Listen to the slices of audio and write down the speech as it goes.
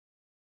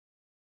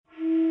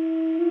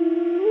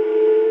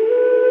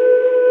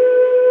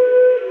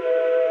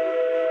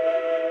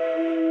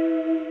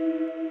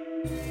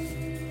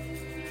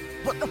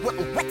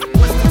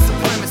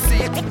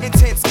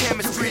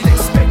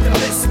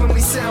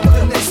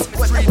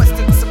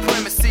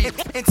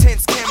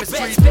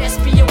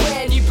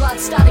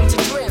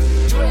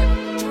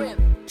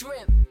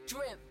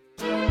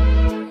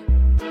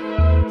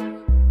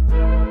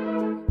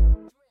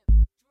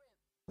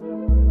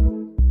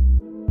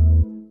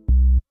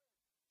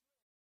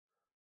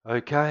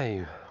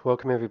Okay,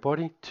 welcome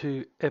everybody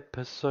to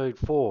episode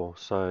 4.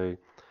 So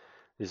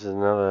this is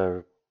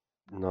another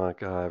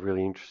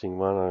really interesting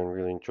one. I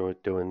really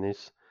enjoyed doing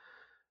this.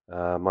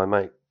 My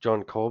mate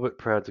John Corbet,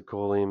 proud to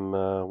call him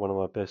one of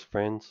my best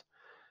friends,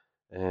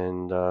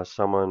 and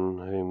someone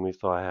whom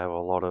with I have a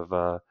lot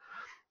of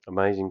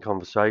amazing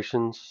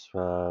conversations,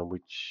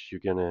 which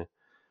you're gonna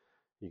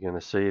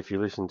see if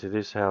you listen to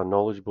this how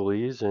knowledgeable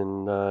he is.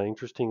 And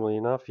interestingly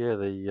enough,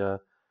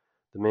 the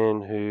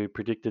man who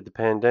predicted the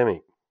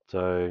pandemic.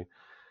 So.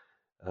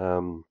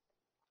 Um,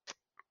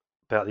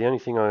 About the only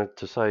thing I have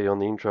to say on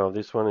the intro of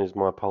this one is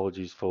my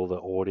apologies for the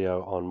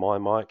audio on my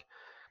mic.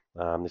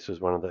 This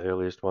was one of the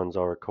earliest ones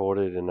I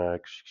recorded, and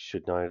I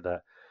should know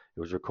that it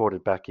was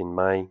recorded back in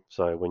May.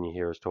 So when you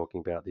hear us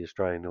talking about the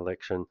Australian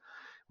election,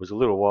 it was a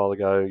little while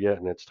ago,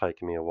 and it's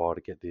taken me a while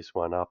to get this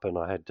one up, and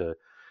I had to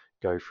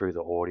go through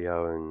the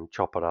audio and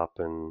chop it up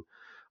and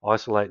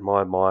isolate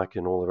my mic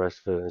and all the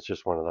rest of it. It's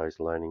just one of those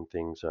learning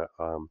things that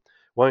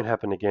won't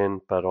happen again,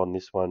 but on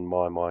this one,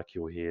 my mic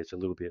you'll hear it's a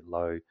little bit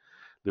low,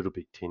 a little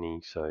bit tinny.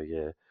 So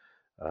yeah,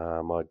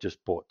 I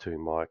just bought two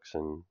mics,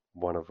 and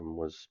one of them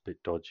was a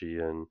bit dodgy,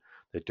 and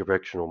they're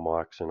directional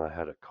mics, and I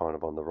had it kind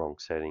of on the wrong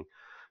setting.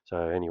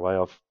 So anyway,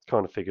 I've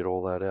kind of figured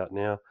all that out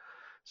now.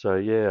 So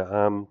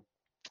yeah,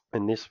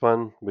 in this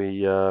one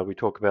we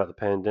talk about the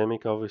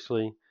pandemic,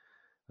 obviously,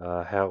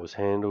 how it was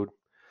handled,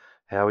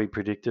 how he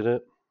predicted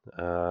it.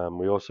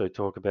 We also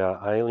talk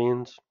about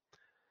aliens,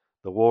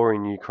 the war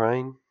in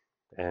Ukraine,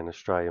 and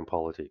Australian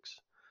politics.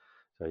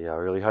 So yeah, I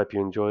really hope you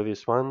enjoy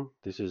this one.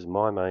 This is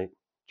my mate,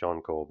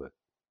 John Corbett.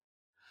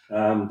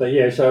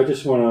 So I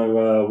just want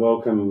to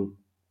welcome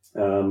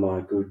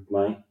my good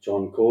mate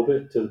John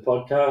Corbett to the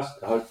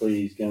podcast.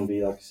 Hopefully, he's going to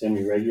be like a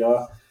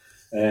semi-regular.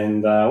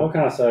 And what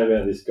can I say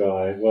about this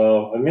guy?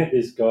 Well, I met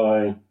this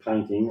guy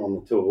painting on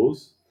the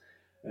tools,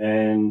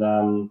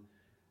 and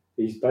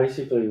he's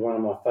basically one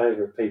of my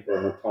favourite people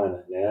on the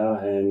planet now.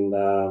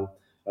 And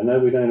I know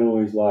we don't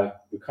always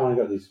we kind of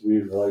got this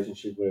weird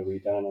relationship where we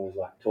don't always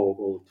talk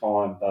all the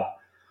time, but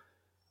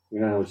we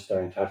don't always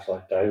stay in touch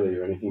daily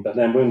or anything. But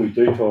then when we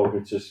do talk,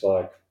 it's just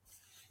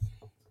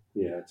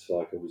it's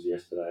like it was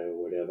yesterday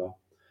or whatever.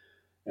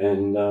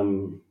 And,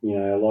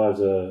 our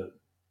lives are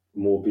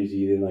more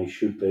busy than they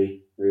should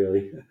be,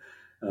 really.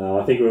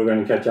 I think we were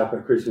going to catch up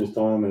at Christmas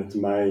time, and it's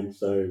May,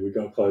 so we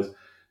got close.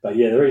 But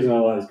yeah, the reason I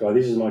like this guy,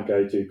 this is my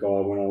go-to guy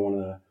when I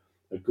want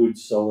a good,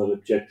 solid,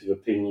 objective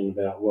opinion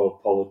about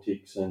world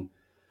politics, and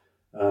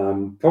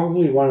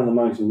probably one of the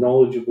most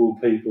knowledgeable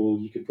people.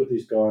 You could put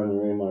this guy in the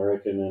room, I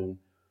reckon, and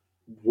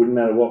wouldn't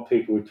matter what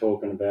people were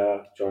talking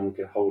about, John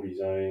could hold his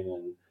own.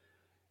 And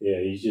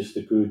yeah, he's just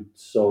a good,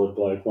 solid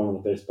bloke, one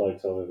of the best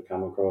blokes I've ever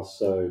come across.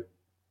 So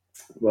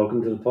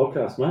welcome to the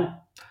podcast, mate.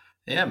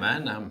 Yeah,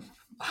 man.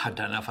 I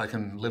don't know if I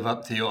can live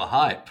up to your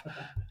hype.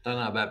 Don't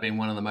know about being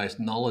one of the most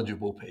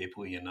knowledgeable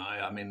people,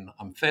 I mean,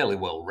 I'm fairly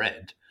well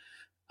read,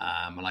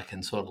 and I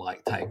can sort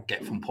of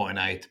get from point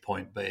A to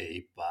point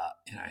B, but,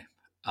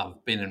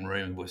 I've been in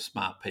rooms with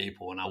smart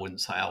people, and I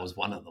wouldn't say I was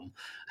one of them.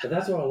 But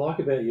that's what I like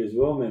about you as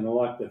well, man. I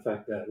like the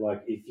fact that,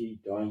 if you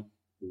don't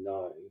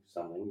know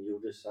something, you'll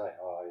just say,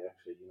 oh,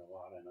 actually, you know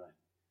what, I don't know.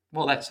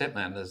 Well, that's it,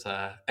 man. There's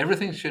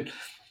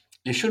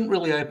you shouldn't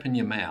really open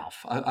your mouth.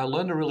 I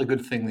learned a really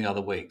good thing the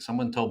other week.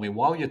 Someone told me,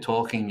 while you're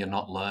talking, you're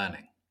not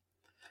learning.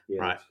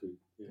 Yeah, right.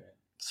 Yeah.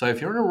 So if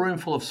you're in a room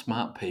full of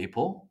smart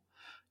people,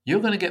 you're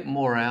going to get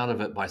more out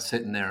of it by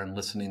sitting there and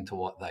listening to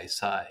what they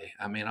say.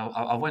 I mean,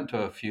 I went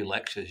to a few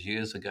lectures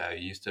years ago.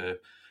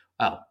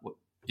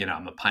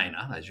 I'm a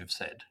painter, as you've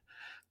said.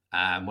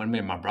 When me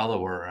and my brother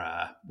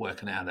were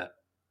working out at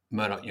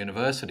Murdoch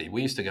University,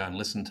 we used to go and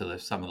listen to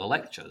some of the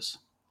lectures.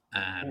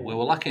 And we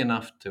were lucky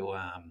enough to...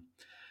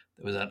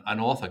 there was an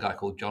author, a guy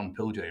called John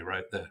Corbet, who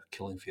wrote The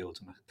Killing Fields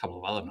and a couple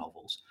of other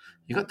novels.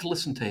 You got to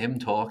listen to him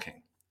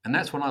talking. And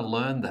that's when I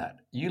learned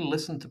that. You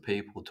listen to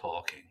people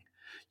talking,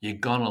 you're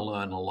going to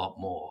learn a lot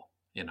more,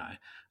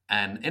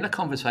 And in a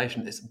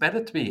conversation, it's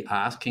better to be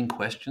asking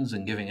questions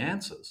and giving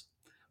answers.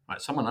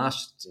 Right? Someone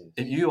asks,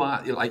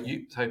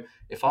 so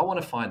if I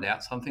want to find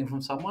out something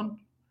from someone,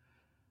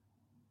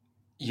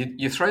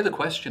 you throw the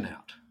question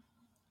out.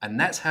 And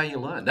that's how you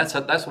learn. That's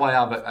why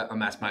I've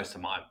amassed most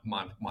of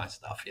my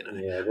stuff,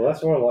 Yeah, well,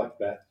 that's what I like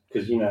about,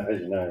 because, as you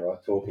know,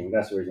 right, talking,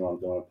 that's the reason I'm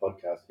doing a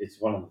podcast.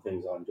 It's one of the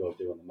things I enjoy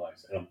doing the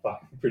most, and I'm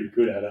fucking pretty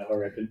good at it, I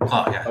reckon.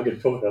 Oh, yeah. I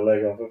could talk the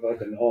leg off a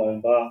fucking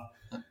iron bar.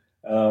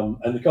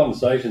 And the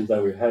conversations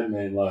that we've had,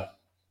 man,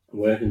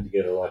 working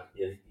together,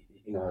 you're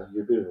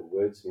a bit of a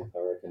wordsmith, I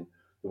reckon.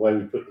 The way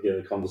we put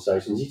together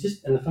conversations,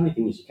 and the funny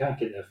thing is, you can't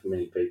get that from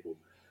many people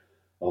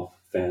I've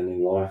found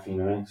in life,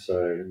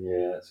 So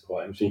yeah, that's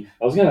quite interesting.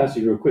 I was going to ask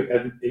you real quick: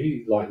 have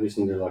you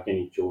listened to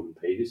any Jordan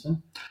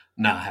Peterson?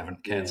 No, I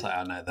haven't. Can't say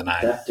I know the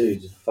name. That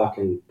dude's a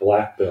fucking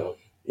black belt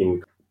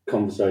in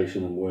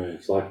conversation and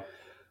words. I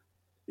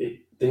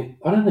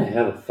don't know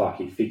how the fuck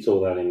he fits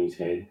all that in his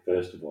head.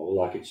 First of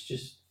all, it's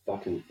just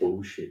fucking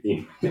bullshit.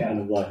 The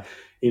amount of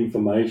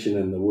information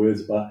and the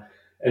words,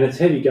 and it's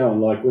heavy going.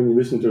 When you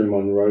listen to him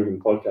on the Rogan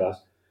podcast,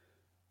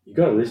 you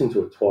got to listen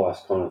to it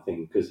twice, kind of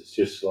thing, because it's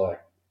just like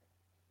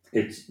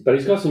But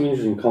he's got some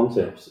interesting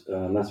concepts.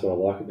 That's what I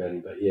like about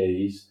him. But yeah,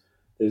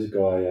 there's a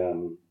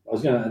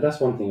guy. That's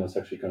one thing I was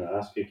actually going to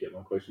ask you. Get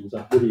my questions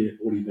up. What have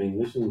you been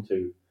listening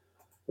to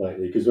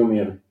lately? Because when we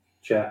have a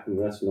chat,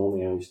 and that's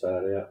normally how we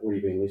start out. What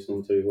have you been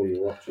listening to? What are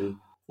you watching?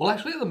 Well,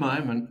 actually, at the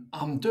moment,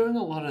 I'm doing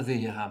a lot of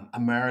the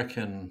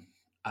American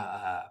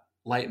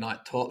late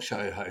night talk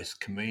show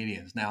host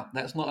comedians. Now,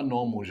 that's not a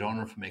normal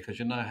genre for me because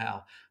you know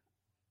how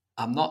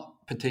I'm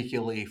not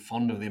particularly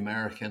fond of the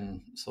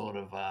American sort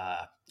of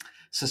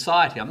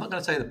society. I'm not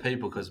going to say the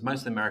people because most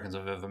of the Americans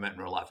I've ever met in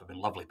real life have been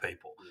lovely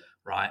people,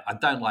 right? I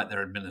don't like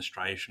their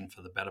administration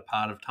for the better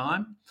part of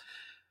time.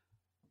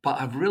 But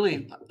I've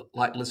really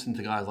like listened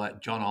to guys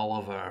like John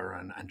Oliver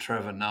and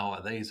Trevor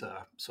Noah. These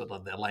are sort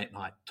of their late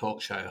night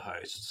talk show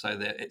hosts. So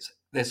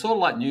they're sort of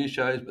like news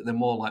shows, but they're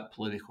more like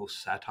political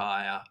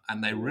satire,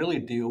 and they really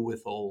deal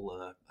with all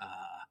the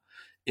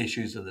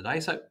issues of the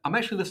day. So I'm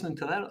actually listening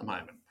to that at the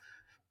moment.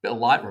 Bit of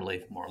light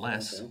relief, more or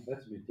less. Okay,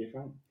 that's a bit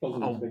different.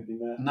 Wasn't expecting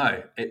that.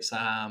 No,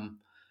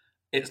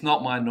 it's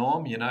not my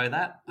norm. You know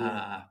that.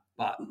 Yeah.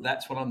 But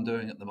that's what I'm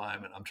doing at the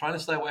moment. I'm trying to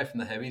stay away from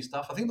the heavy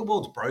stuff. I think the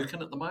world's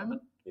broken at the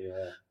moment.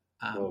 Yeah.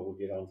 Well, we'll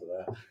get on to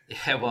that.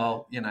 Yeah,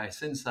 well,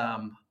 since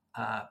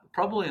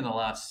probably in the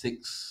last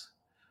 6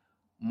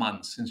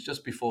 months, since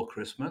just before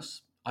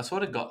Christmas, I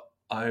sort of got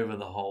over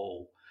the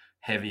whole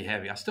heavy.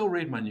 I still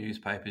read my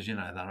newspapers,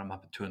 that I'm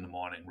up at 2 a.m.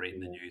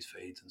 reading the news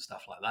feeds and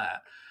stuff like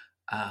that.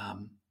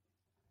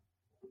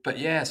 But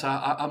yeah, so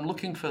I'm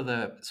looking for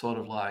the sort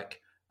of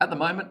like, at the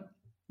moment,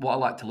 what I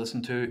like to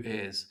listen to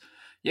is,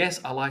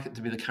 yes, I like it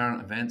to be the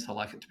current events. I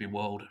like it to be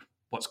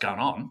what's going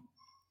on.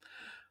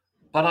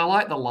 But I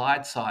like the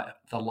light side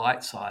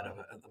of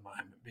it at the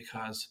moment,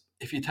 because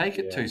if you take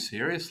it too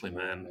seriously,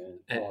 man,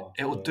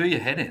 it will do your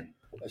head in.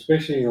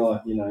 Especially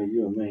like,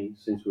 you and me,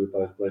 since we're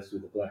both blessed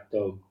with a black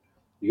dog,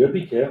 you got to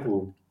be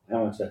careful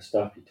how much that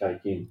stuff you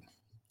take in.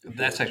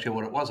 That's actually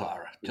what it was,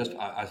 Ira. Just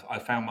I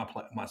found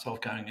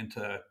myself going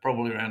into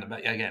probably around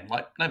about, again,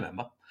 like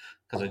November,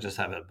 because I just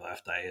have a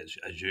birthday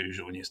as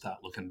usual when you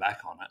start looking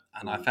back on it.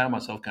 And I found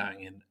myself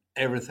going in,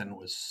 everything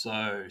was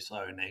so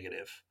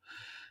negative.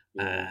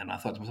 Yeah. And I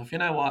thought to myself, you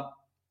know what?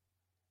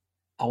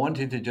 I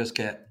wanted to just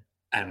get,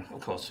 and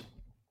of course,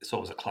 it's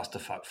always a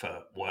clusterfuck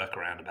for work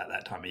around about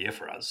that time of year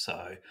for us.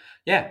 So,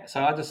 yeah,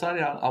 so I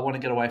decided I want to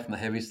get away from the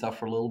heavy stuff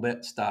for a little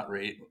bit, start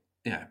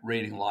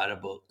reading lighter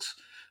books,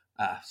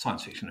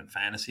 science fiction and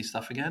fantasy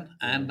stuff again,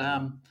 and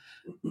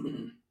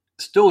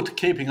still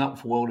keeping up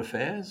for world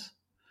affairs,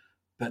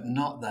 but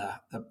not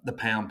the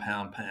pound,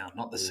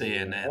 not the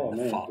CNN,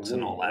 the Fox,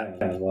 and all that.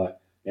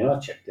 I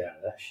checked out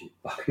of that shit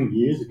fucking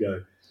years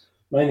ago.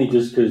 Mainly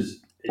just because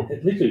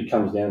it literally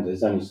comes down to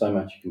there's only so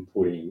much you can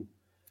put in,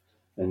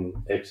 and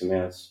X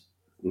amounts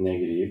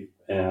negative.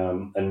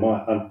 And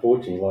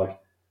unfortunately,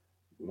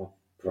 my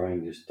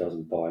brain just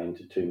doesn't buy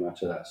into too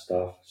much of that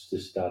stuff. It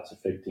just starts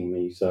affecting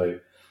me. So,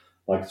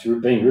 it's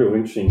been real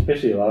interesting,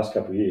 especially the last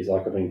couple of years.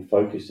 I've been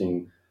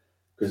focusing,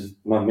 because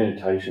my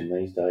meditation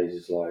these days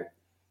is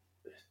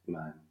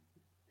man,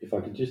 if I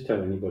could just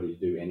tell anybody to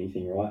do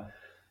anything right,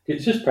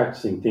 it's just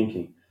practicing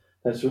thinking.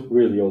 That's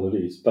really all it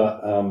is.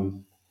 But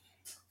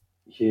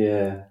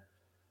yeah,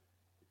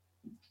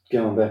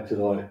 going back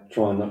to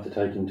trying not to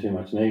take in too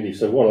much negative.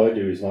 So what I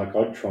do is I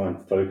try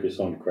and focus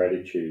on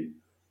gratitude,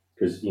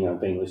 because I've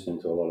been listening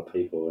to a lot of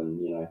people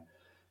and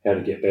how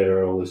to get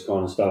better, all this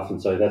kind of stuff,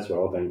 and so that's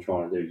what I've been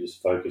trying to do.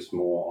 Just focus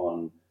more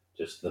on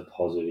just the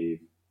positive,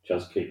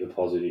 just keep the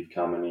positive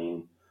coming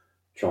in.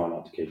 Try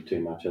not to keep too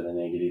much of the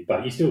negative,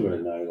 but you still got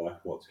to know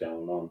what's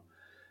going on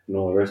and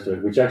all the rest of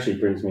it. Which actually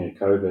brings me to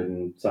COVID,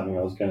 and something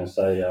I was going to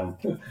say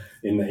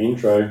in the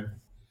intro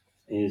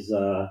is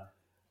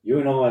you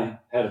and I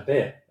had a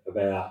bet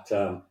about.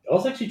 I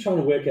was actually trying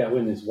to work out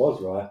when this was,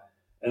 right,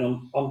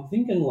 and I'm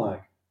thinking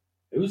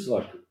it was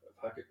like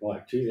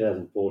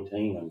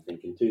 2014. I'm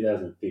thinking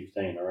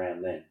 2015,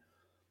 around then.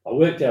 I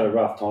worked out a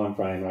rough time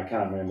frame, and I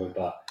can't remember,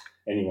 but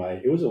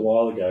anyway, it was a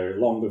while ago,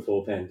 long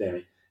before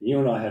pandemic. You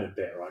and I had a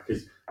bet, right?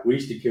 Because we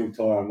used to kill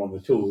time on the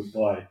tools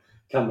by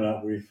coming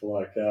up with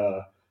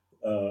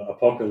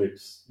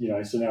apocalypse,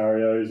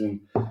 scenarios, and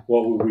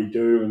what would we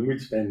do, and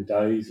we'd spend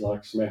days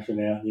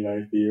smashing out,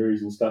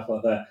 theories and stuff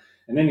like that.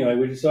 And anyway,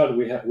 we decided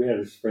we had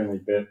this friendly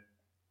bet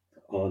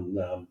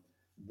on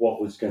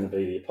what was going to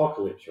be the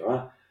apocalypse,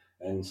 right?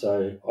 And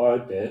so I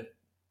bet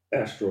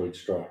asteroid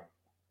strike,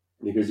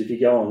 because if you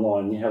go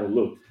online and you have a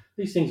look,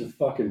 these things are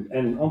fucking,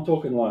 and I'm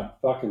talking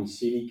fucking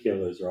city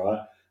killers,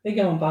 right? They're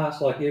going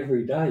past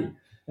every day,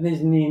 and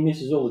there's near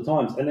misses all the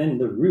times. And then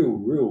the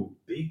real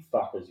big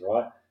fuckers,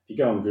 right? If you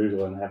go on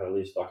Google and have a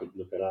list, I could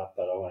look it up,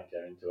 but I won't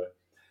go into it.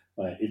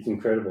 Mate, it's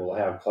incredible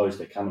how close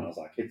they're coming. I was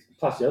like,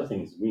 plus the other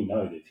thing is we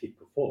know they've hit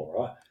before,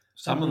 right?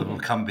 Some of them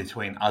have come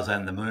between us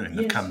and the moon.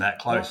 They've come that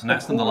close, and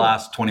that's in the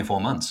last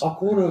 24 months. A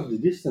quarter of the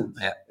distance.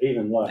 Yeah.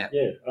 Even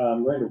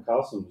Randall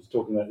Carlson was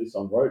talking about this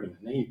on Rogan,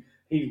 and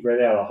he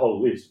read out a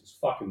whole list. It's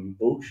fucking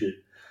bullshit.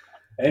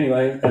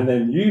 Anyway, and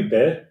then you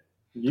bet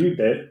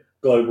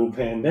global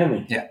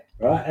pandemic. Yeah.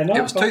 right? And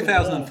It was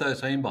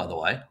 2013, by the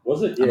way.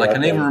 Was it? And Yeah, I can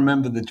okay. even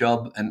remember the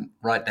job and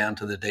right down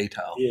to the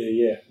detail.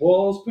 Yeah.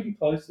 Well, I was pretty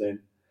close then.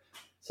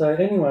 So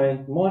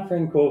anyway, my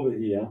friend Corbett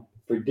here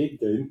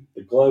predicted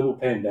the global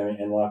pandemic,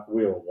 and like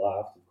we all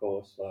laughed, of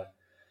course, like,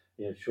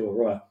 yeah, sure,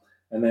 right.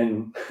 And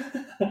then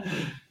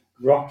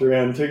rocked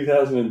around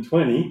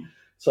 2020.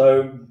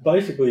 So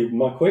basically,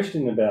 my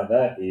question about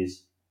that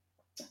is,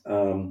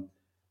 how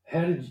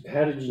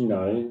did you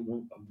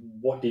know?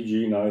 What did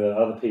you know that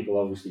other people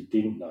obviously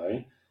didn't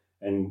know,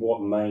 and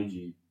what made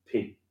you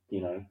pick,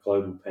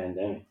 global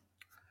pandemic?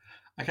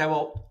 Okay,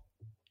 well,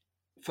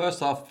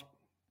 first off,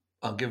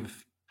 I'll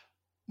give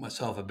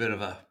myself a bit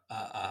of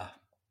a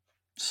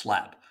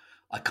slap.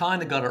 I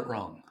kind of got it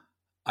wrong.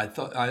 I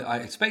thought I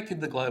expected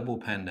the global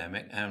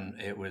pandemic, and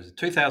it was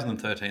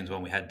 2013 is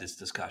when we had this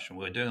discussion.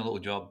 We were doing a little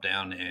job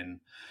down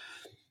in.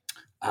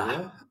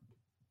 Korea?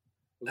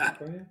 Was Uh, it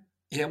Korea?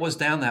 Yeah, it was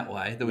down that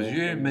way. There was North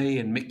you, Korea? me,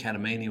 and Mick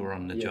Catamini were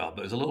on the Yeah. job.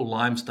 It was a little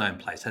limestone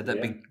place, had that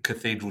Yeah. big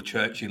cathedral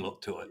churchy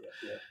look to it.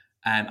 Yeah.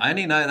 And I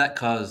only know that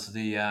because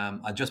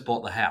I just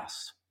bought the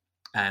house,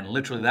 and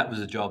literally that was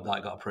a job that I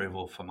got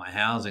approval for my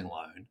housing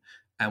loan,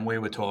 and we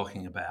were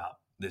talking about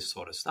this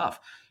sort of stuff.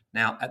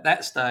 Now, at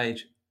that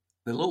stage,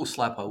 the little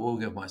slap I will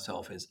give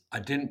myself is I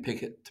didn't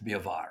pick it to be a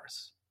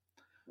virus.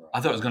 Right. I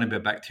thought it was going to be a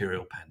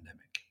bacterial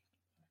pandemic,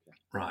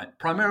 right?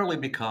 Primarily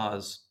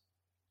because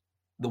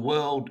the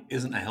world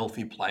isn't a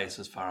healthy place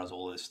as far as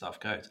all this stuff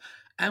goes,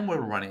 and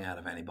we're running out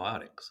of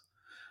antibiotics.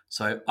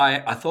 So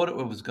I thought it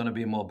was going to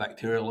be more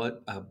bacterial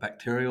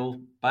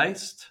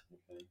based,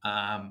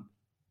 Okay.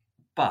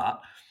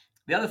 but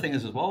the other thing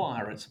is as well,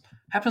 Ira, it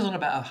happens on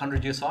about a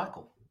 100-year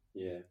cycle,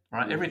 Yeah.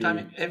 right? Yeah, Every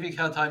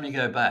time you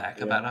go back,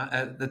 Yeah.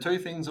 about the two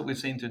things that we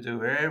seem to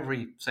do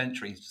every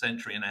century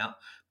and out.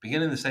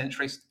 Beginning of the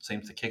century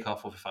seems to kick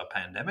off with a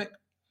pandemic.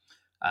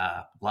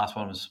 Last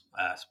one was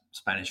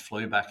Spanish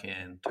flu back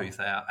in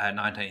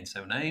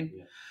 1917.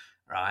 Yeah.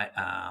 Right?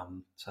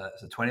 So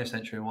it's the 20th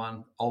century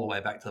one, all the way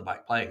back to the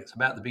Black Plague. It's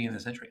about the beginning of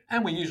the century.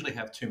 And we usually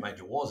have two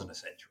major wars in a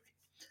century,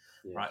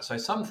 Yeah. right? So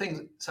some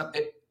things,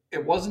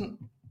 it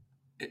wasn't,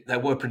 there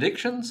were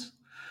predictions,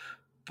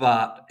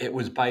 but it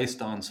was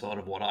based on sort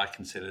of what I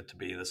considered to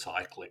be the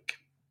cyclic,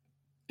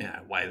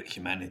 way that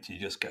humanity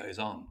just goes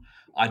on.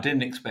 I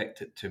didn't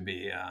expect it to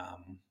be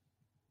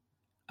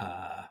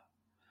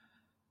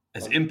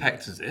as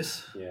impact as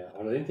this. Yeah,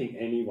 I don't think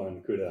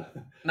anyone could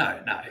have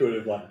No. could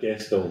have like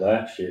guessed all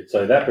that shit.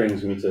 So that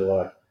brings me to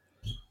like,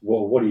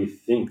 well, what do you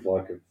think?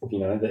 Like,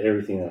 the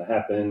everything that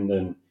happened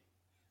and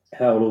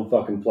how it all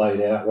fucking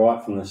played out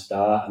right from the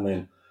start, and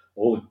then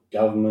all the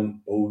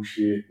government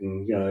bullshit,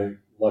 and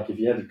like if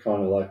you had to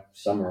kind of like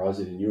summarize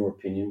it in your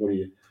opinion, what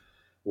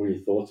are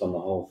your thoughts on the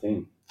whole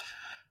thing?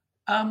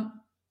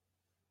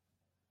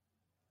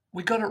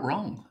 We got it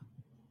wrong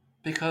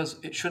because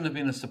it shouldn't have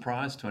been a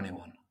surprise to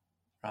anyone.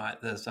 Right,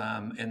 there's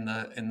in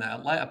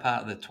the later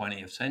part of the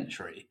 20th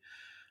century,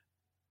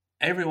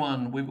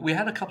 everyone we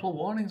had a couple of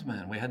warnings,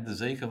 man. We had the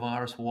Zika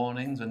virus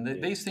warnings, and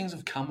these things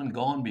have come and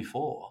gone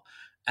before.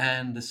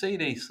 And the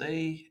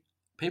CDC,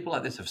 people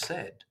like this have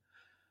said,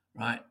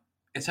 right,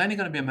 it's only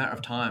going to be a matter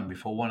of time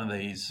before one of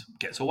these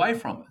gets away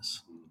from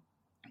us,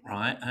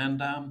 right?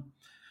 And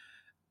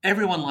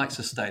everyone likes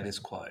the status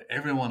quo.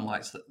 Everyone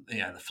likes the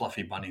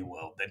fluffy bunny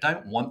world. They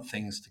don't want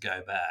things to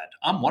go bad.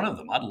 I'm one of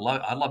them. I'd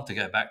love to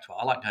go back to it.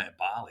 I like going to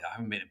Bali. I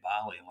haven't been in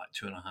Bali in like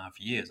 2.5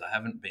 years. I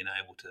haven't been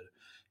able to,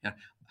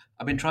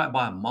 I've been trying to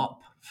buy a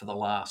mop for the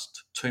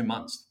last 2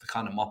 months, the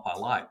kind of mop I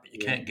like, but you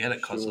can't get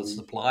it because of the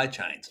supply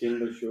chains.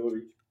 Timber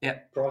shortage. Yeah.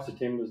 Price of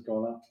timber's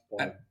gone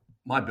up.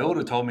 My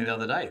builder told me the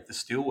other day the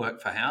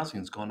steelwork for housing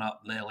has gone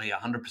up nearly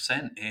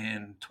 100%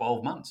 in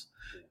 12 months.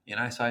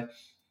 So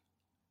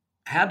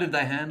how did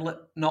they handle it?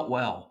 Not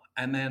well.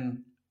 And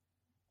then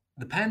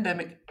the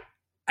pandemic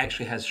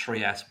actually has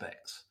three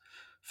aspects.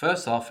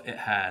 First off, it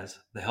has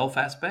the health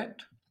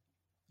aspect.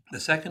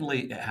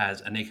 Secondly, it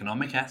has an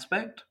economic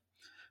aspect.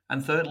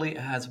 And thirdly,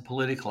 it has a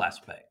political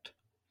aspect.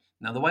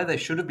 Now, the way they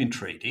should have been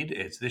treated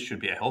is this should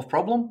be a health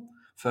problem,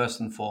 first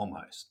and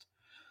foremost.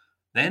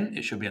 Then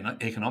it should be an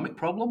economic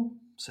problem,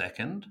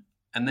 second.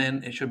 And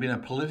then it should be a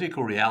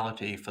political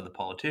reality for the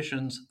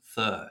politicians,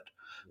 third.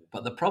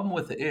 But the problem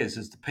with it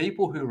is the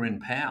people who are in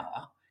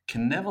power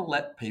can never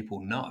let people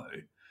know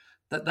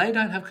that they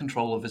don't have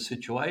control of a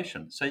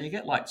situation. So you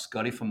get like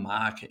Scotty from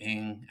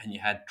marketing, and you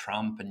had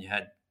Trump, and you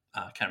had,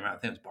 I can't remember, I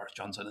think it was Boris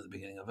Johnson at the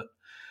beginning of it.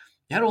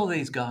 You had all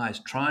these guys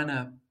trying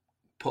to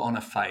put on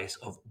a face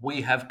of,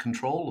 we have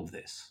control of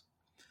this.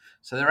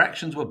 So their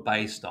actions were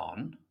based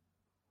on,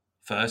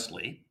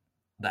 firstly,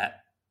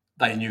 that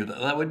they knew that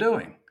they were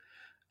doing.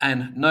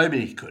 And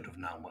nobody could have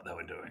known what they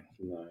were doing.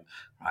 No.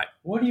 Right.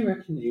 What do you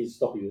reckon is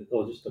stopping you?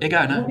 Or just You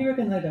go, no. What do you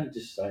reckon they don't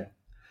just say?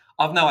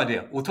 I've no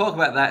idea. We'll talk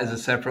about that as a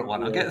separate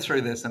one. I'll get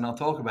through this and I'll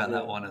talk about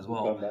that one as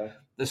well.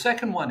 The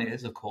second one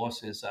is, of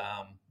course,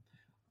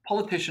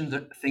 politicians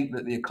that think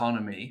that the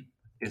economy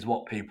is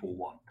what people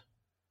want,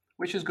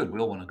 which is good. We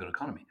all want a good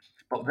economy.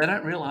 But they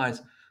don't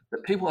realize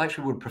that people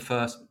actually would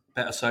prefer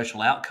better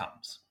social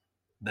outcomes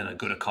than a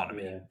good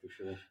economy. Yeah, for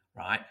sure.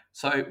 right?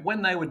 So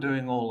when they were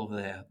doing all of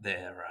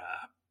their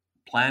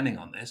planning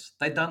on this,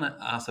 they done it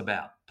asked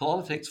about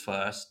politics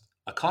first,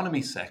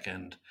 economy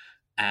second,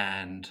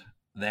 and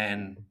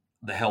then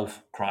the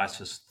health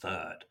crisis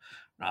third,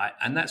 right?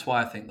 And that's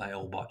why I think they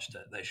all botched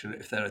it. They should,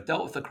 if they'd have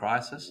dealt with the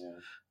crisis.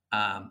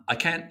 I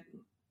can't.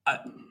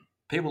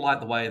 People like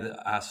the way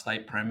that our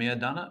state premier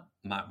done it,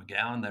 Mark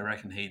McGowan. They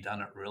reckon he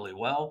done it really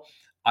well.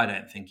 I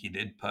don't think he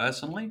did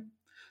personally.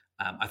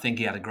 I think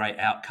he had a great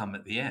outcome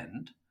at the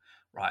end,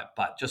 right?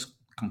 But just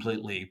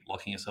completely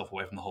locking yourself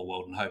away from the whole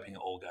world and hoping it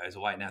all goes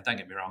away. Now, don't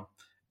get me wrong.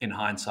 In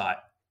hindsight,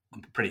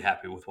 I'm pretty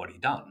happy with what he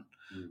done.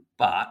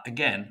 But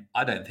again,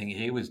 I don't think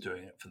he was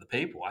doing it for the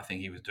people. I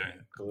think he was doing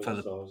it for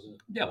the.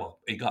 Yeah, well,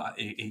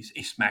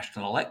 he smashed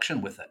an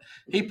election with it.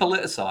 He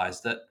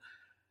politicized it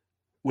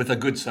with a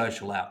good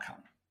social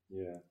outcome.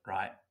 Yeah.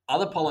 Right.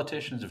 Other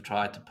politicians have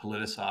tried to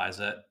politicize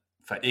it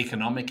for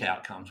economic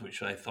outcomes, which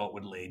they thought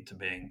would lead to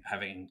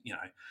having,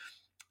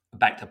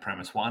 back to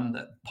premise one,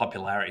 that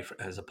popularity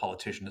as a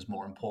politician is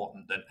more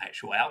important than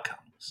actual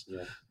outcomes,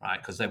 right?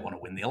 Because they want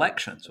to win the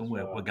elections, and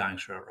we're going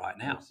through it right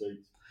now.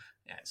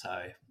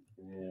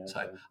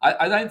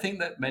 I don't think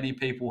that many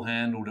people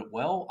handled it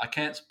well. I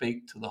can't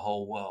speak to the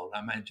whole world. I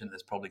imagine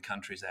there's probably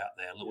countries out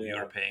there, little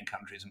European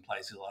countries and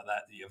places like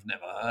that you've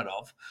never heard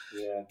of,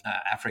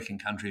 African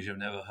countries you've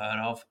never heard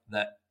of,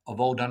 that have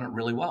all done it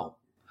really well.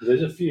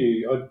 There's a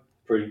few. I'm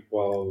pretty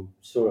well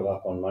sort of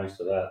up on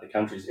most of that. The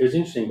countries. It was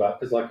interesting, but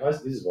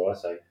because this is what I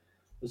say.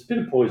 There's a bit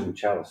of poison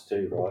chalice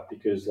too, right?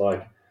 Because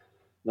no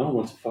one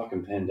wants a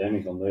fucking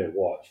pandemic on their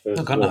watch.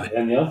 First of all. No.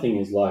 And the other thing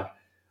is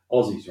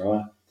Aussies,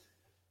 right?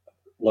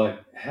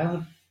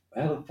 How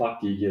the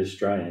fuck do you get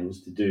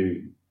Australians to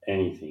do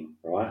anything,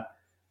 right?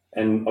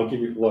 And I'll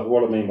give you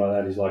what I mean by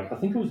that is I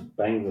think it was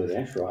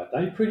Bangladesh, right?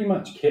 They pretty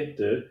much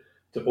kept it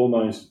to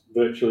almost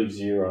virtually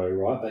zero,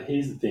 right? But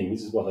here's the thing: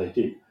 this is what they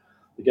did.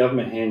 The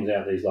government handed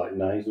out these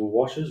nasal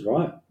washes,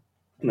 right?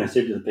 And they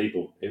said to the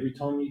people, every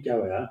time you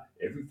go out,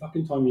 every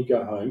fucking time you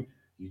go home,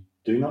 you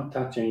do not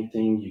touch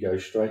anything. You go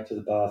straight to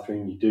the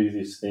bathroom. You do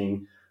this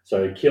thing.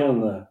 So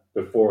killing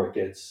before it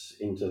gets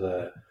into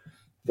the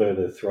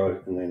further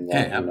throat and then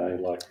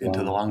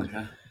into the lungs.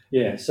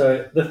 Yeah.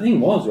 So the thing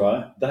was,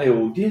 right, they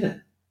all did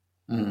it.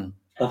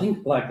 I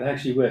think they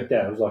actually worked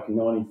out. It was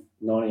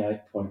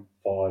 98.5%,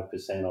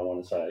 I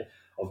want to say,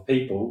 of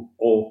people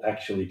all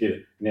actually did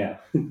it. Now,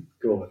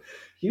 cool. Can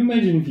you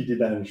imagine if you did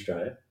that in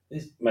Australia?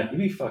 Mate, you'd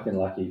be fucking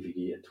lucky if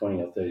you get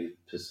 20 or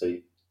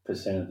 30%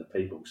 of the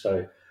people.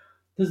 So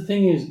the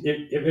thing is,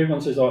 if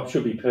everyone says, it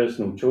should be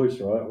personal choice,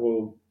 right?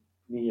 Well,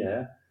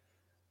 yeah.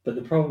 But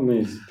the problem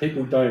is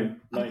people don't.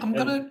 I'm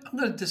going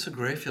to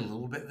disagree with you a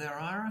little bit there,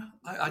 Ira.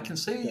 I can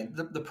see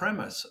the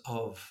premise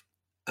of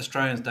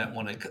Australians don't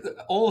want to.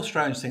 All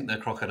Australians think they're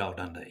Crocodile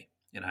Dundee.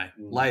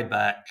 Laid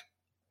back,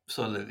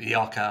 sort of the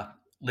Yocker,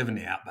 live in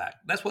the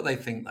outback. That's what they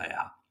think they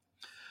are.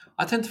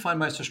 I tend to find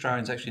most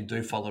Australians actually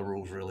do follow the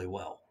rules really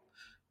well.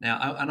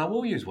 Now, and I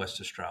will use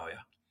West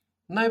Australia.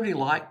 Nobody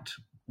liked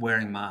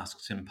wearing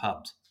masks in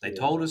pubs. They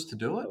told us to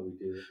do it,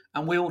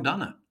 and we all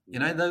done it.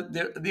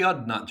 The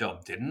odd nut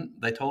job didn't.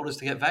 They told us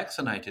to get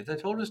vaccinated. They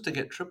told us to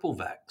get triple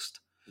vaxxed,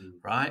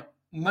 right?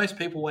 Most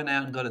people went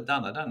out and got it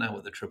done. I don't know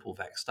what the triple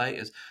vax state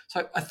is.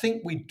 So I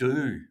think we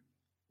do.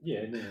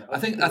 Yeah. I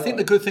think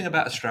the good thing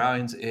about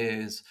Australians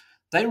is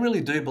they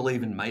really do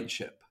believe in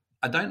mateship.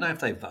 I don't know if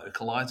they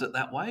vocalise it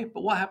that way,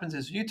 but what happens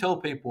is you tell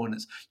people and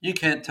you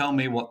can't tell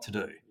me what to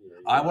do.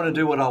 I want to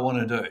do what I want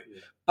to do.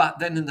 Yeah. But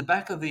then in the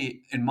back of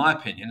in my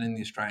opinion, in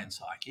the Australian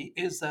psyche,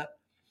 is that,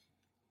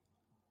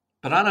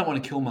 but I don't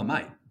want to kill my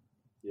mate.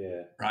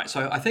 Yeah. Right.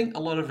 So I think a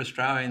lot of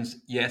Australians,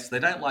 yes, they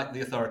don't like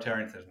the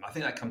authoritarianism. I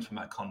think that comes from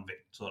our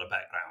convict sort of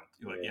background.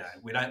 Yes.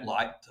 We don't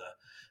like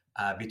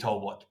to be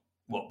told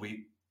what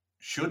we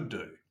should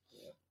do.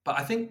 Yeah. But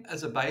I think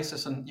as a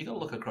basis, and you got to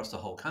look across the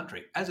whole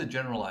country, as a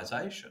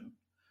generalization,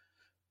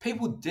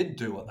 people did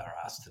do what they were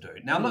asked to do.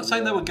 Now, I'm not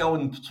saying they would go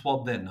and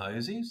swab their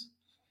nosies,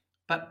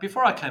 but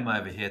before I came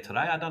over here today,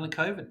 I'd done a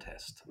COVID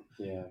test.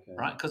 Yeah. Okay.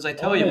 Right? Because they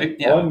tell you.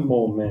 I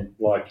more meant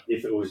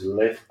if it was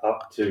left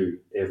up to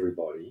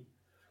everybody.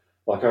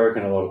 I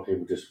reckon a lot of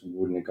people just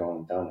wouldn't have gone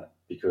and done it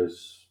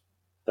because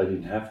they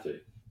didn't have to.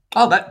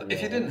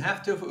 If you didn't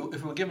have to,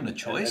 if we were given a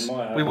choice,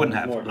 we wouldn't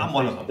have. I'm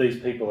one of them. These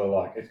people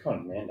are it's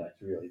kind of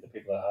mandates, really. The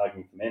people that are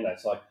arguing for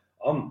mandates,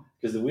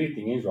 because the weird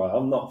thing is, right,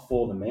 I'm not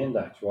for the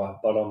mandates, right,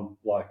 but I'm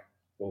well,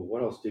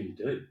 what else do you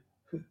do?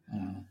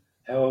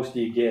 How else do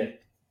you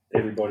get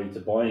everybody to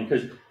buy in?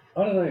 Because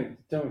I don't know,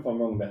 tell me if I'm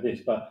wrong about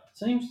this, but it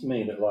seems to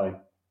me that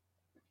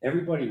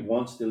everybody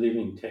wants to live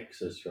in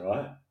Texas,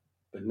 right?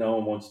 But no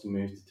one wants to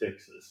move to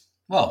Texas.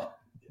 Well,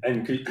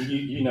 and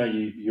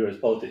you're US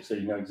politics, so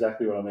you know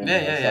exactly what I mean.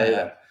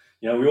 Yeah.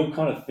 We all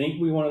kind of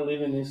think we want to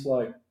live in this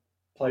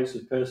place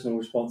of personal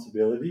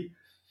responsibility,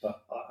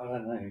 but I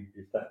don't know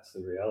if that's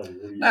the reality.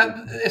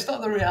 No, it's not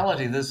the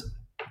reality. There's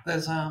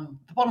the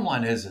bottom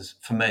line is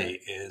for me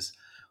is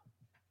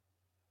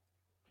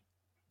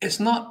it's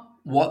not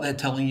what they're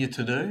telling you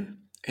to do.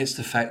 It's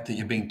the fact that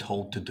you're being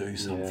told to do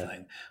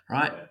something,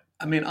 right?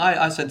 I mean,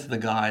 I said to the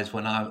guys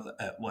when I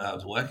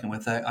was working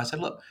with them, I said,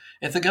 look,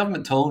 if the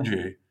government told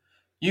you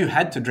you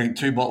had to drink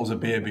 2 bottles of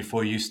beer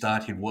before you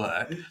started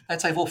work, they'd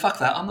say, well, fuck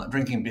that. I'm not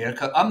drinking beer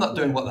because I'm not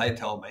doing what they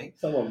tell me.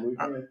 Someone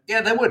would, Yeah,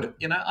 they would.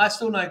 I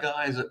still know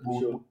guys that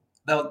will,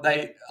 sure.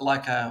 they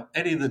like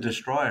Eddie the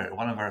Destroyer,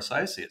 one of our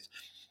associates.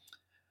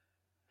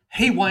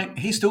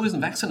 He still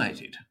isn't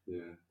vaccinated. Yeah.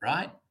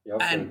 Right? Yeah, I've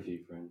got a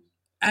few friends.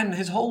 And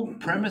his whole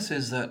premise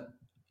is that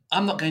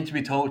I'm not going to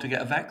be told to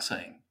get a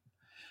vaccine.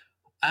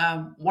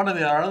 One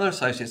of our other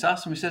associates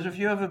asked him, he said, have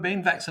you ever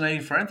been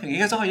vaccinated for anything? He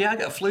goes, oh, yeah, I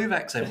get a flu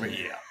vax every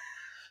year.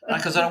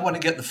 Because I don't want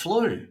to get the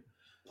flu.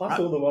 Plus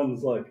all the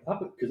ones because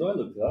I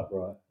looked it up,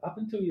 right, up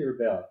until you're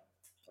about...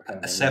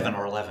 7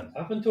 or 11.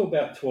 Up until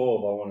about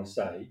 12, I want to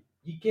say,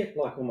 you get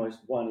like almost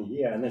one a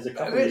year, and there's a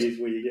couple of years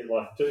where you get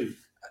like 2.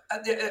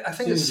 I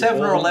think it's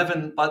 7 or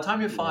 11. By the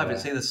time you're 5,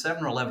 it's either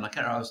 7 or 11. I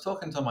can't remember. I was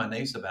talking to my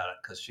niece about it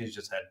because she's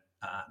just had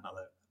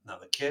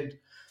another kid.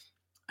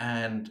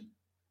 And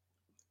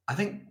I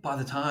think by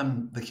the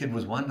time the kid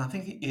was 1, I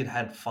think he'd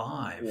had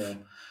 5. Yeah.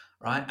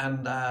 Right,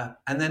 and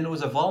then there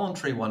was a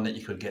voluntary one that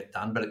you could get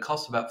done, but it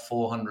cost about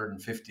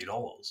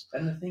 $450.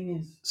 And the thing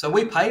is, so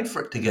we paid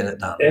for it to get it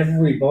done.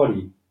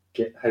 Everybody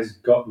has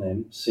gotten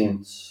them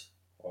since.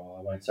 Well,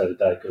 I won't say the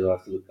date because I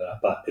have to look that up,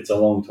 but it's a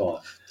long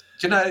time.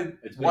 Do you know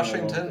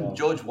Washington,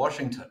 George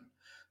Washington,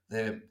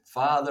 the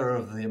father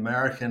of the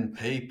American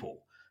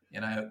people?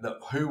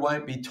 Who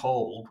won't be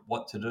told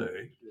what to do.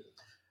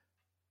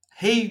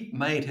 He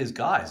made his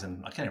guys,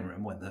 and I can't even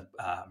remember when the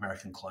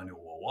American Colonial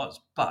War was,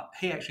 but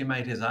he actually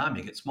made his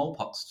army get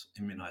smallpox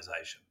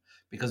immunisation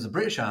because the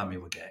British army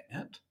were getting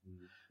it,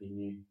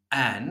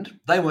 and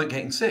they weren't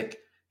getting sick.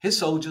 His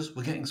soldiers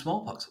were getting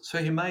smallpox, so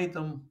he made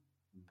them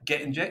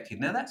get injected.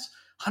 Now, that's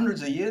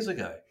hundreds of years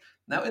ago.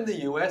 Now, in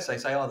the US, they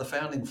say, the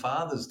founding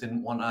fathers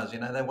didn't want us,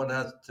 they wanted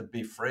us to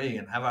be free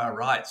and have our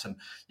rights, and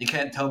you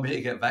can't tell me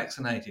to get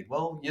vaccinated.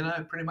 Well,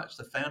 pretty much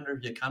the founder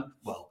of your country,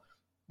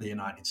 the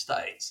United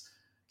States,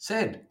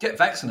 said, get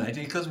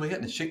vaccinated because we're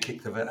getting the shit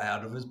kicked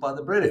out of us by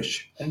the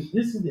British. And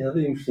this is the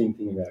other interesting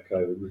thing about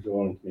COVID, which I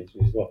wanted to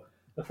mention as well.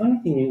 The funny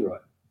thing is, right,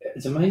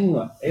 it's amazing,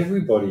 like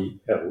everybody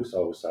else, I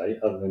will say,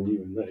 other than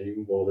you and me,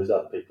 well, there's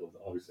other people,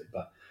 obviously,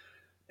 but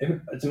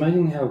it's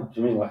amazing how,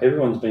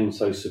 everyone's been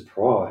so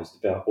surprised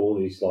about all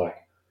these,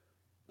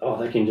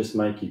 they can just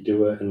make you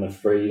do it and the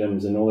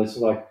freedoms and all this,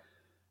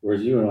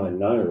 whereas you and I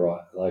know,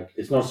 right,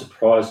 it's not a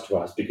surprise to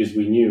us because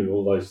we knew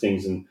all those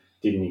things and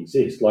didn't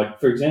exist.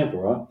 For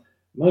example, right,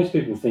 most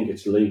people think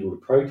it's legal to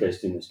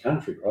protest in this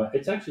country, right?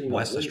 It's actually not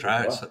West legal,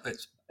 Australia. right?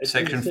 It's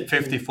Section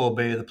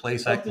 54B of the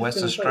Police Act,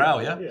 West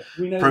Australia,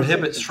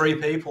 prohibits 3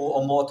 people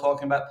or more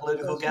talking about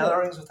political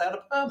gatherings without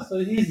a permit. So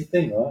here's the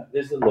thing, right?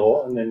 There's the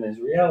law and then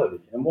there's reality.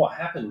 And what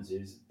happens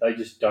is they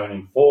just don't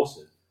enforce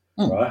it,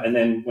 right? And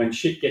then when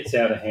shit gets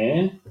out of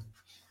hand,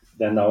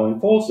 then they'll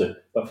enforce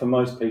it. But for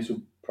most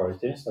peaceful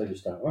protests, they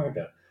just don't worry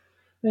about it.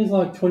 There's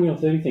 20 or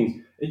 30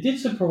 things. It did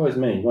surprise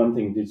me. One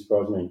thing did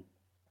surprise me.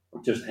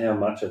 Just how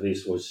much of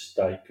this was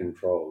state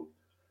controlled.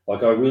 I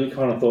really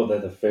kind of thought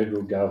that the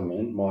federal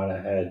government might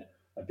have had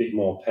a bit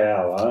more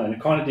power, and it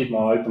kind of did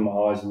open my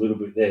eyes a little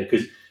bit there.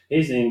 Because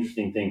here's the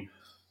interesting thing,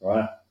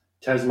 right?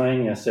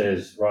 Tasmania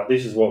says, right,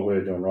 this is what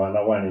we're doing, right? And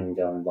I won't even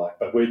go in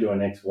but we're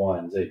doing X, Y,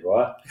 and Z,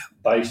 right?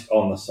 Based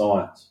on the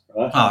science,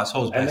 right? Oh, it's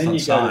always based on science. And then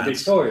you go to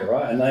Victoria,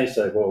 right? And they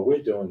say, well,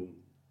 we're doing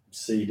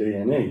C, D,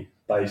 and E.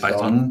 Based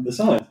on the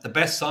science. The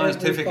best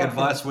scientific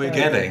advice we're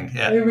getting.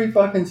 Yeah. Every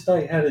fucking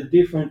state had a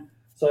different.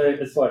 So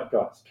it's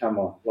guys, come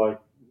on.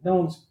 No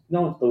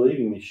one's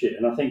believing this shit.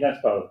 And I think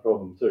that's part of the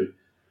problem too.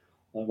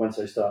 Once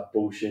they start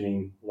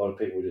bullshitting, a lot of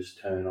people just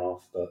turn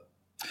off. But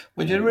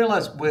would you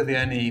realise we're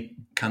the only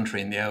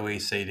country in the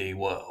OECD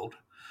world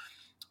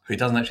who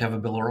doesn't actually have a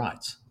Bill of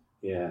Rights?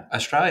 Yeah.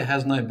 Australia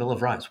has no Bill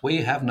of Rights. We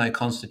have no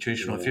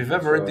constitutional. If you've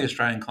ever read the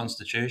Australian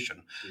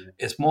Constitution,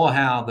 it's more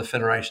how the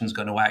Federation's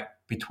going to act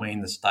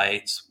between the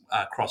states,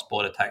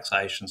 cross-border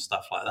taxation,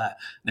 stuff like that.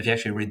 And if you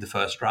actually read the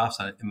first drafts,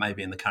 and it may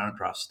be in the current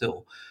draft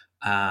still,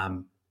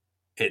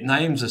 it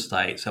names the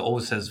states. It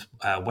always says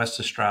West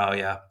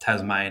Australia,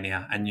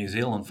 Tasmania, and New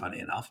Zealand, funny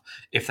enough,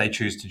 if they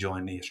choose to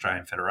join the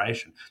Australian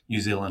Federation.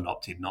 New Zealand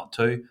opted not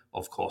to.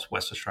 Of course,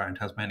 West Australia and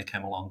Tasmania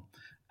came along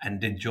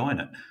and did join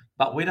it.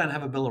 But we don't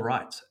have a Bill of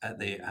Rights at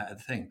the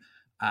thing.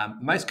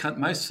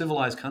 Most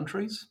civilized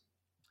countries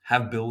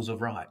have bills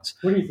of rights.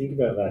 What do you think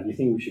about that? Do you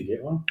think we should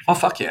get one? Oh,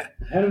 fuck yeah.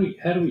 How do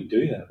we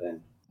do that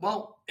then?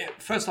 Well,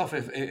 first off,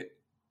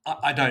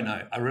 I don't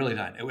know. I really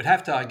don't. It would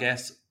have to, I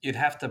guess, you'd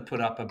have to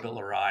put up a Bill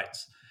of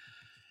Rights.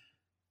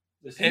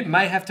 It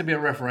may have to be a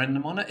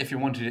referendum on it. If you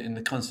wanted it in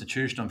the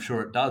Constitution, I'm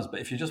sure it does. But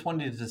if you just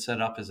wanted it to set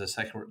up as a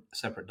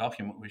separate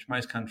document, which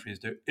most countries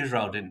do,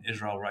 Israel didn't.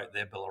 Israel wrote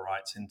their Bill of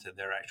Rights into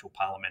their actual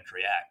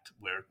parliamentary act,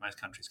 where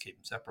most countries keep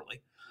them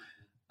separately.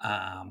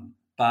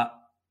 But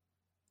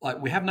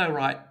we have no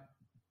right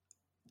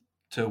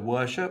to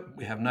worship.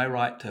 We have no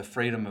right to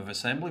freedom of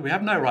assembly. We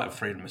have no right to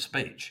freedom of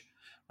speech.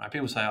 Right?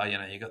 People say,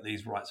 you got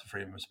these rights of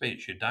freedom of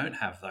speech. You don't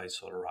have those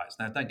sort of rights.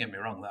 Now, don't get me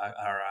wrong.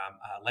 Our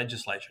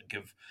legislature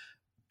give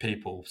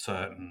people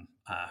certain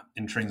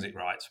intrinsic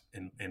rights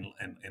in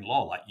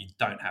law. Like, you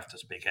don't have to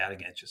speak out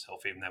against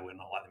yourself, even though we're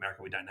not like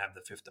America. We don't have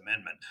the Fifth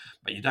Amendment,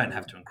 but you don't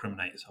have to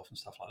incriminate yourself and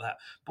stuff like that.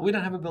 But we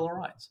don't have a Bill of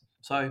Rights.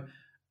 So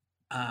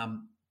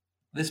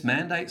this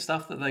mandate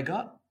stuff that they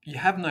got, you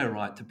have no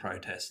right to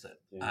protest it.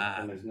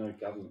 And there's no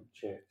government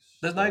checks.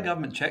 There's no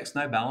government checks,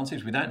 no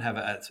balances. We don't have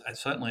it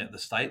certainly at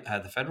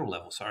the federal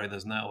level. Sorry,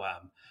 there's no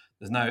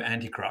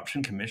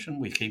anti-corruption commission.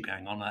 We keep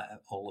going on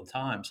that all the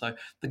time. So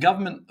the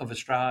government of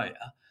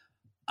Australia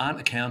aren't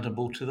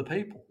accountable to the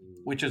people,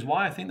 which is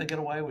why I think they get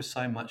away with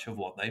so much of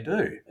what they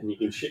do. And you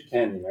can shit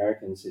can the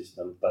American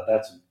system, but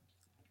that's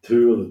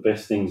two of the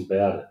best things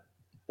about it.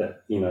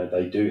 That,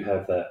 they do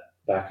have that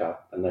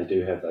backup and they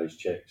do have those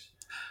checks.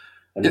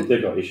 And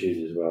they've got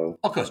issues as well.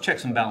 Of course,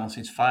 checks and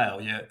balances fail.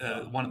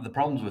 Yeah, one of the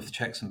problems with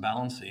checks and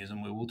balances,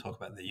 and we will talk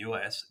about the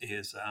US,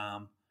 is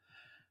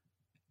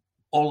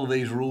all of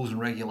these rules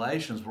and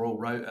regulations were all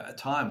wrote at a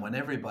time when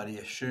everybody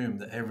assumed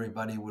that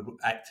everybody would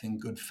act in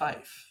good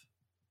faith,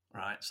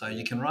 right? So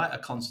you can write a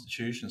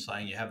constitution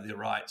saying you have the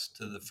rights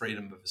to the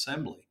freedom of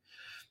assembly,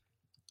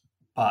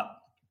 but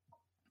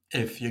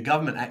if your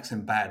government acts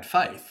in bad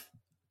faith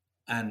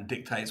and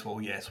dictates,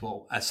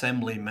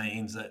 assembly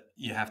means that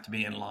you have to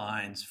be in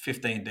lines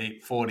 15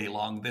 deep, 40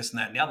 long, this and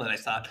that and the other. They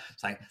start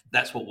saying,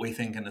 that's what we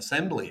think an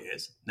assembly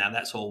is. Now,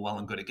 that's all well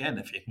and good again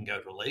if you can go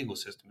to a legal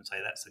system and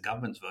say, that's the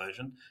government's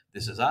version,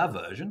 this is our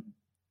version,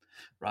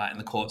 right? And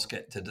the courts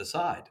get to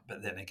decide.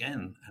 But then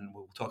again, and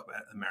we'll talk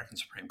about the American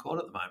Supreme Court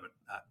at the moment,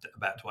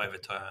 about to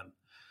overturn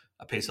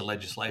a piece of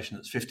legislation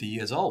that's 50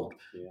 years old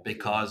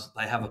because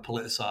they have a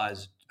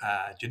politicised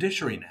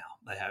judiciary now.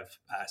 They have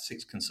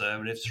 6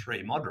 conservatives,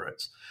 3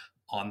 moderates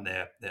on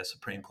their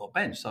Supreme Court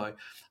bench. So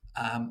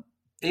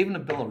even a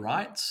Bill of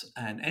Rights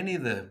and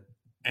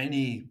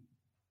any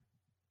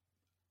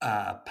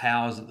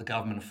powers that the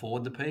government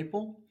afford the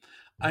people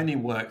only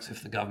works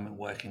if the government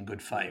work in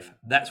good faith.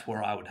 That's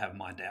where I would have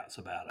my doubts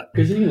about it.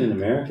 Because even in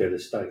America, the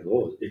state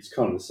laws, it's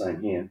kind of the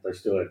same here. They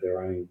still have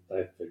their own, they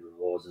have federal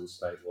laws and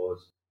state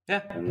laws.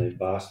 Yeah. And they're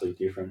vastly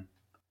different.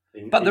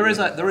 But there is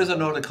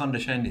an order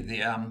condescendi.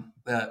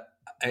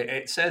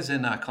 It says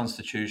in our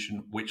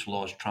Constitution which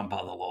laws trump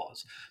other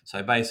laws.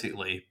 So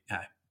basically,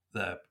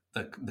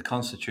 the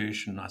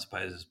Constitution, I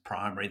suppose, is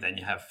primary. Then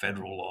you have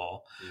federal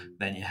law.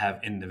 Then you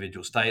have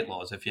individual state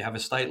laws. If you have a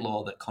state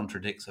law that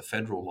contradicts a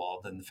federal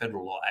law, then the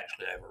federal law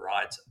actually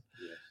overrides it.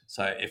 Yeah.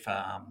 So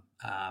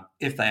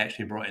if they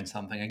actually brought in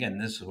something, again,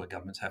 this is where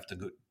governments have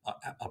to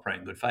operate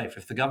in good faith.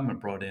 If the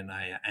government brought in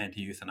a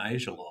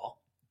anti-euthanasia law,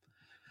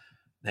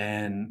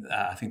 then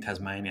I think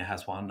Tasmania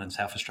has one and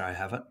South Australia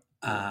have it.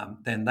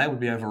 Then they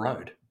would be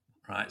overrode,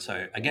 right?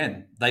 So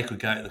again, they could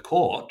go to the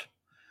court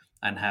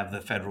and have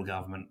the federal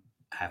government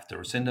have to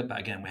rescind it. But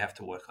again, we have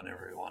to work on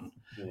everyone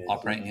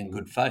operating in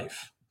good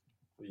faith.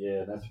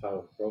 Yeah, that's part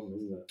of the problem,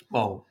 isn't it?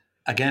 Well,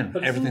 again,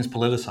 everything's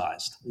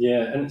politicized.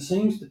 Yeah, and it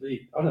seems to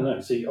be, I don't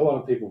know, see, a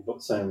lot of people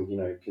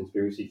saying,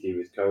 conspiracy theory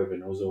with COVID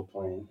and it was all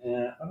planned.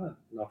 Yeah, I don't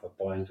know if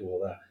I buy into all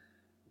that.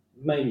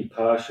 Maybe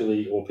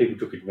partially, or people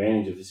took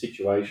advantage of the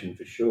situation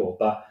for sure.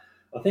 But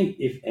I think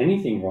if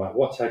anything, right,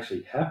 what's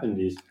actually happened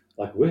is,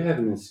 like, we're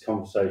having this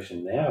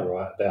conversation now,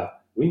 right,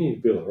 about we need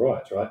a Bill of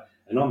Rights, right?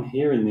 And I'm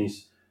hearing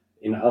this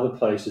in other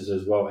places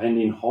as well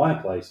and in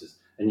higher places.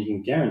 And you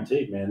can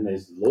guarantee, man,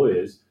 there's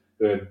lawyers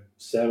who have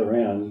sat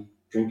around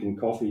drinking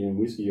coffee and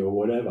whiskey or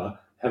whatever,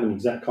 having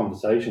exact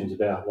conversations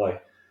about,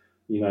 like,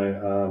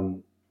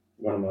 one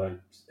of my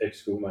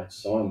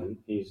ex-schoolmates, Simon,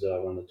 he's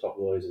one of the top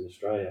lawyers in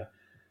Australia,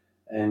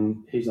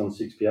 and he's on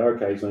 6PR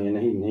occasionally, and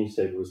even he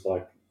said was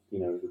like,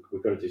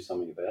 we've got to do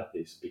something about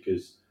this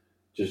because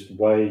just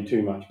way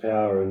too much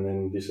power and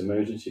then this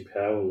emergency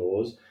power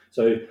laws.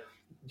 So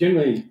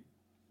generally it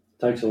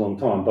takes a long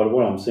time, but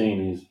what I'm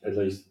seeing is at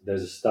least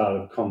there's a start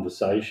of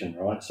conversation,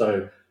 right?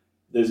 So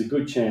there's a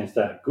good chance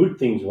that good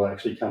things will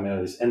actually come out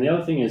of this. And the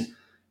other thing is,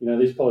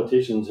 these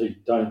politicians who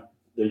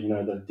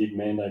that did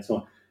mandates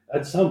on,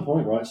 at some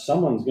point, right,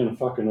 someone's going to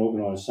fucking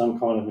organise some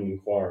kind of an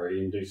inquiry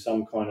and do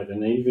some kind of,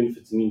 and even if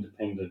it's an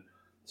independent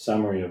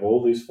summary of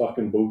all this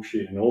fucking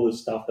bullshit and all this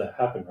stuff that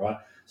happened, right?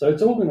 So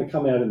it's all going to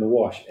come out in the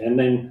wash. And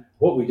then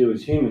what we do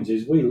as humans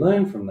is we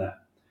learn from that.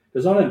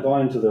 Because I don't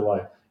buy into the,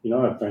 I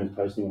have friends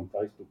posting on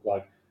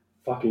Facebook,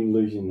 fucking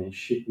losing their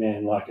shit,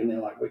 man. And they're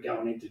like, we're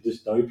going into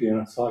dystopia.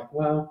 And it's like,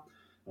 well,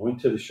 I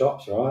went to the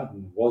shops, right,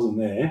 and it wasn't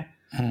there.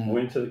 I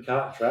went to the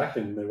kart track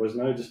and there was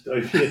no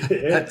dystopia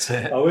there. That's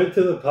it. I went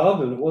to the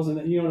pub and it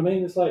wasn't, you know what I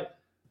mean? It's like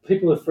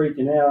people are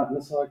freaking out and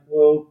it's like,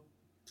 well,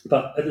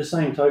 but at the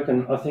same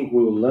token, I think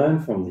we'll learn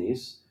from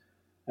this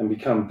and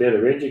become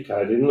better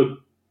educated. And look,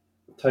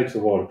 it takes a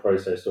while to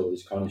process all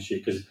this kind of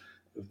shit because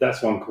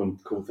that's one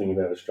cool thing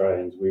about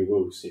Australians. We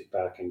will sit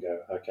back and go,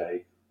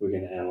 okay, we're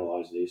going to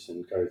analyse this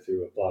and go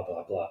through it, blah,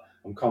 blah, blah.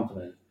 I'm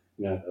confident,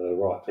 the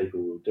right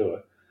people will do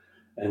it.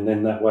 And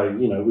then that way,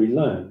 we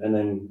learn and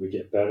then we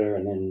get better.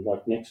 And then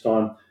next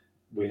time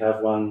we have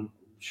one,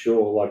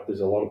 sure, there's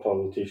a lot of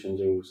politicians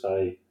who will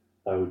say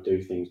they would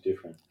do things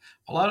different.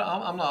 Well,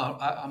 I'm not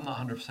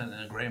 100% in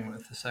agreement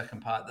with the second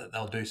part that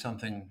they'll do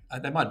something.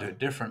 They might do it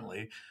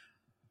differently.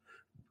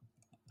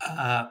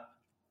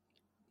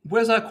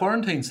 Where's our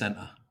quarantine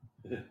centre?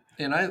 Yeah.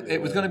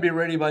 It was going to be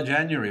ready by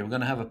January. We're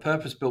going to have a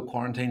purpose-built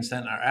quarantine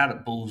centre out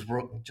at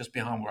Bullsbrook, just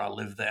behind where I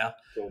live there.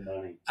 It's all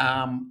money.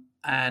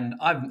 And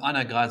I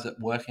know guys that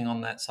are working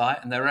on that site,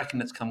 and they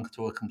reckon it's come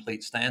to a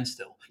complete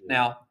standstill. Yeah.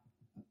 Now,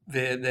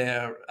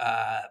 the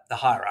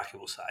hierarchy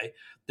will say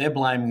they're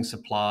blaming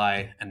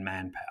supply and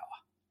manpower,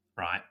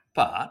 right?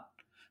 But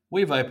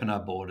we've opened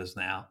our borders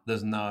now.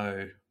 There's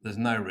no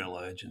real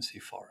urgency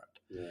for it.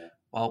 Yeah.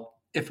 Well,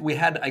 if we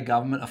had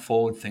a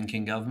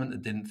forward-thinking government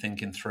that didn't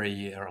think in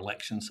 3-year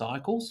election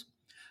cycles,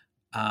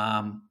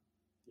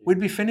 we'd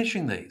be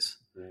finishing these.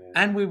 Yeah.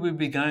 And we would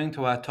be going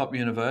to our top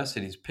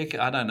universities.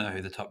 I don't know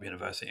who the top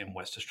university in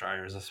West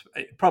Australia is.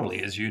 It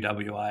probably is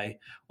UWA,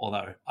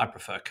 although I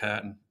prefer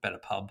Curtin, better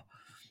pub.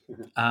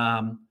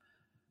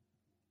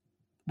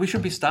 We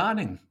should be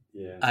starting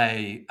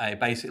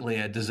basically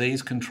a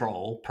disease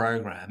control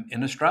program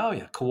in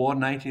Australia,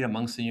 coordinated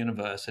amongst the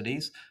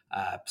universities,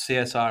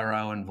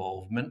 CSIRO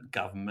involvement,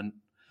 government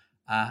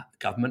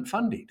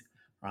funded,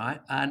 right?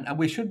 And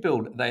we should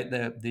build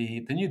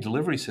the new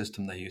delivery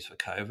system they use for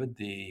COVID.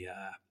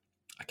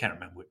 I can't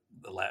remember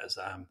the letters,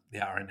 the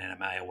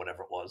RNMA or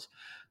whatever it was.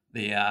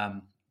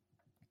 The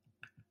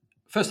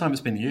first time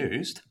it's been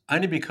used,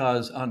 only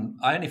because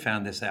I only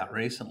found this out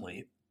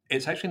recently.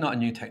 It's actually not a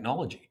new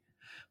technology,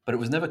 but it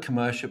was never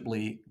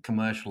commercially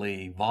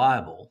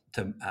viable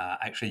to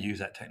actually use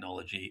that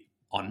technology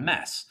en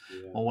masse.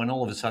 Yeah. Well, when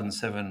all of a sudden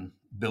 7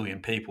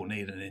 billion people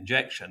need an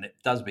injection, it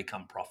does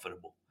become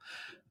profitable.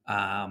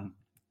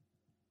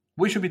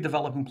 We should be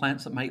developing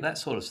plants that make that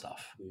sort of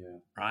stuff,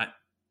 right?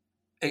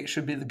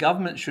 The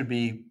government should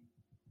be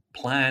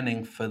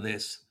planning for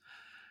this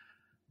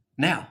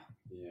now,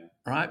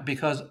 right?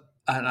 Because,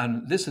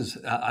 and this is,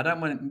 I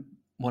don't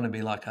want to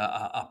be like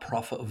a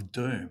prophet of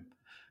doom,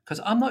 because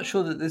I'm not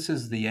sure that this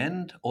is the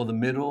end or the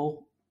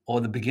middle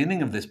or the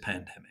beginning of this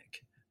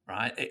pandemic,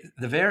 right?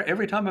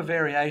 Every time a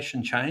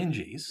variation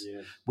changes,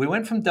 we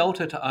went from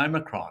Delta to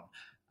Omicron,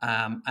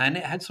 and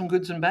it had some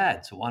goods and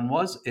bads. One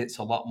was it's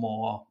a lot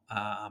more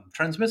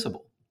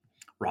transmissible,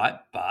 right?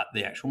 But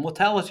the actual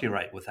mortality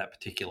rate with that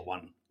particular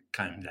one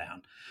came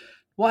down.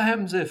 What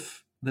happens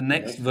if the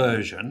next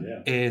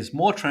version is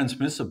more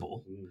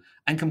transmissible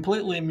and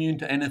completely immune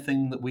to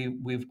anything that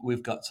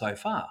we've got so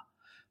far,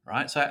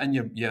 right? So, and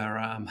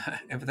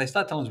if they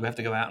start telling us we have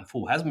to go out in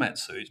full hazmat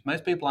suits,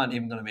 most people aren't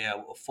even going to be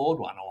able to afford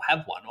one or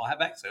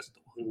have access to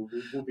one. We'll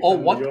be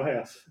coming to your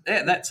house.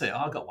 Yeah, that's it.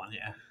 I got one.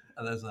 Yeah,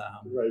 there's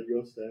raid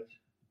your stash.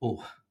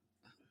 Oh.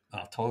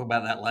 I'll talk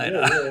about that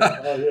later. Yeah.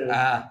 Oh,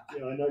 yeah.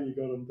 I know you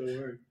got them, don't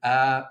worry.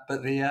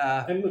 But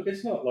and look,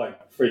 it's not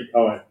like freak. I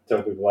won't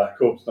tell people like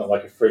Corb's not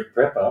like a freak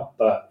prepper,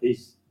 but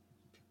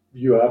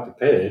you are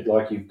prepared.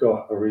 Like you've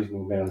got a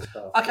reasonable amount of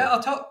stuff. Okay,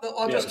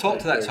 I'll just talk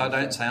to that so I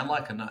don't sound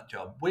like a nut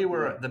job. We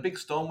were at the big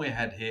storm we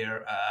had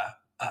here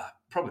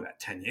probably about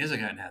 10 years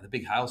ago now. The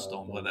big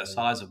hailstorm were the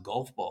size of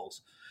golf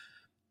balls.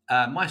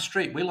 My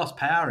street, we lost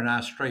power in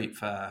our street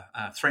for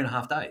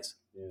 3.5 days.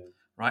 Yeah.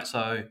 Right,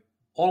 so.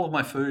 All of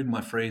my food, my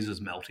freezers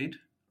melted,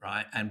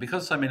 right? And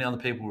because so many other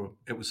people,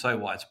 it was so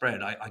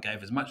widespread, I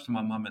gave as much to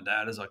my mum and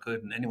dad as I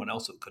could and anyone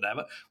else that could have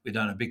it. We'd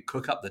done a big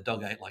cook-up. The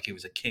dog ate like he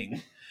was a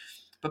king.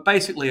 But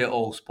basically it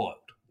all spoiled,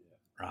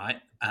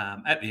 right?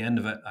 At the end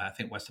of it, I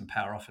think Western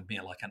Power offered me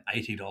like an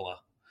 $80.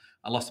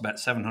 I lost about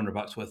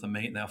 $700 worth of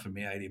meat and they offered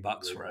me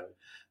 $80 for it.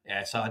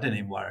 Yeah, so I didn't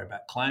even worry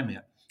about claiming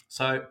it.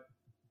 So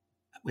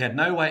we had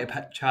no way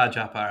to charge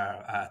up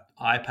our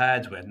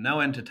iPads. We had no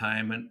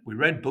entertainment. We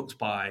read books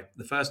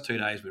the first 2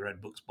 days we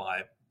read books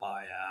by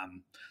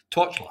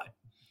torchlight,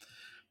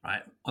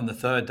 right? On the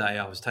third day,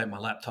 I was taking my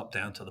laptop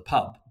down to the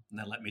pub and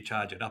they let me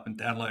charge it up and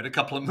download a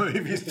couple of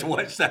movies to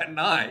watch that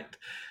night.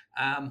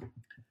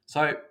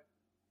 So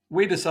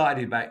we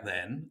decided back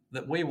then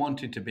that we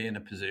wanted to be in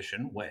a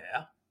position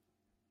where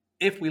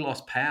if we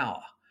lost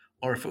power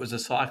or if it was a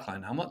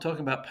cyclone, I'm not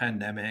talking about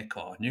pandemic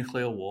or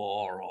nuclear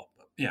war or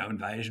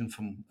invasion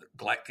from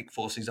galactic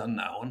forces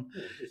unknown.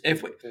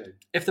 If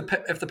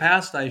the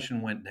power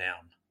station went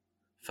down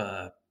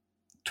for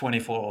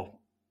 24,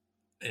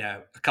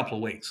 a couple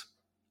of weeks,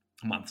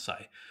 a month,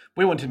 say,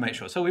 we wanted to make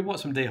sure. So we bought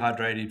some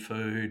dehydrated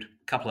food,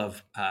 a couple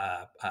of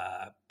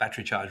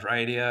battery charged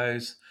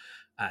radios,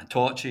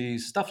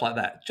 torches, stuff like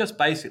that. Just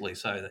basically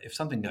so that if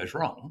something goes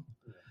wrong,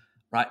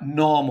 right,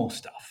 normal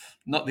stuff,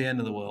 not the end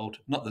of the world,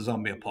 not the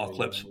zombie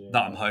apocalypse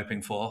that I'm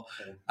hoping for,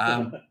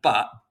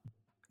 but.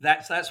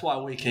 That's why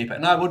we keep it.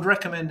 And I would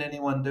recommend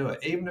anyone do it,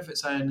 even if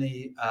it's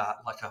only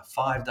like a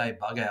 5-day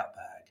bug out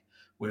bag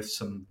with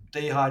some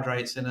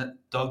dehydrates in it,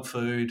 dog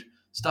food,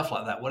 stuff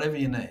like that, whatever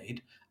you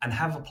need, and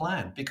have a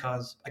plan.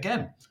 Because,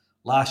 again,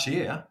 last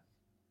year,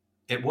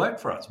 it worked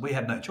for us. We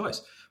had no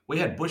choice. We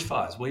had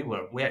bushfires.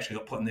 We actually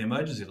got put on the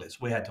emergency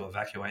list. We had to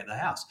evacuate the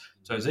house.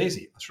 So it was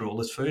easy. I threw all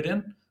this food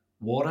in,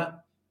 water,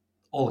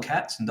 all the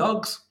cats and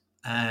dogs,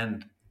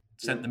 and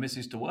sent the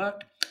missus to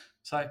work.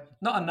 So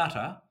not a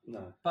nutter,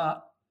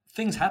 but...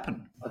 things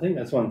happen. I think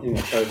that's one thing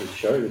that COVID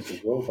showed us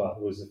as well,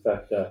 but was the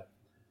fact that,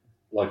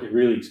 like, it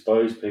really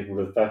exposed people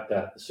to the fact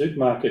that the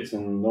supermarkets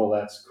and all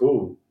that's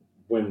cool,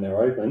 when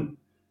they're open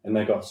and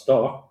they got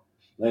stock,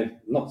 they're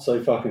not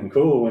so fucking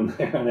cool when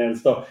they run out of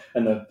stock.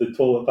 And the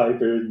toilet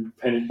paper and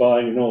panic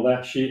buying and all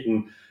that shit.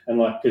 And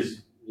like,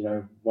 because,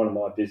 one of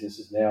my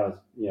businesses now is,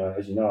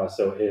 as you know, I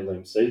sell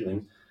heirloom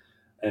seedlings,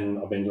 and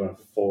I've been doing it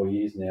for 4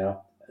 years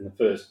now. And the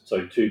first,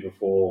 so 2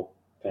 before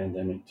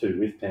pandemic, 2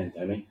 with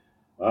pandemic,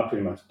 I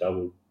pretty much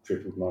doubled,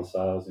 tripled my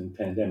sales in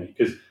pandemic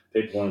because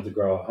people wanted to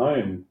grow at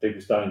home.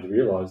 People starting to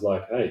realise,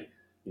 like, hey,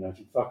 if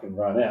you fucking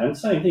run out, and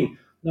same thing,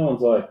 no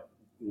one's like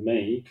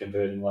me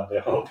converting like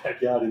their whole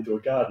backyard into a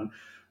garden,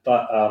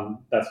 but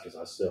that's because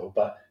I sell.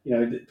 But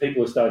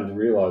people are starting to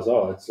realise,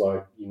 it's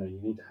like you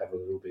need to have a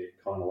little bit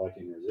kind of like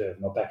in reserve.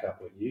 And I'll back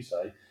up what you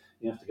say.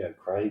 You have to go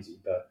crazy,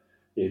 but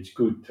yeah, it's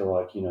good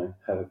to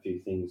have a few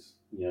things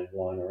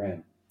lying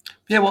around.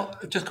 Yeah, well,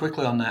 just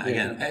quickly on that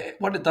again.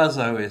 What it does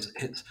though is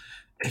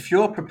if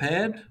you're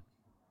prepared,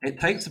 it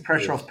takes the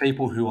pressure off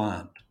people who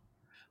aren't.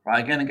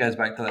 Right, again, it goes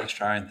back to that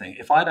Australian thing.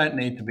 If I don't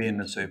need to be in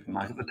the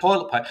supermarket, the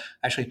toilet paper,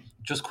 actually,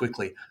 just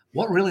quickly,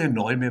 what really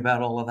annoyed me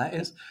about all of that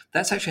is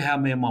that's actually how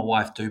me and my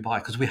wife do buy,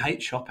 because we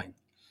hate shopping.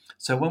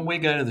 So when we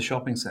go to the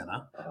shopping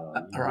centre,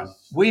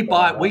 we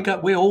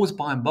always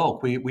buy in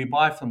bulk. We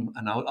buy from,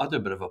 and I'll do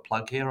a bit of a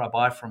plug here. I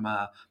buy from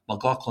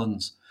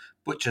McLaughlin's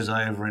Butchers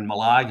over in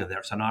Malaga. There,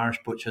 it's an Irish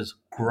butcher's,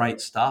 great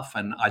stuff,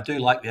 and I do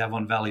like the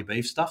Avon Valley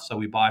beef stuff, so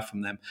we buy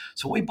from them.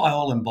 So we buy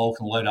all in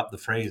bulk and load up the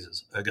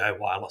freezers. Ergo,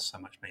 why I lost so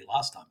much meat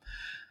last time.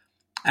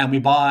 And we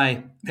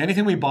buy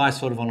anything we buy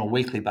sort of on a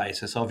weekly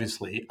basis.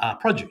 Obviously,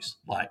 produce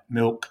like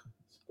milk,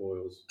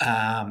 spoils,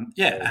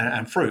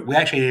 and fruit. We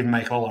actually even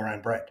make all our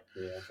own bread.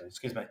 Yeah, okay.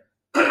 Excuse me.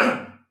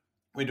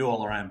 We do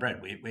all our own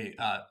bread. We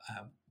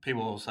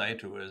people will say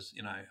to us,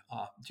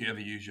 do you ever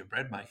use your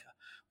bread maker?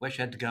 We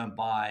actually had to go and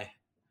buy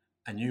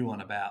a new one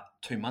about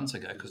 2 months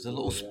ago because the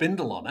little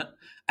spindle on it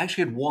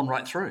actually had worn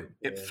right through.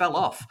 It fell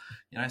off.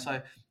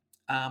 So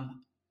by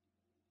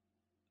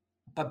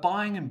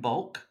buying in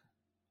bulk,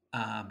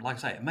 like I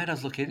say, it made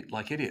us look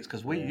like idiots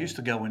because we used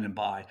to go in and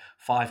buy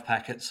 5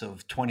 packets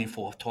of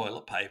 24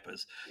 toilet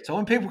papers. Yeah. So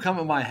when people come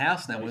to my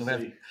house now,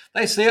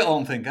 they see it all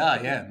and think,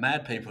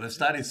 mad people have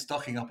started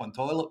stocking up on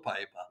toilet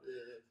paper.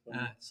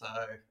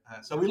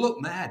 So we look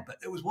mad, but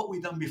it was what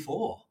we'd done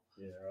before.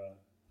 Yeah, right.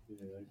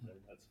 Yeah, okay.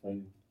 That's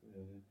funny.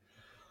 Yeah.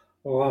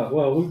 All right.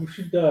 Well, we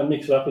should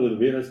mix it up a little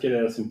bit. Let's get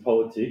out of some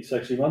politics.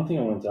 Actually, one thing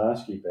I wanted to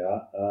ask you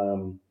about,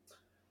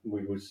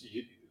 you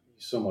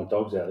saw my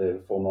dogs out there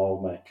before. My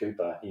old mate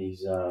Cooper.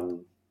 He's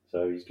going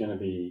to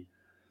be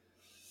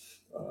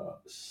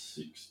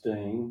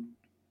 16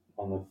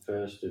 on the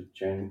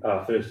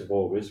 1st of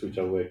August, which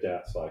I worked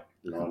out it's like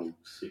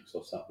 96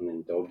 or something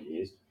in dog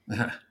years.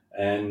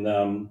 And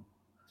a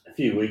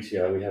few weeks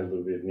ago, we had a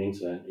little bit of an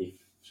incident. He's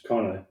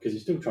kind of, because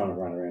he's still trying to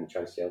run around and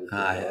chase the other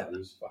dog.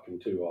 He's fucking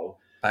too old.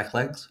 Back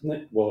legs?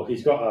 Well,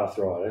 he's got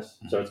arthritis,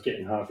 so it's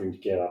getting hard for him to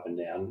get up and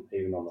down,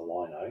 even on the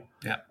lino.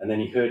 Yeah. And then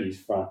he hurt his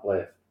front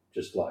left,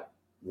 just like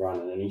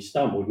running, and he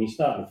stumbled, and he's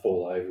starting to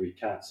fall over. He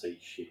can't see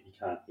shit. He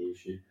can't hear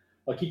shit.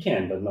 Like he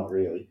can, but not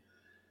really.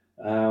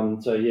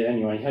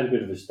 Anyway, he had a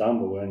bit of a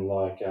stumble, and it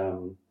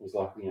was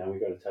like, we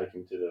got to take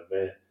him to the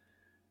vet.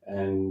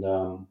 And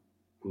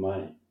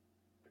mate,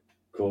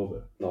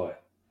 Corbett, I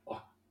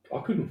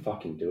couldn't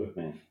fucking do it,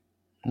 man.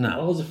 No.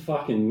 I was a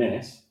fucking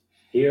mess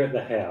here at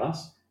the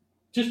house,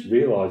 just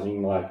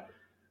realising, I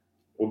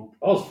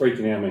was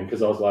freaking out, man,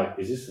 because I was like,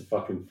 is this the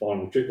fucking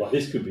final trip? Like,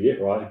 this could be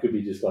it, right? It could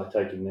be just like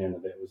taking him there and the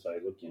vet will say,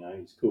 look,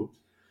 he's cooked.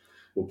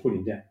 We'll put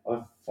him down.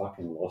 I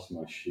fucking lost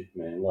my shit,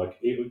 man.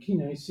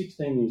 He's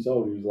 16 years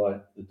old. He was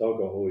like the dog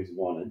I always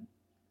wanted.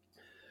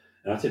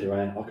 And I said to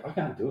Ryan, I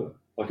can't do it.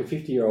 Like a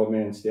 50-year-old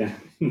man standing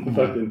in the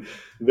fucking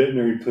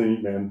veterinary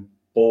clinic, man,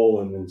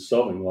 bawling and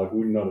sobbing, would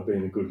not have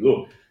been a good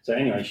look. So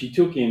anyway, she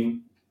took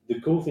him. The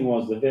cool thing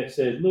was the vet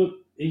said, look,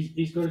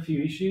 he's got a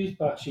few issues,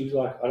 but she was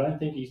like, I don't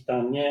think he's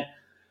done yet.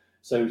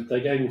 So they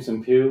gave him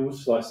some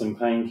pills, like some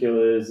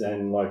painkillers,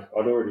 and I'd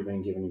already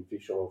been giving him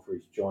fish oil for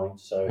his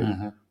joints. So,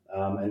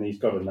 and he's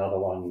got another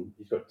one.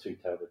 He's got 2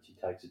 tablets he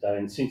takes a day.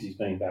 And since he's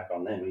been back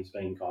on them, he's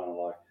been kind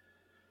of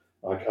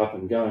like up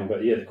and going.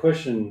 But yeah, the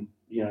question,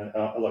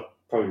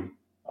 probably,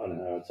 I don't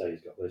know, I'd say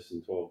he's got less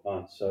than 12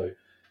 months. So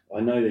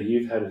I know that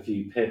you've had a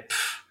few pets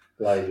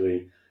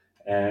lately,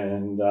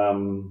 and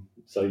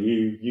so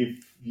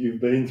you've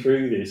been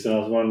through this, and I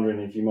was wondering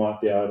if you might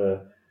be able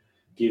to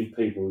give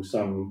people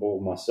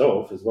or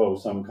myself as well,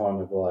 some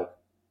kind of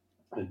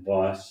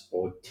advice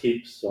or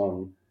tips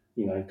on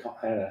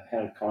how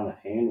to kind of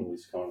handle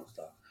this kind of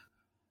stuff.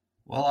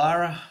 Well,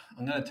 Ira,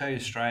 I'm going to tell you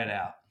straight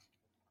out,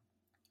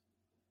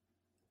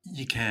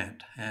 you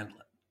can't handle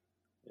it.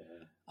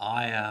 Yeah.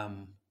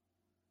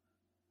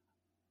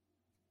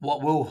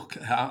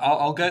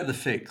 I'll go to the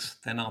fix,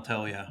 then I'll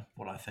tell you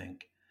what I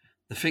think.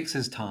 The fix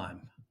is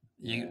time.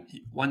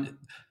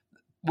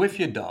 With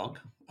your dog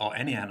or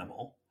any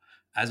animal,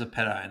 as a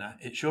pet owner,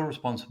 it's your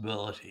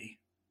responsibility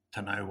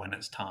to know when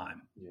it's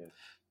time. Yeah.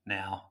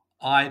 Now,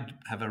 I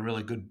have a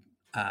really good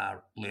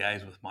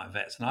liaise with my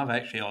vets, and I've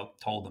actually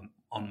told them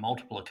on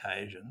multiple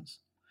occasions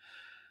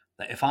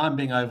that if I'm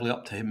being overly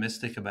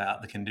optimistic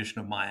about the condition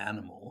of my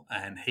animal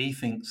and he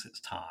thinks it's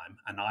time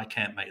and I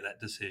can't make that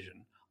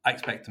decision, I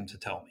expect him to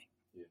tell me.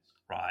 Yes.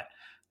 Right.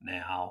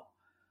 Now,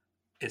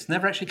 it's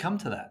never actually come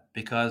to that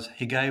because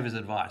he gave his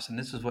advice. And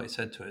this is what he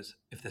said to us.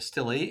 If they're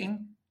still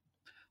eating,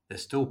 they're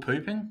still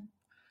pooping,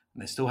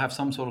 and they still have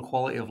some sort of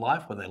quality of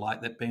life where they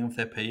like that being with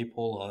their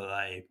people or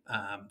they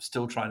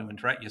still try to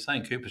interact. You're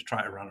saying Cooper's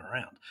trying to run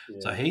around. Yeah.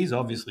 So he's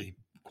obviously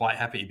quite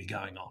happy to be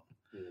going on.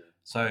 Yeah.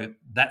 So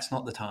that's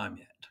not the time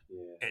yet.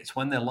 Yeah. It's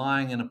when they're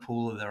lying in a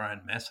pool of their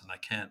own mess and they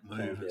can't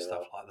move and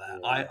stuff like that.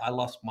 Yeah. I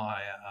lost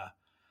my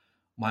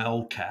my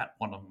old cat,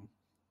 one of them,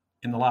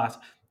 in the last.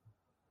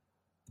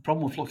 The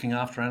problem with looking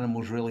after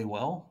animals really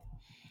well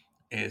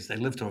is they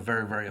live to a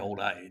very, very old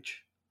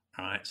age,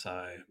 right?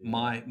 So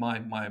my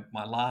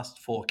last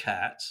 4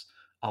 cats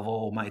have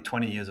all made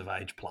 20 years of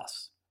age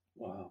plus.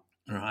 Wow.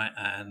 Right,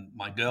 and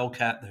my girl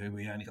cat, who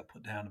we only got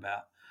put down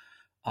about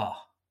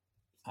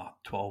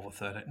 12 or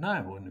 13, no,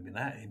 it wouldn't have been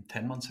that,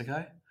 10 months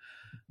ago.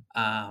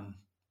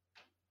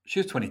 She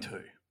was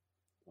 22.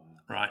 Wow.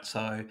 Right?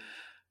 So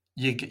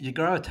you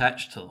grow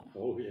attached to them.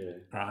 Oh yeah.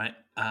 Right?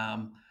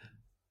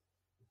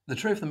 The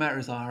truth of the matter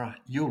is, Ira,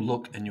 you'll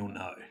look and you'll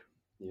know.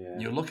 Yeah.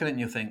 You'll look at it and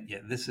you'll think, yeah,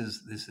 this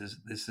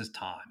is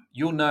time.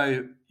 You'll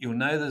know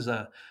there's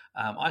a.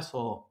 I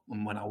saw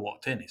him when I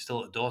walked in. He's still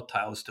at the door,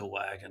 tail still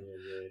wagging.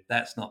 Yeah.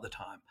 That's not the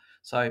time.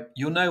 So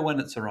you'll know when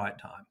it's the right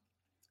time.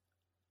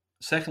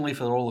 Secondly,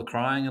 for all the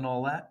crying and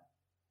all that,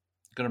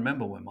 you've got to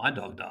remember when my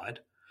dog died,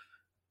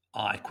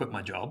 I quit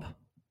my job,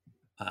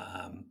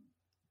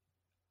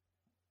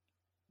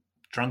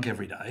 drunk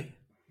every day,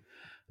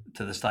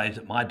 to the stage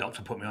that my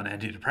doctor put me on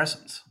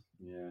antidepressants.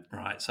 Yeah.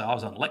 Right. So I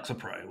was on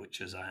Lexapro,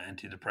 which is an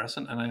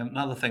antidepressant. And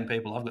another thing,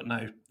 people,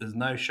 there's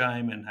no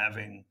shame in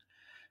having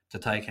to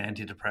take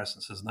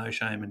antidepressants. There's no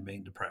shame in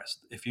being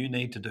depressed. If you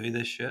need to do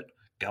this shit,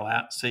 go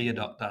out, see your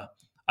doctor.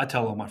 I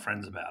tell all my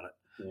friends about it.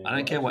 Yeah, I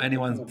don't care what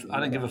anyone.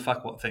 I don't give a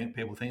fuck what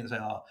people think. They say,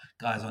 "Oh,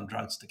 guys on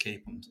drugs to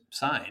keep them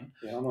sane."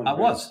 Yeah, I'm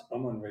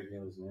on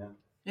regulars now.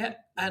 Yeah,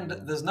 and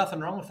there's nothing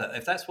wrong with that.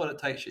 If that's what it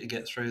takes you to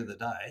get through the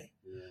day,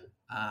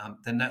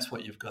 then that's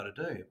what you've got to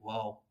do.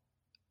 Well,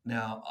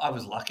 now I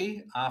was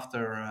lucky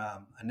after,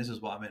 and this is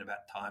what I mean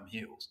about time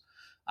heals.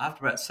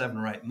 After about 7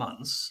 or 8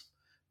 months,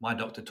 my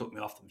doctor took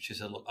me off them. She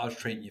said, "Look, I was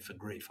treating you for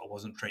grief. I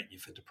wasn't treating you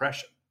for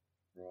depression."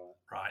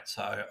 Right.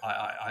 So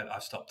I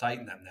stopped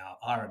taking them now.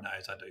 Ira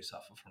knows I do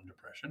suffer from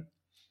depression.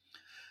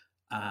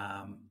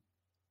 And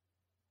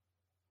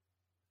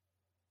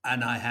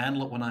I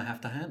handle it when I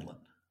have to handle it.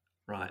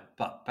 Right.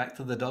 But back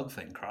to the dog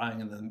thing, crying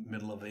in the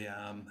middle of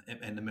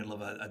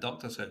a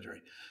doctor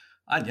surgery.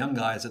 I had young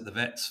guys at the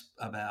vets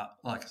about,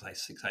 like I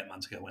say, 6-8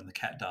 months ago when the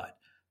cat died.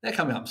 They're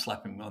coming up and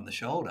slapping me on the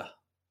shoulder.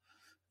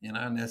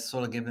 And they're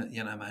sort of giving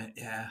it, mate,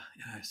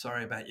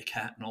 sorry about your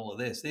cat and all of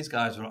this. These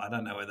guys I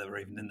don't know whether they were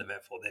even in the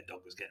vet before their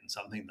dog was getting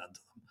something done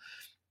to them.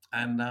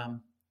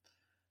 And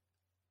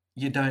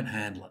you don't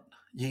handle it.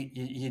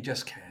 You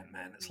just can't,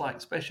 man. It's like,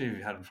 especially if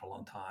you've had them for a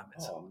long time.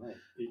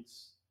 Mate,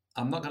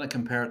 I'm not going to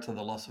compare it to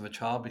the loss of a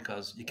child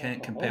because you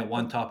can't compare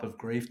one type of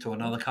grief to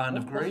another kind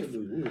of grief.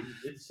 Would.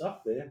 It's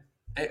up there.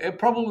 It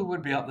probably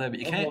would be up there, but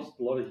you can't. I've lost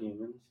a lot of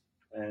humans,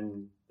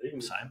 and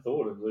even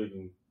thought of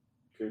losing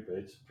Cooper.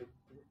 It's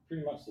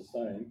pretty much the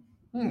same.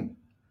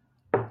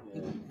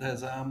 Yeah.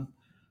 There's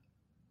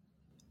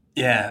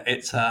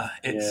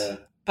it's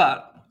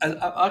but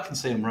I can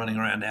see him running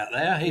around out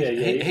there.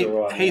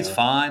 He's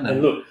fine.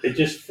 And look, it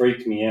just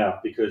freaked me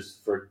out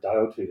because for a day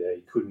or two there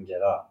he couldn't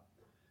get up.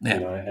 Yeah.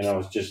 And I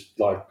was just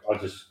like, I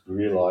just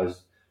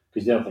realised,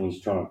 because the other thing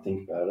is trying to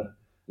think about it,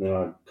 and then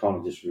I kind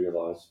of just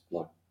realised,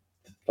 like,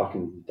 the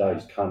fucking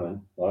day's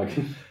coming, like,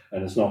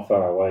 and it's not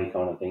far away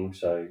kind of thing.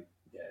 So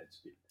yeah, it's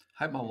a bit.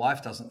 Hope my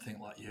wife doesn't think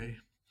like you,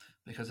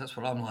 because that's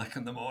what I'm like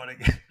in the morning.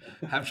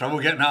 Have trouble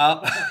getting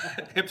up.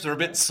 Hips are a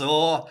bit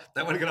sore.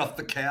 Don't want to get off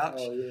the couch.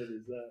 Oh yeah,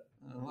 there's that.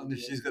 I wonder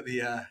if she's got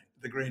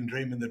the green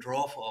dream in the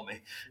drawer for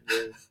me. Yeah,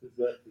 there's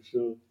that for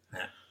sure.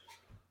 Yeah.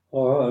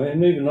 All right,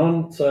 moving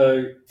on.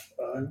 So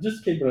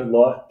just keeping it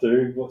light,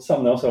 too.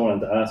 Something else I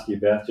wanted to ask you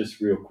about,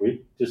 just real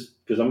quick,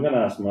 just because I'm going to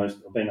ask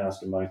I've been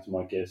asking most of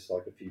my guests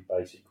like a few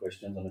basic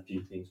questions on a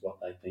few things, what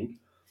they think.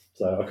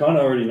 So I kind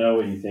of already know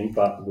what you think,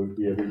 but we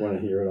want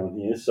to hear it on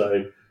here.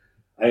 So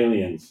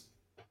aliens.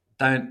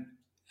 Don't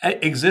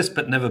exist,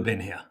 but never been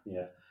here.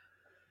 Yeah.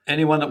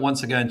 Anyone that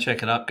wants to go and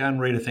check it up, go and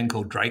read a thing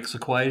called Drake's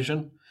Equation.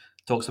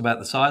 It talks about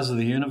the size of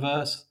the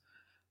universe,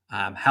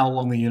 how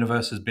long the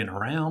universe has been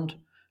around,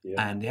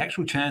 and the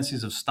actual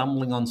chances of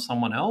stumbling on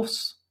someone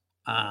else.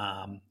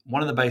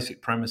 One of the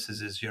basic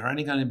premises is you're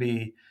only going to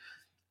be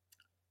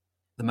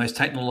the most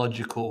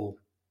technological,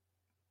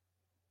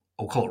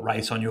 I'll call it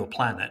race on your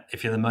planet,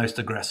 if you're the most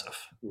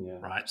aggressive,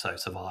 right? So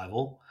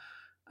survival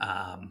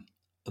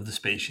of the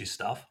species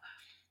stuff.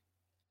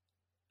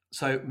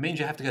 So it means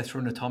you have to go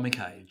through an atomic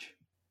age.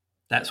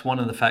 That's one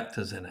of the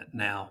factors in it.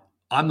 Now,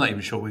 I'm not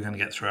even sure we're going to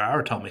get through our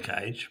atomic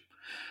age.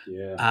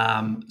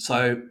 Yeah.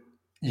 So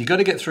you got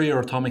to get through your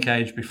atomic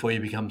age before you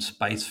become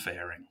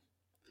spacefaring.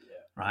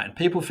 Yeah. right? And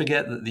people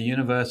forget that the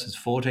universe is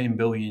 14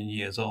 billion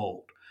years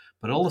old,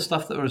 but all the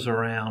stuff that was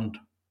around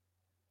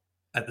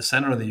at the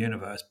center of the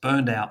universe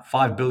burned out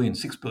 5 billion,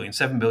 6 billion,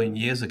 7 billion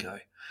years ago.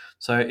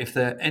 So if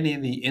there any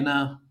of the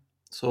inner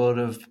sort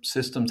of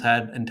systems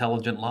had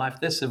intelligent life,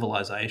 their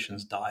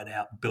civilizations died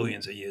out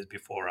billions of years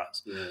before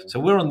us. Yeah. So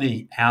we're on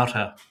the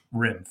outer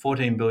rim,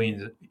 14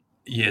 billion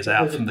years But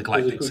out from the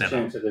galactic there's a good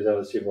center. chance that there's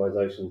other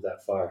civilizations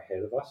that far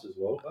ahead of us as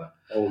well, but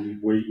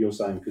you're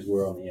saying because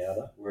we're on the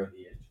outer, we're at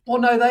the edge. Well,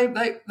 no,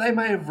 they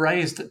may have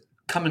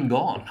come and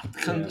gone.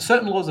 Yeah.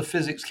 Certain laws of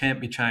physics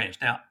can't be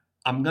changed. Now,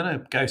 I'm going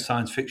to go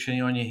science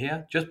fiction on you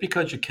here. Just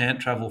because you can't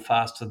travel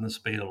faster than the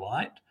speed of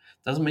light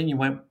doesn't mean you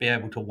won't be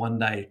able to one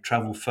day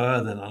travel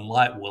further than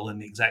light will in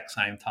the exact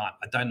same time.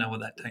 I don't know what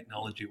that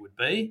technology would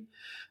be,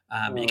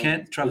 but you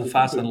can't travel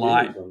faster than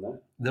light.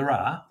 There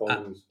are.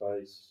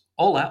 Space.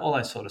 All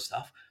that sort of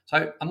stuff.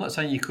 So I'm not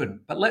saying you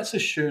couldn't, but let's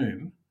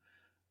assume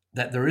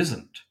that there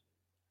isn't.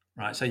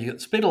 Right, so you got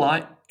the speed of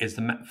light is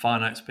the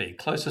finite speed.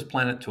 Closest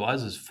planet to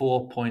us is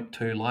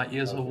 4.2 light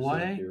years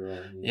away. Right,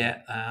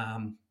 yeah,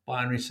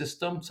 binary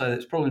system. So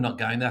it's probably not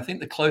going there. I think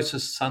the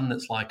closest sun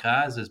that's like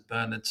ours is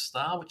Bernard's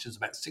star, which is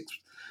about 6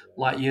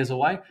 light years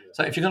away. Yeah.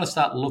 So if you're going to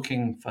start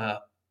looking for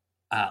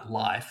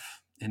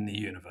life in the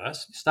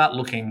universe, start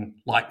looking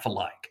like for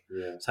like.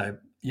 Yeah. So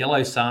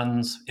yellow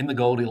suns in the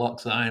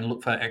Goldilocks zone,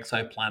 look for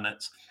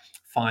exoplanets,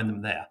 find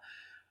them there.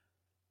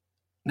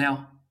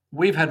 Now,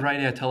 we've had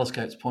radio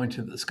telescopes pointed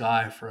at the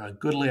sky for a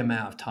goodly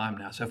amount of time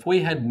now. So if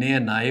we had near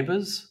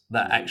neighbours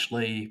that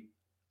actually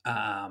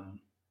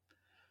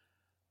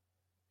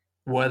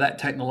were that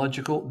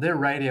technological, their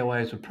radio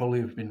waves would probably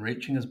have been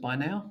reaching us by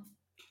now.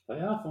 They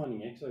are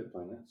finding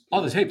exoplanets.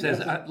 Oh, there's heaps. There's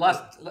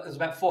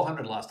about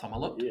 400 last time I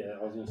looked. Yeah,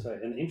 I was going to say.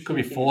 And could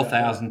be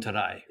 4,000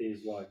 today.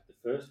 Is like the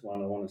first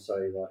one, I want to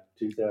say like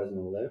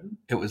 2011.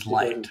 It was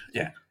late,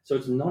 yeah. So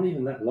it's not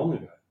even that long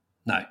ago.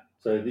 No.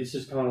 So this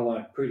is kind of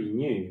like pretty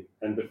new.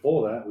 And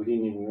before that, we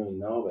didn't even really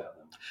know about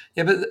them.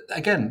 Yeah, but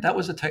again, that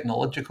was a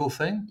technological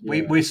thing.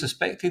 Yeah. We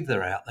suspected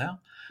they're out there.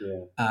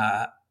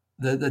 Yeah.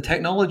 The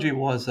technology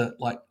was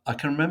that, like, I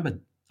can remember,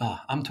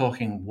 I'm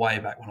talking way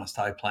back when I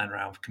started playing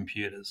around with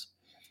computers.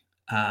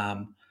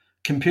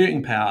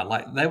 Computing power,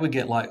 like they would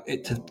get like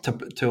it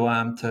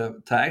to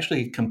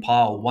actually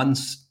compile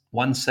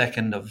one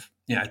second of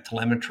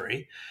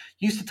telemetry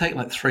used to take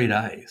like 3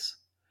 days.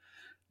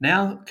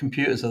 Now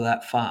computers are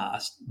that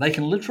fast; they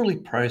can literally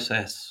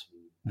process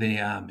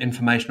the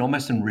information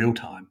almost in real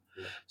time.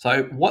 Yeah.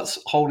 So what's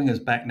holding us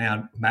back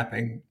now,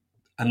 mapping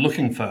and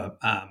looking for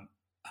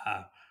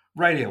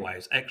radio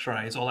waves,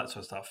 X-rays, all that sort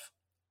of stuff,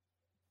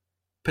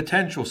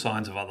 potential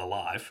signs of other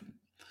life,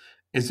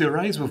 is the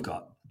arrays we've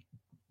got.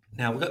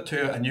 Now, we've got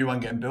a new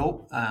one getting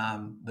built,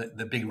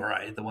 the big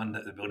array, the one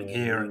that they're building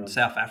here in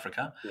South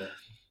Africa. Yeah.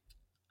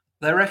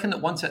 They reckon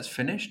that once that's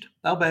finished,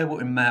 they'll be able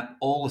to map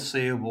all the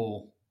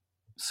seeable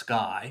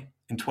sky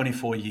in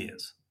 24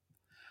 years.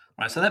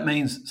 Right, so that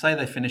means, say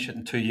they finish it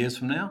in 2 years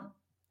from now,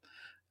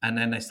 and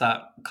then they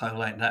start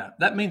collating that.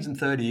 That means in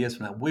 30 years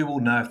from now, we will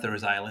know if there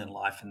is alien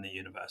life in the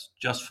universe,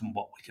 just from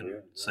what we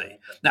can see. Okay.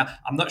 Now,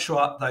 I'm not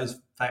sure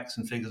those facts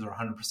and figures are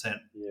 100%.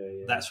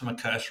 That's from a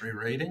cursory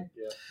reading.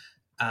 Yeah.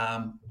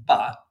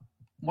 But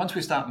once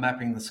we start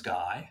mapping the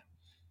sky,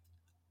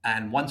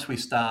 and once we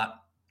start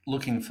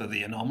looking for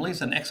the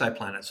anomalies and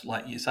exoplanets,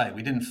 like you say,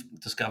 we didn't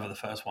discover the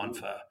first one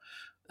for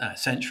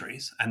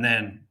centuries, and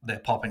then they're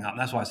popping up. And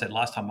that's why I said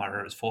last time I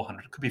read it was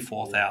 400. It could be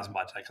 4,000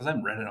 by today, because I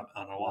haven't read it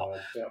on a while.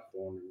 About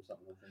 400 or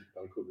something, I think,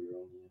 but I could be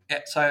wrong. Yeah,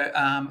 so,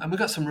 and we've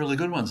got some really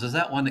good ones. There's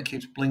that one that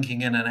keeps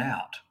blinking in and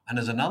out. And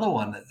there's another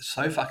one that's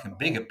so fucking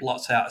big it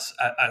blots out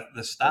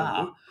the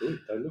star. They look good.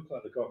 They look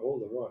like they've got all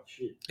the right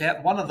shit.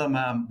 Yeah, one of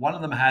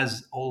them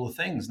has all the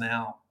things.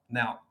 Now,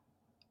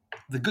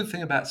 the good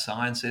thing about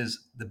science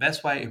is the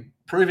best way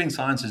proving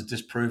science is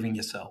disproving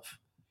yourself.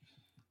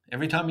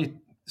 Every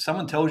time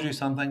someone tells you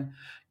something,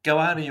 go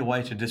out of your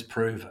way to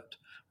disprove it,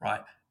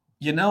 right?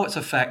 You know it's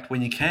a fact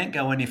when you can't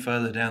go any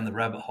further down the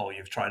rabbit hole.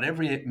 You've tried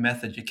every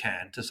method you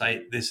can to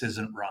say this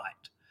isn't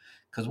right.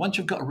 Because once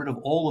you've got rid of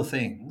all the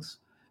things,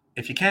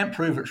 if you can't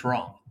prove it's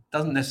wrong, it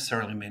doesn't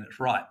necessarily mean it's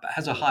right, but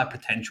has a high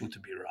potential to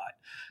be right.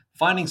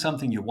 Finding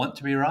something you want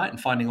to be right and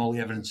finding all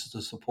the evidence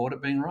to support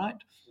it being right,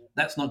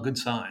 that's not good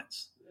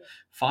science.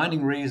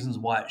 Finding reasons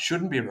why it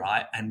shouldn't be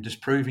right and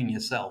disproving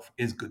yourself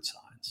is good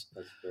science.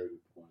 That's a very good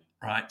point.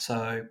 Right,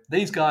 so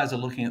these guys are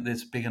looking at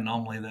this big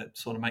anomaly that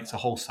sort of makes a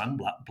whole sun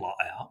blot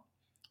out,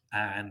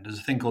 and there's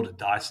a thing called a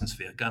Dyson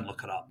sphere. Go and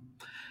look it up.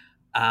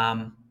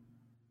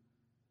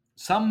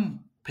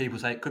 Some people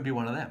say it could be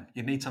one of them.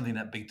 You need something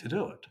that big to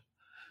do it,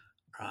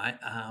 right?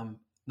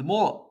 The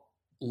more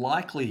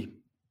likely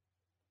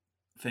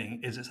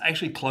thing is it's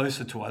actually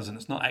closer to us and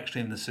it's not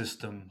actually in the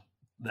system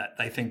that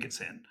they think it's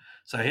in.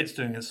 So it's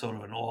doing a sort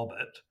of an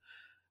orbit,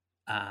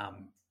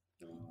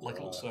 like a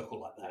little circle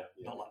like that,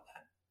 not like that.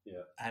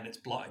 Yeah. And it's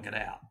blotting it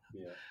out.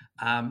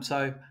 Yeah.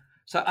 So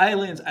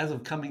aliens, as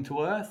of coming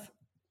to Earth,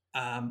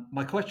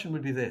 my question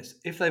would be this: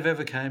 if they've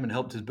ever came and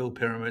helped us build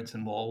pyramids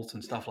and walls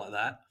and stuff like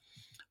that,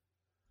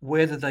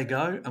 where did they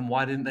go and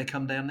why didn't they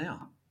come down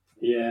now?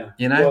 Yeah.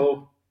 You know?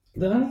 Well,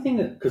 the only thing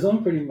that, because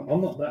I'm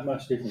not that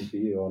much different to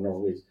you on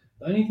all this.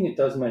 The only thing that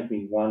does make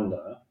me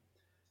wonder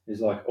is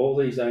like all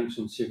these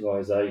ancient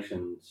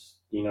civilizations,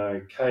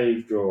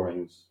 cave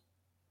drawings,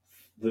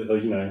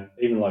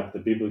 even like the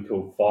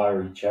biblical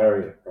fiery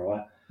chariot,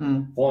 right?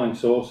 Flying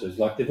saucers,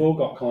 like they've all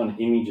got kind of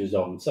images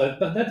of them. So,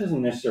 but that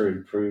doesn't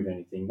necessarily prove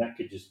anything. That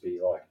could just be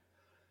like,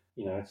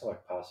 it's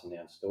like passing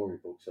down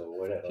storybooks or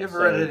whatever. You ever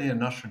read any of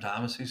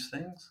Nostradamus'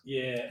 things?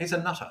 Yeah. He's a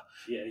nutter.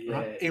 Yeah, yeah.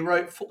 Right? He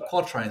wrote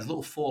quatrains,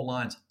 little 4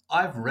 lines.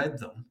 I've read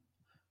them.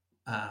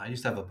 I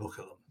used to have a book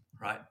of them,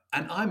 right?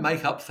 And I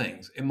make up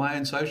things in my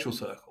own social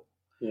circle.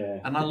 Yeah.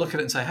 And I look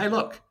at it and say, hey,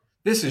 look,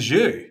 this is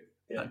you.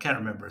 Yeah. I can't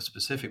remember a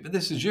specific, but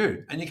this is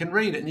you. And you can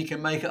read it and you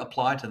can make it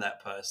apply to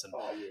that person.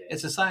 Oh, yeah.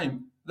 It's the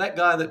same. That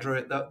guy that drew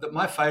it,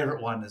 my favorite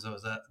one is there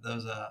was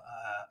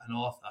an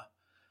author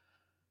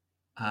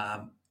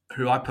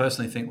who I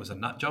personally think was a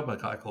nut job, a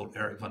guy called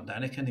Eric von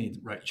Daniken. He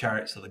wrote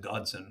Chariots of the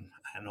Gods and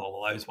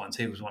all of those ones.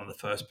 He was one of the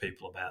first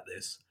people about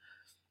this.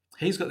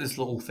 He's got this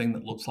little thing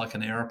that looks like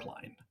an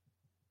aeroplane,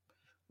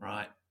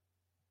 right?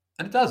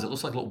 And it does. It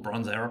looks like a little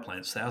bronze aeroplane.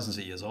 It's thousands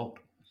of years old.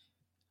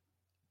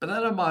 But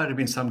that might have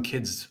been some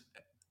kid's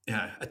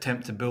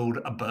attempt to build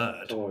a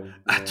bird,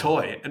 a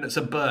toy, and it's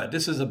a bird.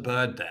 This is a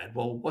bird, Dad.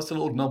 Well, what's the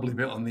little knobbly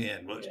bit on the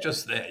end? Well, it's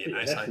just there,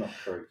 That's so not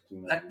proof.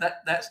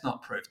 that's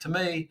not proof to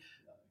me.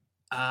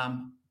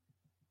 I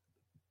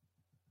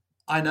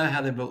know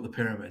how they built the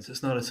pyramids.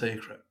 It's not a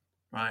secret,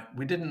 right?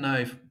 We didn't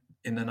know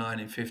in the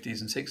 1950s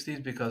and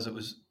 60s because it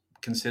was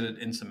considered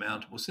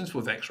insurmountable. Since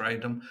we've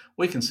x-rayed them,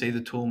 we can see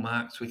the tool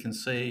marks. We can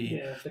see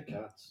the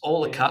cuts.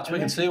 All the cuts. We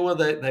can see where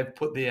they've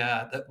put the.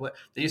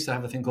 They used to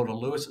have a thing called a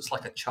Lewis. It's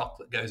like a chock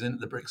that goes into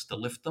the bricks to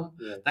lift them.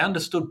 Yeah. They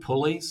understood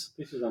pulleys.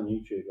 This is on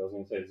YouTube. I was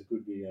going to say it's a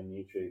good video on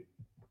YouTube.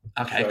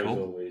 Okay, shows cool.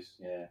 All this,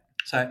 yeah.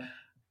 So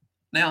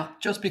now,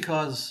 just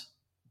because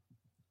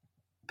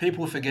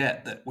people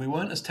forget that we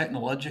weren't as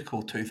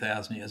technological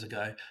 2,000 years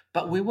ago,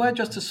 but we were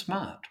just as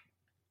smart.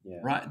 Yeah.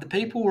 Right? The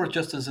people were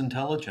just as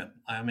intelligent.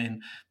 I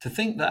mean, to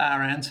think that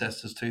our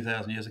ancestors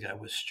 2,000 years ago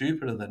were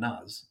stupider than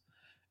us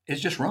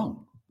is just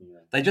wrong. Yeah.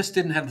 They just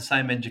didn't have the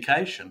same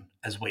education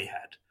as we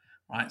had,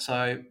 right?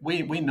 So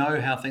we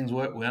know how things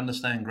work. We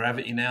understand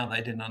gravity now.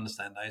 They didn't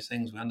understand those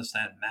things. We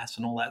understand mass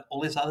and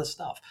all this other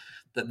stuff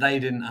that they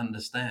didn't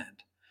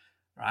understand,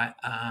 right?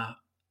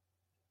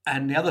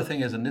 And the other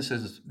thing is, and this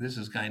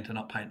is going to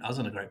not paint us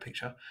in a great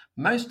picture,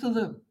 most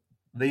of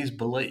these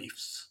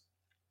beliefs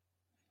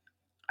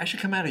actually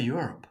come out of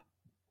Europe,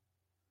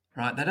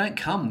 right? They don't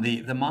come,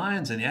 the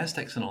Mayans and the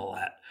Aztecs and all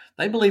that.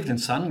 They believed in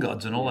sun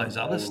gods and all those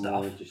other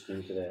stuff. Just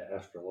into their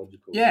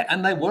astrological. Yeah,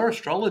 and they were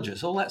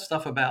astrologers. All that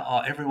stuff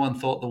about, everyone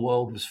thought the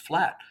world was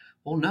flat.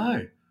 Well,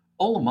 no.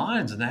 All the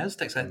Mayans and the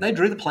Aztecs, they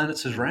drew the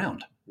planets as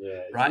round.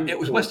 Yeah. Right? It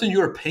was Western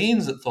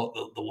Europeans that thought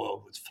that the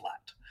world was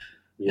flat.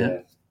 Yeah.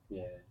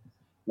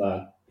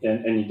 No,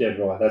 and you're dead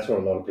right. That's what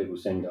a lot of people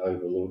seem to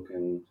overlook.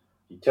 And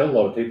you tell a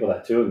lot of people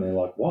that too, and they're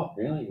like, what,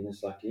 really? And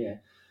it's like, yeah.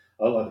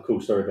 I like the cool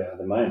story about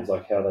the Mayans,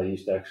 like how they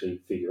used to actually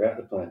figure out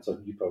the planets. Like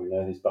you probably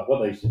know this, but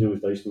what they used to do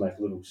is they used to make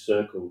little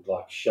circled,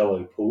 like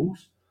shallow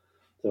pools.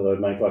 So they'd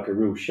make like a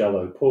real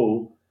shallow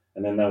pool,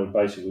 and then they would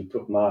basically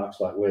put marks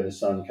like where the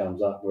sun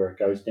comes up, where it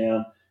goes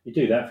down. You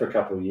do that for a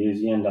couple of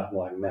years, you end up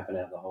like mapping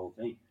out the whole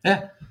thing.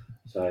 Yeah.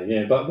 So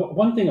yeah, but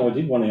one thing I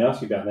did want to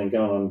ask you about then,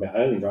 going on about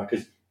aliens, right?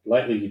 Because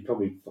lately you've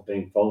probably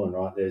been following,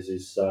 right? There's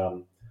this,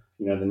 the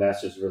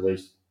NASA's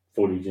released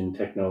footage and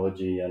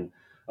technology and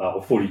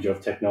or footage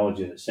of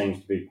technology that seems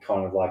to be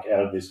kind of like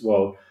out of this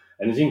world.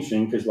 And it's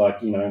interesting because,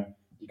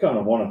 you kind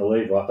of want to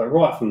believe, right? But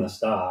right from the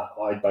start,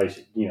 I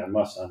basically,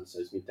 my son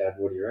says to me, Dad,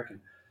 what do you reckon?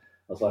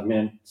 I was like,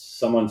 man,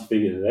 someone's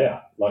figured it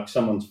out. Like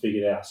someone's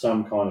figured out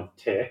some kind of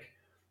tech.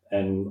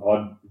 And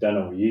I don't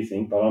know what you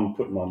think, but I'm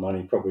putting my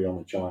money probably on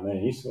the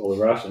Chinese or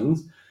the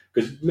Russians.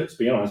 Because let's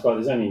be honest,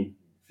 if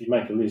you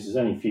make a list, there's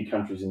only a few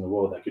countries in the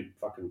world that could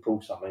fucking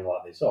pull something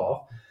like this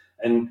off.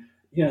 And,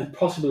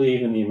 possibly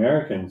even the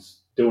Americans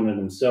doing it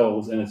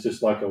themselves, and it's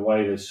just like a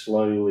way to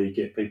slowly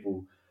get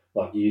people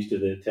like used to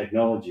the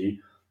technology.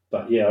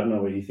 But yeah, I don't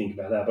know what you think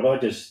about that. But I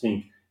just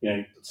think,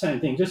 same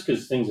thing, just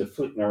because things are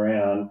flipping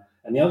around.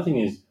 And the other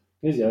thing is,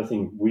 here's the other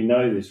thing, we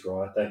know this,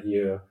 right?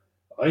 That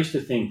I used to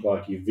think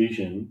like your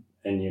vision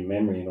and your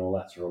memory and all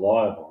that's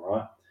reliable,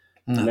 right?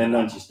 And then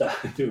once you start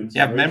doing some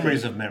you have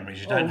memories of memories,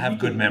 you don't have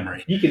good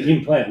memory. You can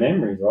implant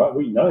memories, right?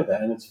 We know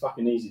that, and it's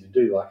fucking easy to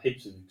do, like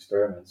heaps of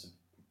experiments and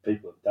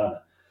people have done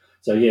it.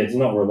 So yeah, it's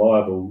not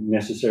reliable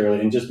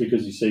necessarily, and just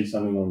because you see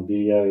something on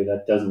video,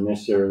 that doesn't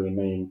necessarily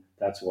mean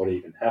that's what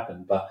even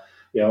happened. But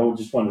yeah, I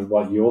just wondered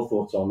what your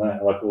thoughts on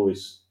that, like all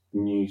this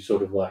new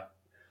sort of like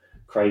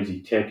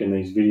crazy tech and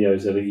these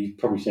videos that you've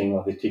probably seen,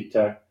 like the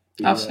TikTok.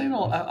 I've seen a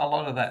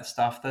lot of that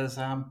stuff. There's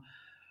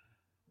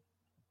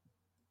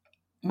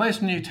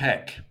most new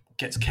tech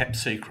gets kept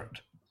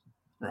secret,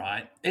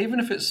 right?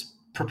 Even if it's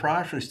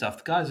proprietary stuff,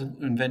 the guys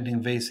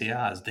inventing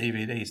VCRs,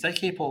 DVDs, they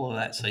keep all of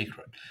that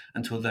secret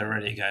until they're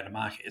ready to go to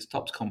market. It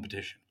stops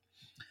competition,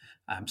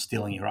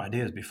 stealing your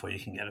ideas before you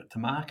can get it to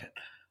market.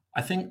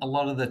 I think a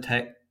lot of the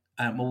tech,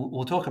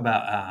 we'll talk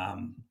about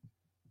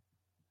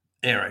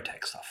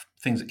aerotech stuff,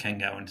 things that can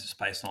go into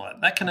space and all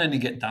that. That can only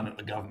get done at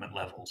the government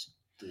levels.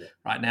 Yeah.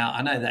 Right now,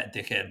 I know that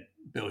dickhead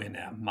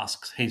billionaire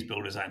Musk, he's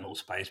built his own little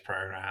space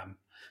program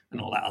and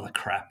all that other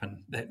crap,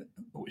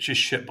 which is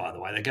shit, by the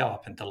way. They go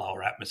up into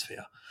lower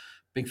atmosphere.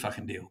 Big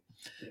fucking deal.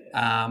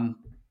 Yeah.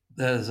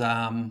 There's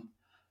the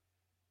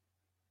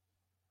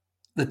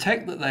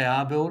tech that they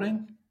are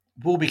building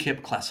will be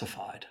kept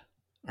classified.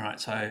 All right.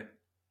 So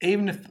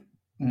even if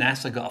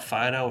NASA got a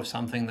photo of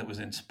something that was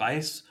in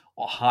space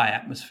or high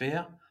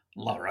atmosphere,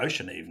 lower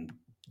ocean, even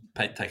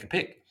take a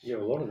pic. Yeah, a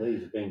lot of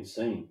these have been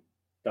seen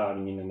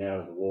darting in and out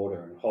of the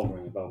water and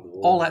hovering above the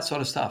water. All that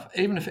sort of stuff.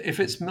 Even if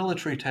it's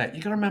military tech,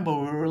 you got to remember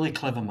we're really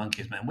clever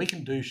monkeys, man. We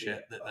can do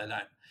shit that they don't.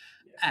 Yeah.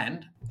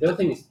 And the other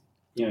thing is,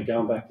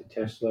 going back to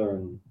Tesla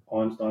and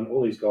Einstein,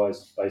 all these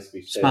guys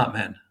basically said, smart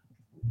man.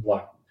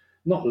 Like,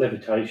 not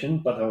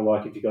levitation, but they were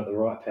like, if you've got the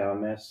right power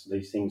mass,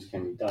 these things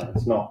can be done.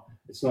 It's not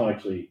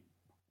actually.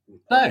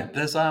 No,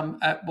 there's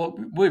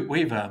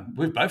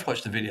we've both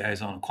watched the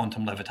videos on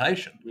quantum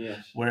levitation,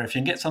 yes, where if you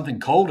can get something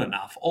cold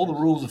enough, all the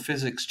rules of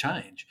physics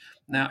change.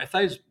 Now, if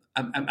those,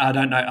 I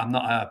don't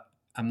know,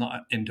 I'm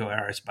not into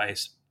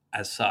aerospace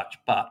as such,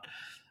 but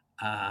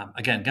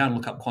again, go and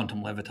look up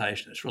quantum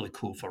levitation. It's really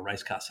cool for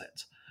race car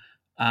sets.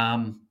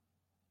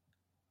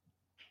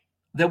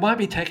 There won't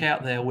be tech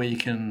out there where you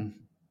can,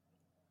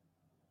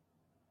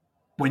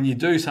 when you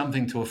do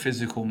something to a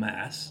physical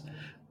mass,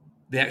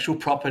 the actual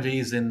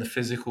properties in the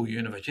physical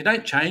universe. You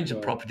don't change the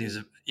properties.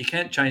 You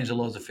can't change the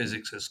laws of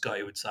physics, as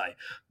Scotty would say,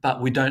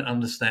 but we don't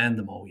understand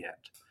them all yet.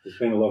 There's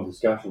been a lot of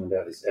discussion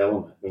about this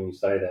element. When you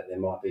say that, there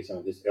might be some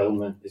of this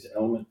element. Is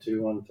element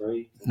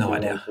 213? No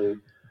idea.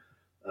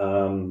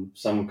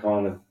 Some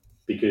kind of,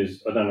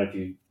 because I don't know if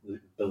you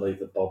believe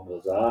the Bob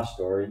Lazar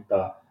story,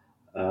 but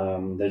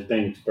there's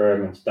been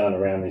experiments done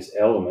around this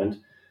element.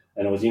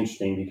 And it was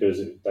interesting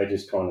because they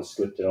just kind of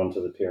slipped it onto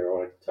the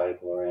periodic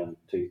table around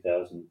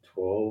 2012,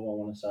 I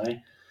want to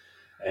say.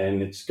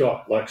 And it's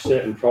got like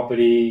certain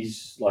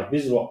properties, like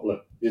this is what,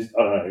 look, this,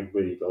 I don't know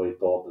whether you believe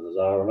Bob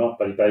Lazar or not,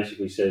 but he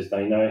basically says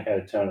they know how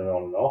to turn it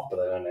on and off, but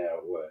they don't know how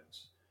it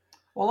works.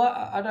 Well,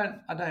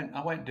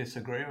 I won't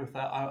disagree with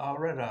that. I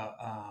read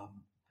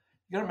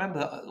you got to remember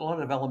that a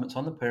lot of elements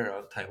on the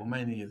periodic table,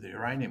 mainly the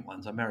uranium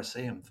ones,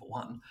 americium for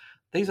one,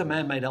 these are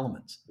man-made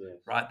elements, yes.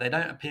 Right? They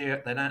don't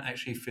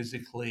actually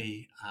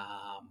physically,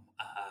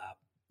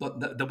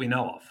 that we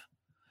know of,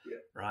 yeah.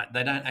 Right?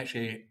 They don't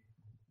actually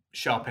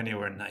show up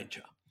anywhere in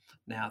nature.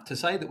 Now, to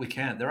say that we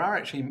can't, there are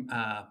actually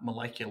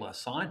molecular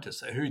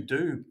scientists who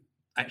do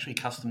actually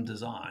custom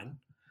design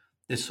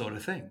this sort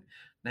of thing.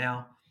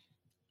 Now,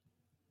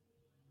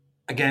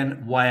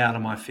 again, way out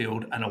of my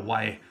field and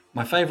away.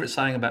 My favorite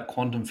saying about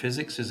quantum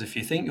physics is if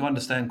you think you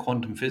understand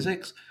quantum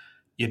physics,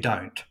 you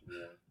don't.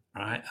 Yeah.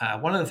 Right.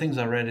 One of the things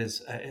I read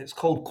is it's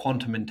called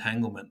quantum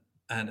entanglement,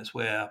 and it's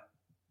where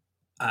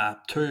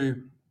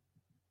two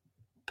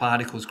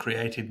particles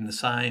created in the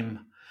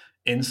same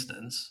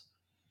instance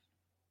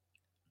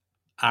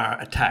are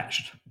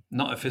attached,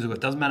 not a physical. It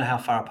doesn't matter how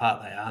far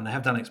apart they are, and they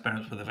have done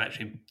experiments where they've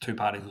actually two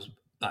particles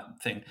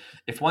thing.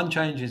 If one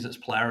changes its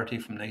polarity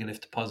from negative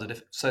to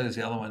positive, so does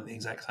the other one at the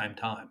exact same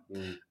time.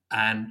 Mm.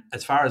 And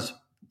as far as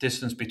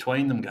distance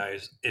between them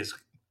goes, is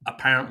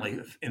apparently,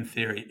 in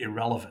theory,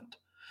 irrelevant.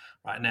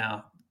 Right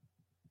now,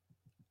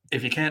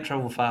 if you can't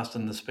travel faster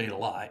than the speed of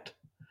light,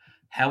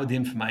 how would the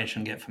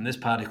information get from this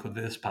particle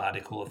to this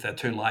particle if they're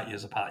 2 light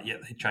years apart, yet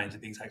they change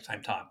at the exact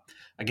same time?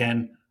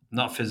 Again, I'm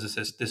not a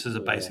physicist. This is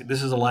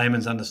this is a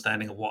layman's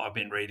understanding of what I've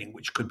been reading,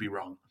 which could be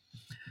wrong.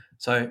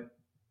 So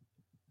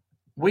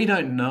we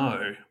don't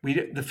know.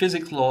 The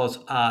physics laws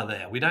are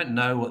there. We don't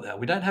know what they are.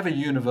 We don't have a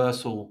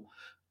universal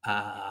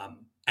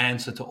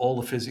answer to all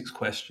the physics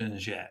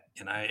questions yet.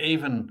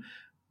 Even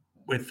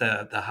with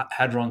the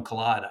Hadron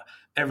Collider,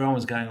 everyone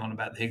was going on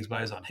about the Higgs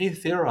boson. He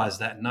theorized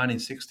that in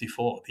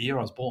 1964, the year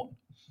I was born.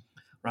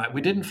 Right?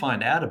 We didn't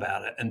find out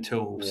about it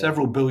until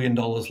several $1 billion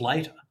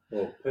later.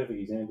 Well, perfect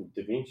example,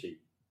 Da Vinci.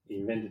 He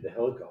invented the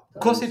helicopter.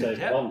 Of course he did.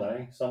 One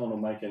day, someone will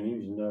make an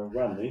engine to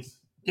run this.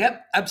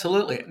 Yep,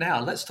 absolutely.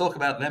 Now, let's talk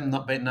about them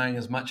not knowing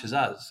as much as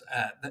us.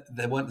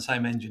 They weren't the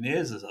same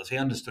engineers as us. He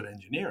understood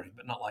engineering,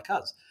 but not like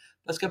us.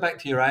 Let's go back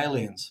to your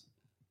aliens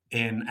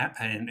in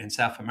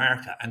South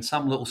America and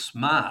some little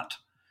smart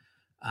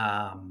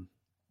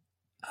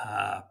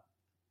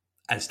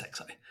Aztec,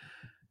 say.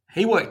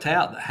 He worked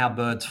out how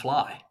birds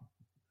fly.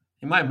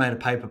 He might have made a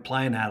paper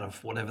plane out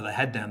of whatever they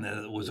had down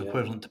there that was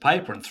equivalent to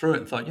paper and threw it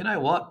and thought, you know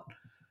what?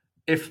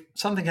 If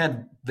something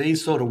had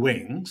these sort of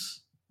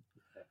wings,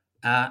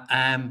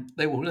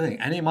 they were living,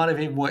 and he might have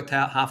even worked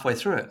out halfway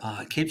through it.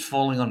 It keeps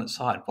falling on its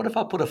side. What if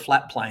I put a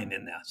flat plane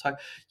in there? So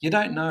you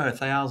don't know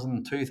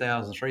 1,000,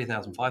 2,000,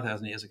 3,000,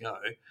 5,000 years ago,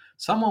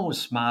 someone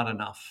was smart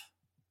enough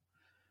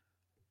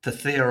to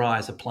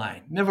theorize a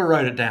plane. Never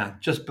wrote it down,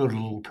 just built a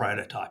little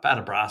prototype out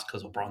of brass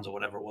or bronze or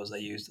whatever it was they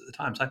used at the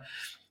time. So,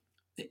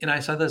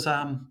 so there's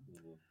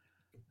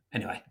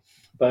anyway.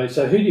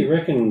 So who do you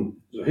reckon?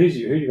 Who do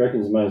you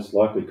reckon is the most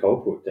likely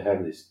culprit to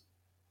have this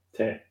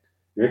tech?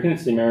 You reckon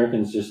it's the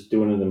Americans just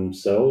doing it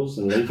themselves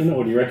and leaking it,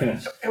 or do you reckon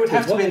it's... It would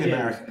have to what be they're the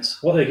getting- Americans.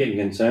 What they're getting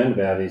concerned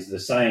about is they're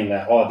saying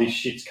that, oh, this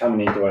shit's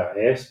coming into our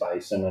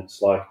airspace, and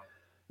it's like,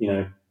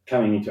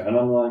 coming into... And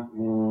I'm like,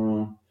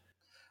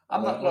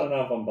 I'm not. I don't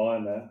know if I'm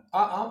buying that.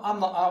 I'm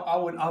not.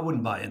 I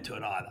wouldn't buy into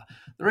it either.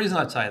 The reason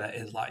I'd say that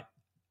is, like,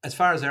 as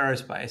far as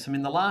aerospace, I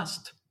mean, the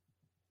last,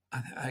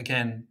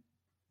 again,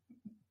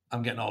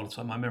 I'm getting older,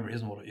 so my memory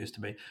isn't what it used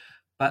to be.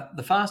 But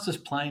the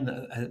fastest plane,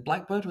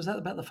 Blackbird, was that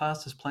about the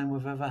fastest plane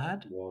we've ever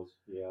had? It was,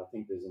 yeah. I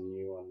think there's a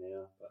new one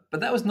now.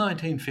 But that was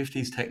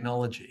 1950s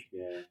technology.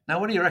 Yeah. Now,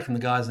 what do you reckon the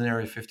guys in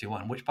Area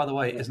 51, which, by the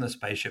way, isn't a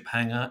spaceship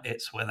hangar,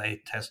 it's where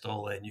they test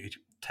all their new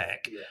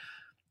tech. Yeah.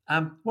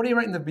 What do you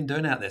reckon they've been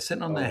doing out there?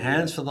 Sitting on their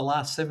hands for the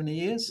last 70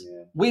 years?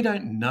 Yeah. We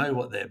don't know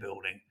what they're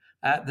building.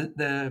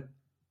 The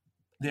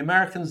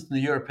Americans and the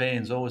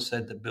Europeans always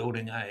said that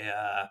building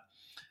a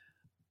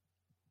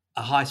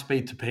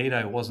high-speed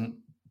torpedo wasn't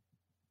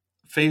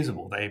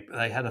feasible.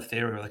 They had a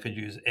theory where they could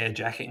use air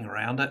jacketing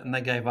around it, and they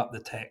gave up the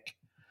tech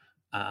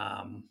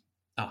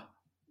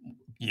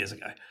years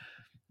ago.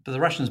 But the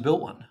Russians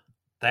built one.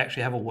 They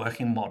actually have a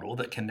working model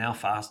that can now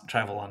fast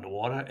travel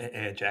underwater,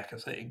 air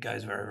jackets. It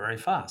goes very, very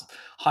fast.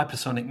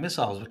 Hypersonic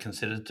missiles were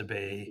considered to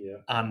be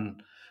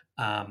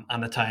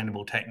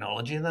unattainable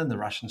technology, and then the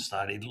Russians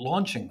started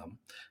launching them.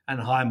 And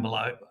high and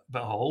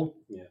behold,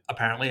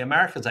 apparently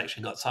America's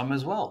actually got some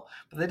as well.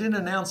 But they didn't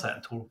announce that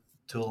until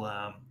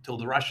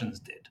the Russians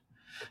did.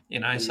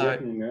 So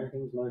the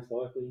Americans most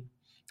likely?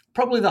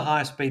 Probably the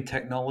higher speed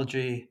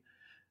technology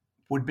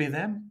would be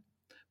them,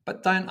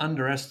 but don't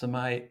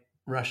underestimate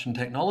Russian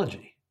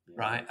technology,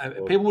 right?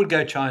 People would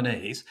go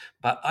Chinese,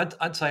 but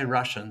I'd say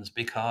Russians,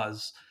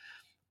 because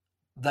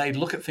they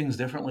look at things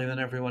differently than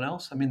everyone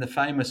else. I mean, the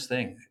famous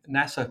thing,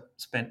 NASA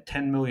spent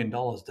 $10 million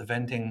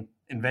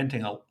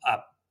inventing a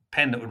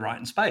pen that would write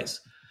in space.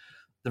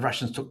 The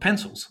Russians took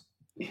pencils,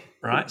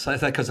 right? So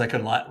because they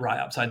could write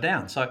upside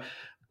down. So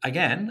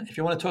again, if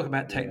you want to talk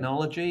about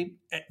technology,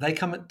 they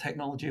come at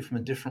technology from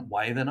a different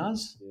way than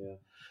us.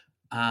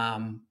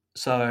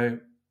 So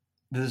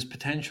there's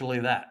potentially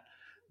that.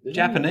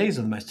 Japanese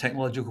are the most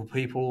technological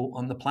people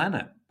on the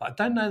planet, but I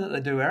don't know that they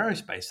do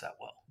aerospace that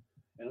well.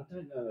 And I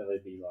don't know that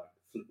they'd be like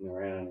flipping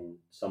around in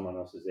someone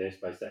else's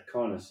airspace. That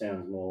kind of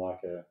sounds more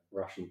like a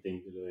Russian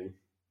thing to do.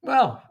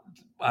 Well,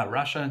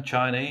 Russia,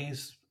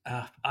 Chinese,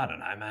 I don't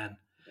know, man.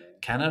 Yeah.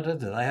 Canada,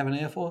 do they have an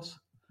air force?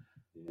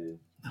 Yeah.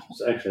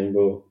 So actually,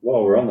 well,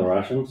 while we're on the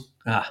Russians,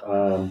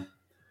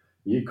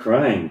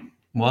 Ukraine.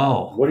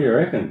 Whoa. What do you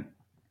reckon?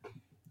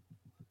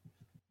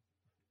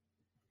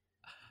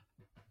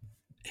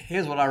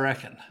 Here's what I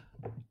reckon.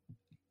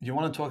 You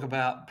want to talk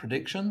about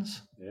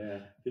predictions? Yeah.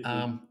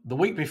 The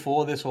week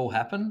before this all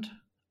happened,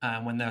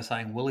 when they were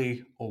saying will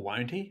he or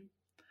won't he,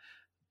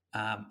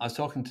 I was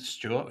talking to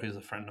Stuart, who's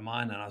a friend of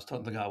mine, and I was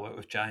talking to the guy I work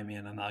with, Jamie,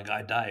 and another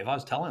guy, Dave. I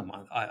was telling him,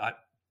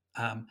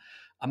 I'm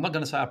not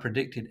going to say I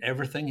predicted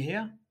everything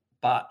here,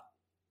 but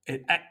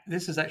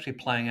this is actually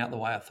playing out the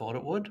way I thought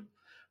it would.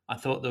 I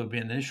thought there would be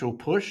an initial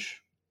push.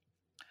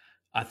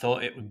 I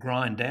thought it would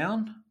grind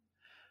down.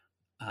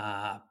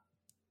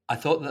 I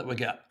thought that we'd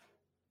get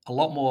a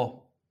lot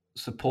more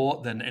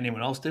support than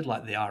anyone else did,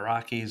 like the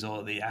Iraqis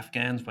or the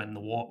Afghans when the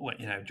war,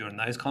 during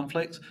those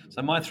conflicts.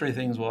 So my three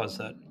things was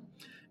that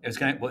it was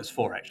going. Well, it's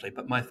four actually,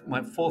 but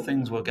my four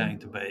things were going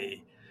to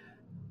be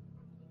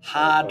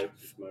hard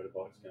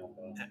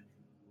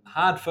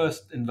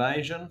first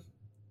invasion,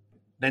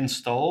 then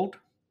stalled,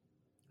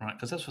 right?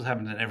 Because that's what's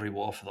happened in every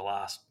war for the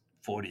last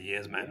 40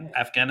 years, man. Yeah.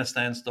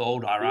 Afghanistan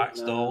stalled, Iraq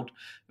stalled,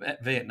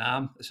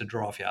 Vietnam. It's a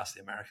draw if you ask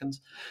the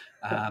Americans.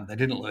 They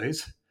didn't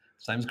lose.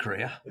 Same as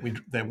Korea.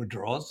 There were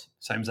draws.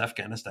 Same as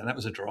Afghanistan. That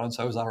was a draw, and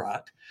so was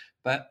Iraq.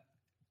 But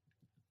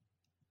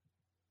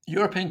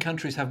European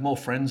countries have more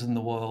friends in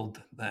the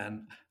world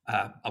than...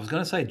 I was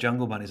going to say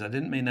jungle bunnies. I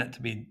didn't mean that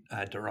to be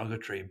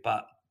derogatory,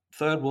 but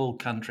third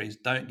world countries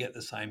don't get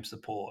the same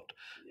support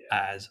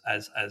as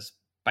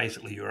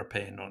basically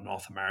European or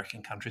North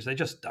American countries. They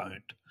just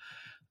don't.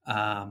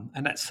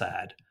 And that's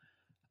sad.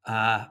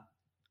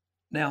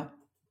 Now,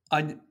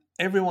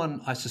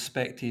 everyone I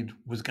suspected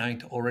was going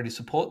to already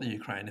support the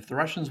Ukraine. If the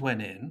Russians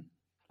went in,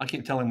 I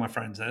keep telling my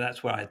friends that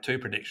that's where I had two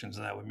predictions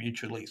and they were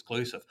mutually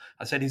exclusive.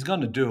 I said, he's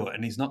going to do it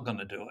and he's not going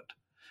to do it.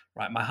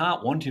 Right? My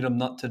heart wanted him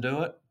not to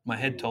do it. My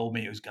head told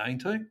me he was going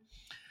to.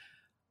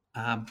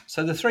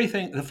 So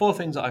the four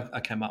things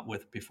I came up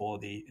with before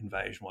the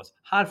invasion was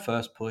hard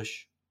first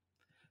push,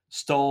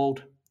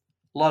 stalled,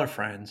 a lot of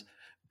friends,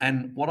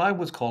 and what I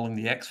was calling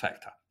the X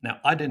factor. Now,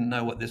 I didn't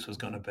know what this was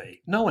going to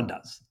be. No one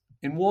does.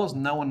 In wars,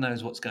 no one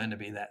knows what's going to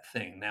be that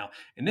thing. Now,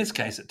 in this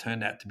case, it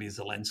turned out to be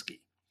Zelensky.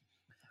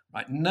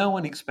 Right? No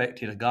one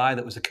expected a guy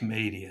that was a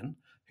comedian,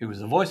 who was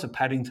the voice of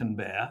Paddington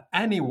Bear,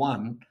 and he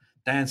won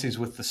Dances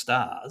with the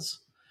Stars,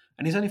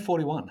 and he's only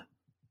 41.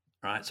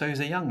 Right? So he's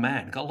a young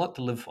man, got a lot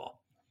to live for.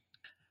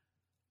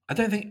 I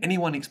don't think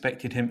anyone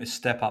expected him to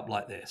step up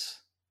like this.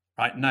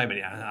 Right?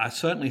 Nobody. I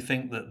certainly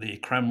think that the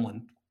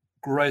Kremlin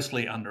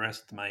grossly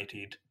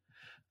underestimated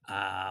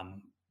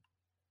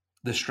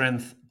the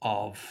strength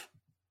of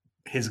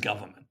his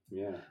government.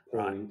 Yeah,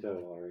 poor right?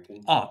 intel, I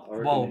reckon. Oh, I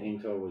reckon well, the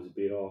intel was a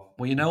bit off.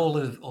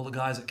 well, all the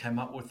guys that came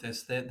up with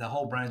this, the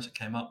whole branch that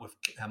came up with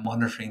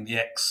monitoring the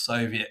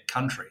ex-Soviet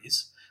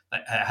countries, they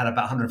had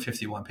about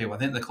 151 people. I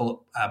think they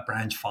call it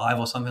Branch 5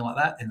 or something like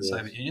that in the Yes.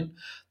 Soviet Union.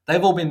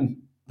 They've all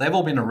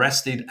been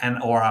arrested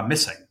and or are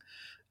missing.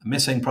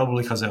 Missing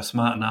probably because they were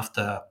smart enough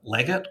to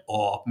leg it,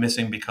 or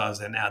missing because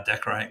they're now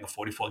decorating a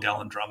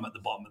 44-gallon drum at the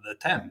bottom of the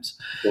Thames.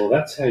 Well,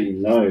 that's how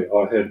you know.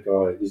 I heard a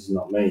guy, this is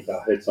not me, but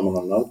I heard someone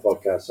on another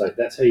podcast say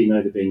that's how you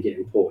know they've been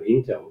getting poor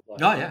intel.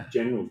 Like Oh, yeah.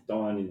 generals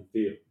dying in the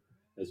field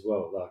as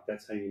well. Like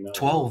that's how you know.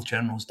 12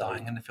 generals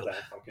dying in the field.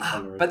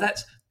 But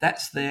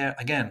that's there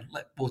again.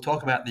 We'll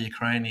talk about the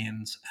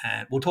Ukrainians,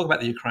 and we'll talk about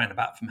the Ukraine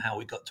about from how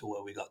we got to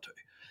where we got to.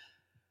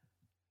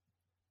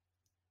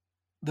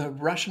 The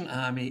Russian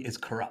army is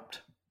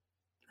corrupt,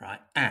 right?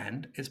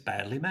 And it's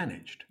badly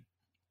managed.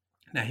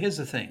 Now, here's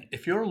the thing.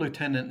 If you're a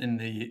lieutenant in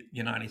the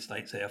United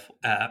States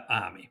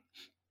Army,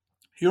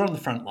 you're on the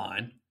front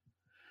line,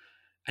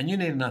 and you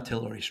need an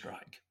artillery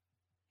strike,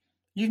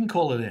 you can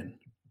call it in,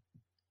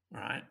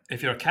 right?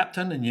 If you're a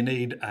captain and you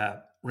need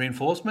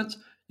reinforcements,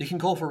 you can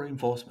call for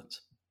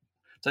reinforcements.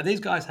 So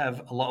these guys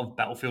have a lot of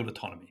battlefield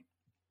autonomy.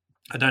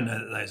 I don't know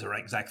that those are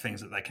exact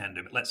things that they can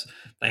do, but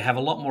they have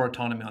a lot more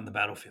autonomy on the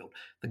battlefield.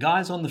 The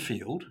guys on the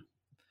field,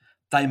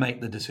 they make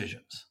the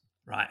decisions,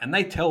 right? And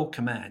they tell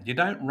command. You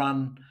don't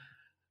run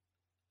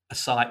a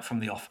site from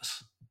the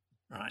office,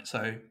 right?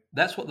 So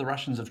that's what the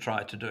Russians have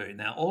tried to do.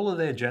 Now, all of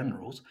their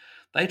generals,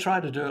 they try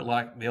to do it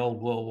like the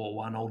old World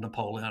War I, old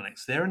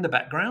Napoleonics. They're in the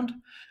background,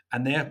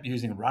 and they're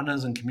using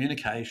runners and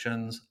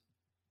communications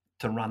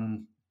to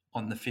run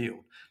on the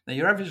field. Now,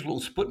 your average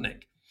little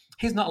Sputnik,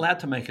 he's not allowed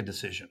to make a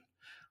decision,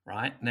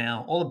 right?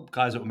 Now, all the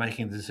guys that were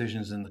making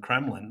decisions in the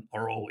Kremlin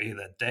are all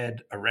either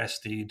dead,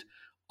 arrested,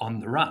 on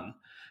the run.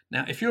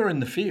 Now, if you're in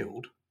the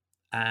field,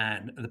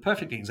 and the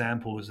perfect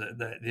example is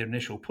the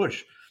initial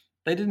push,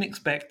 they didn't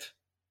expect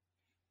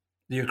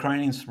the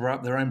Ukrainians to throw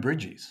up their own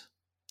bridges.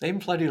 They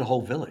even flooded a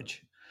whole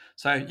village.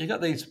 So you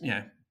got these,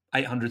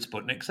 800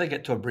 Sputniks. They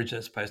get to a bridge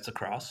they're supposed to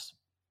cross.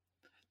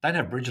 They don't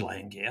have bridge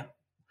laying gear.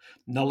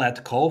 Not allowed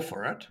to call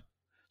for it.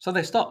 So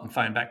they stop and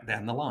phone back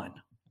down the line,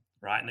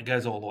 right? And it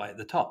goes all the way at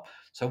the top.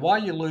 So why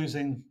you're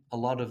losing a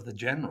lot of the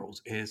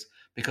generals is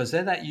because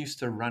they're that used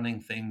to running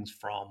things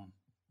from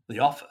the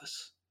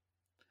office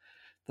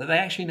that they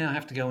actually now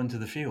have to go into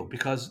the field,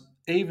 because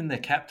even their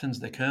captains,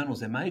 their colonels,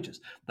 their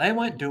majors, they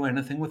won't do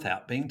anything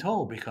without being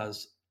told,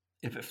 because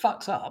if it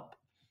fucks up,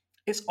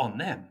 it's on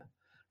them.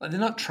 Like, they're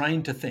not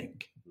trained to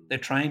think. They're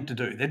trained to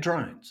do. They're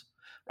drones,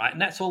 right?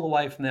 And that's all the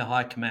way from their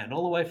high command,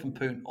 all the way from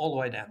Putin, all the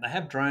way down. They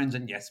have drones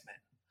and yes men.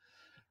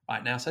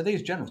 Right now, so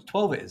these generals,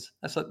 12 is,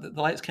 that's like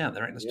the latest count.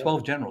 They reckon there's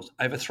 12 generals,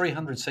 over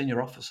 300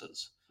 senior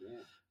officers,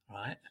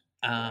 right?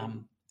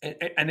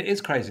 And it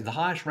is crazy. The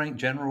highest ranked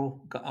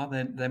general,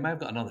 they may have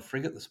got another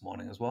frigate this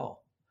morning as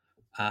well.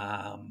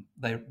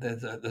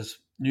 There's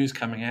news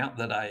coming out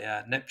that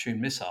a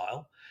Neptune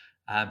missile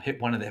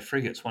hit one of their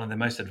frigates, one of their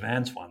most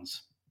advanced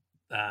ones,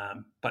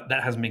 but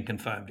that hasn't been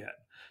confirmed yet.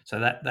 So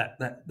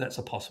that's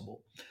a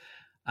possible.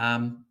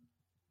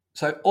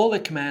 So all their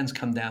commands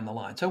come down the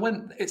line. So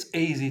when it's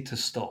easy to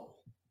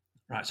stall,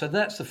 right? So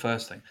that's the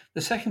first thing.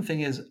 The second thing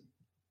is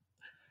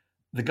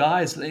the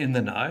guys in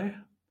the know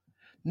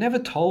never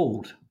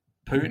told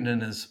Putin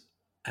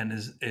and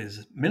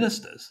his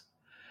ministers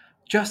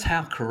just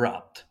how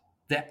corrupt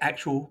their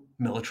actual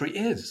military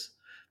is.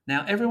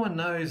 Now, everyone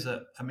knows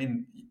that, I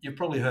mean, you've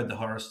probably heard the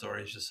horror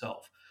stories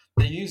yourself.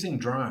 They're using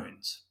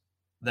drones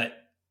that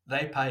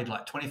they paid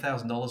like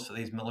 $20,000 for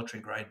these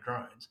military-grade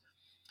drones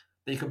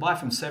that you could buy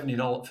from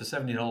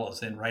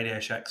 $70 in Radio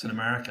Shacks in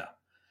America.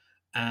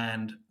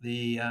 And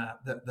the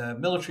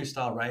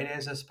military-style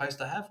radios they're supposed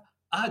to have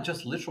are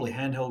just literally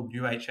handheld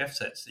UHF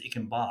sets that you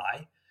can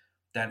buy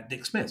down at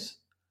Dick Smith's.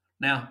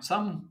 Now,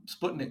 some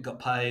Sputnik got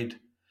paid,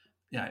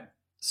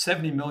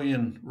 70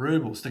 million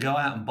rubles to go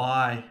out and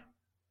buy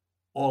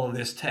all of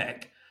this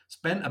tech,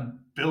 spent $1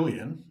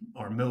 billion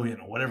or $1 million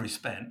or whatever he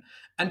spent,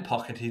 and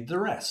pocketed the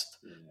rest.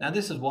 Now,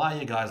 this is why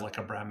you guys like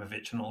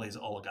Abramovich and all these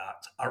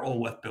oligarchs are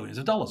all worth billions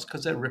of dollars,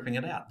 because they're ripping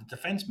it out. The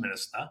defense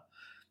minister,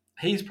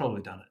 he's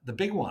probably done it. The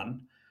big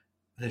one,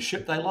 the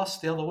ship they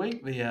lost the other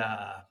week,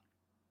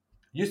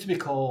 used to be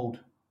called,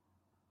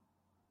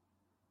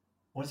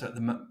 what's it?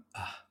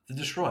 The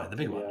destroyer, the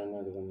big one. Yeah, I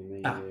know the one you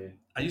mean.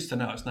 I used to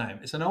know its name.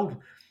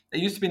 It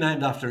used to be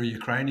named after a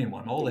Ukrainian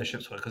one. All their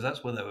ships were, because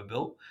that's where they were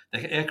built.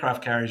 The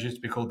aircraft carriers used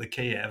to be called the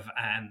Kiev,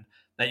 and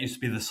that used to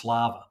be the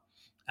Slava.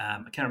 I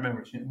can't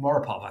remember which,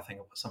 Moripov, I think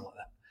it was, something like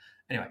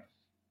that. Anyway,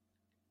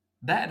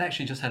 that had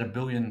actually just had $1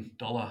 billion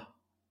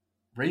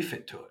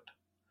refit to it.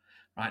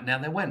 Right now,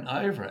 they went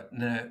over it.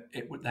 And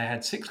they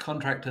had 6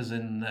 contractors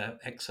in the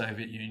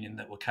ex-Soviet Union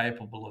that were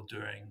capable of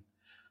doing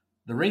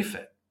the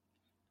refit.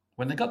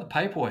 When they got the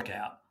paperwork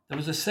out, there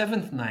was a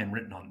 7th name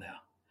written on there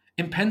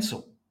in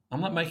pencil.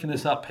 I'm not making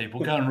this up,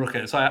 people. Go and look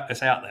at it.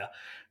 It's out there.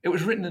 It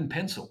was written in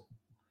pencil,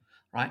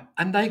 right?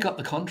 And they got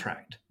the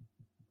contract,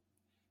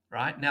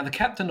 right? Now, the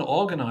captain that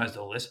organised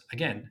all this,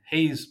 again,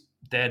 he's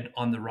dead,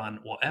 on the run,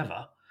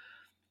 whatever.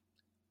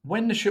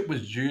 when the ship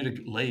was due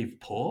to leave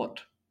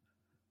port,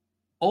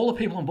 all the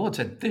people on board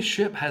said this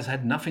ship has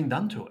had nothing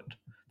done to it.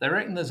 They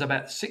reckon there's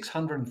about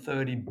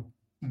 $630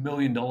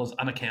 million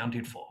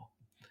unaccounted for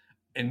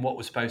in what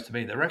was supposed to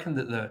be. They reckon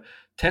that the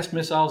test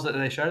missiles that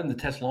they showed them, the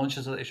test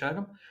launches that they showed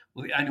them,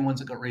 were the only ones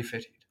that got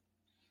refitted.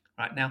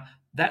 Right now,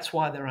 that's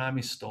why their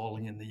army's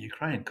stalling in the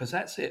Ukraine, because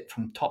that's it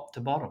from top to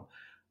bottom.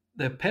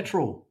 The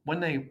petrol, when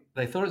they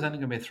thought it was only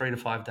going to be a 3 to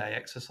 5 day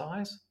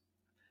exercise.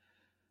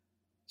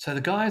 So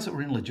the guys that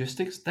were in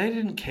logistics, they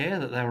didn't care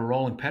that they were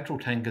rolling petrol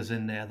tankers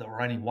in there that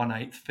were only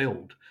 1/8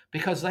 filled,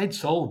 because they'd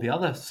sold the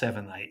other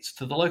 7/8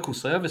 to the local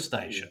service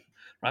station,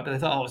 right? But they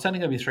thought, oh, it's only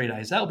going to be 3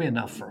 days. That'll be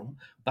enough for them.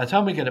 By the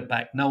time we get it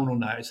back, no one will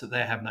notice that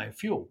they have no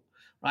fuel,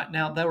 right?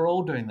 Now, they were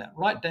all doing that,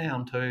 right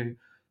down to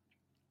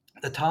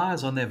the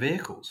tires on their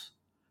vehicles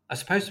are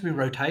supposed to be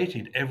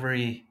rotated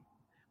every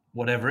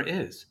whatever it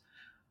is.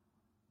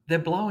 They're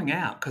blowing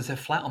out because they're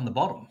flat on the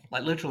bottom.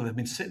 Like literally, they've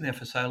been sitting there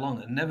for so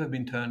long and never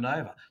been turned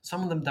over.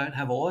 Some of them don't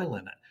have oil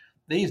in it.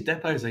 These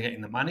depots are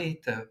getting the money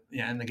to,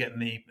 and they're getting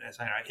they're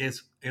saying, all right,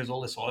 here's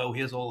all this oil,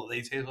 here's all of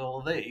these, here's all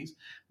of these.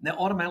 And they're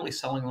automatically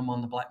selling them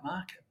on the black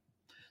market.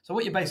 So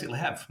what you basically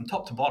have from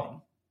top to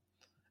bottom,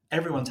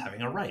 everyone's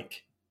having a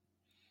rake,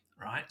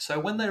 right? So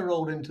when they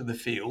rolled into the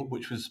field,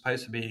 which was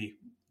supposed to be,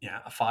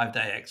 a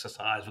 5-day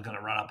exercise, we're going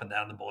to run up and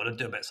down the border,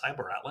 do a bit of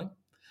saber rattling,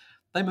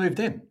 they moved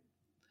in.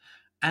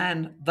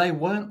 And they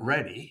weren't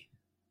ready.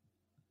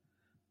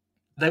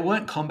 They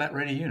weren't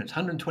combat-ready units.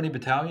 120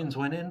 battalions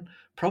went in.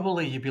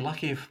 Probably you'd be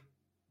lucky if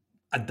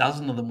a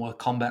dozen of them were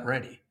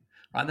combat-ready.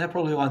 Right? And they're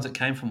probably the ones that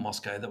came from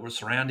Moscow that were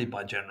surrounded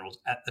by generals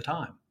at the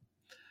time.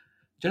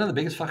 Do you know the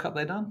biggest fuck-up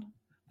they done?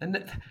 They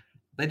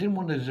didn't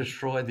want to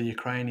destroy the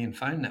Ukrainian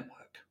phone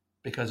network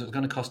because it was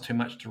going to cost too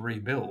much to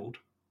rebuild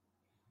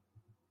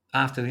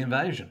after the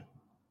invasion.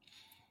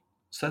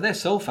 So their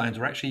cell phones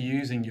were actually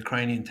using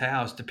Ukrainian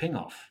towers to ping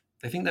off.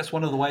 They think that's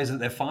one of the ways that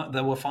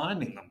they were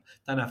finding them.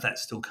 Don't know if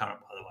that's still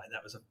current, by the way.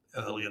 That was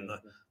early in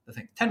the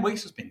thing. 10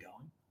 weeks has been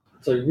going.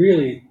 So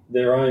really,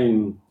 their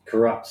own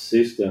corrupt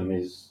system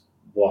is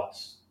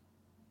what's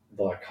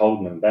like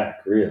holding them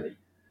back, really.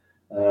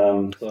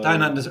 Don't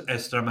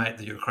underestimate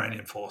the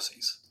Ukrainian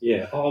forces.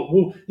 Yeah. Oh,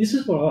 well, this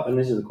is and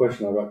this is the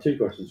question. I've got 2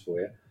 questions for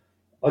you.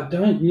 I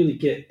don't really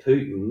get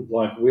Putin,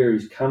 like where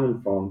he's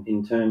coming from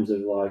in terms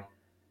of like,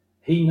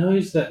 he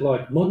knows that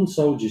like modern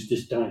soldiers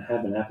just don't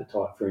have an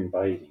appetite for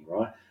invading,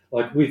 right?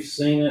 Like we've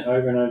seen it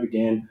over and over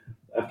again,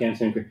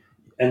 Afghanistan,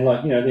 and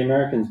like, the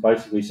Americans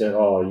basically said,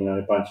 oh,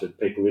 a bunch of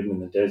people living in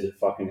the desert,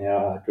 fucking how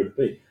hard could it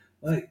be?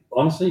 Like,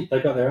 honestly,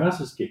 they got their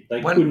asses kicked.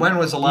 When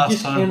was the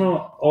last time? You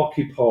cannot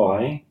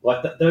occupy,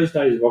 like those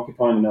days of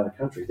occupying another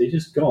country, they're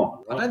just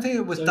gone. Right? I don't think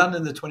it was done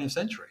in the 20th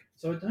century.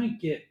 So I don't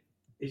get,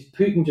 is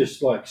Putin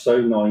just like so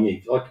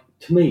naive? Like,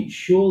 to me,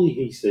 surely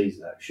he sees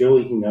that.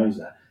 Surely he knows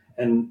that.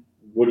 And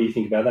what do you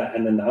think about that?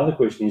 And then the other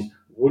question is,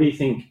 what do you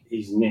think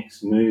his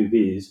next move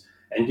is?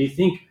 And do you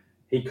think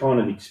he kind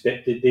of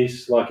expected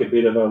this, like a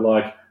bit of a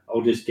like,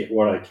 I'll just get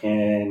what I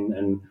can,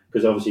 and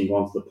because obviously he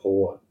wants the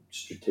port,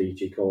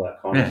 strategic, all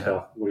that kind of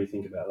stuff. What do you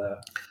think about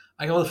that?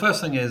 Okay, well, the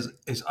first thing is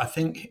I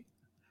think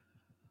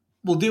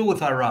we'll deal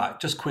with Iraq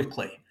just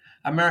quickly.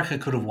 America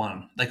could have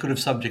won. They could have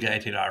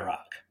subjugated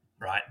Iraq,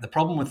 right? The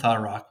problem with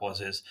Iraq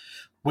is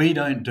we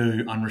don't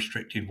do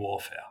unrestricted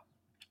warfare.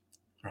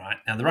 Right.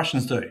 Now, the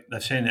Russians do.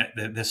 They've seen it.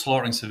 They're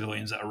slaughtering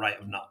civilians at a rate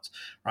of knots.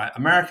 Right.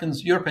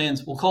 Americans,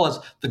 Europeans, we'll call us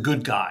the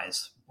good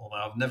guys, although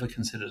I've never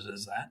considered it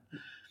as that.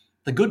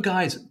 The good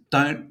guys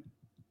don't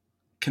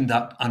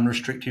conduct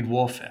unrestricted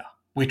warfare.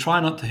 We try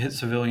not to hit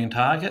civilian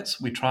targets.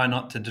 We try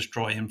not to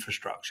destroy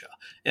infrastructure.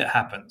 It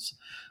happens.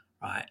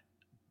 Right.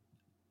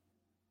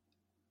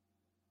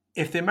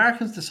 If the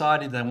Americans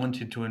decided they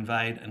wanted to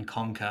invade and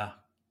conquer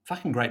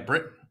fucking Great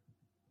Britain,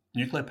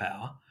 nuclear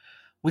power,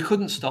 we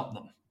couldn't stop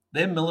them.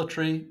 Their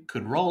military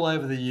could roll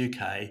over the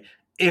UK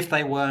if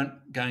they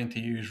weren't going to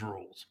use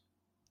rules,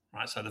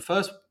 right? So the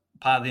first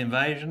part of the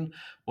invasion,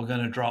 we're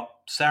going to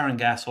drop sarin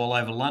gas all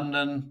over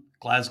London,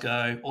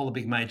 Glasgow, all the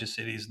big major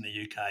cities in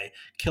the UK,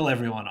 kill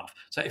everyone off.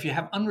 So if you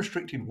have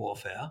unrestricted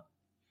warfare,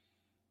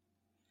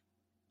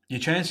 your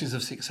chances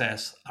of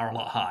success are a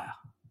lot higher.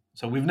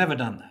 So we've never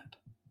done that.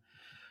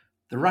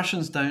 The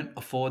Russians don't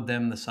afford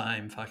them the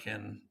same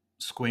fucking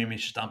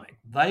squeamish stomach.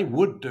 They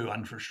would do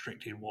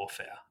unrestricted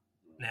warfare.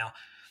 Now,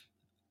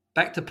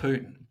 back to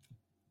Putin.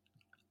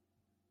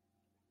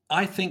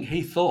 I think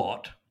he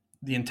thought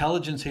the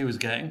intelligence he was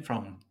getting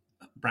from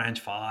Branch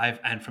 5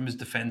 and from his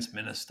defense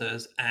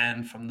ministers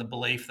and from the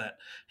belief that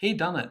he'd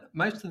done it.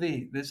 Most of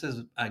this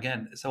is,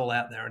 again, it's all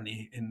out there in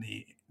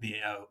the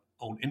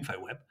old info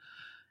web.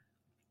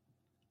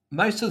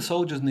 Most of the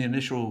soldiers in the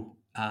initial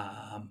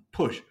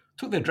push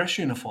took their dress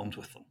uniforms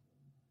with them.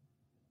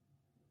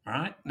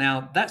 Right?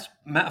 Now, that's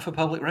matter for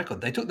public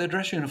record. They took their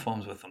dress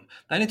uniforms with them.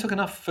 They only took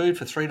enough food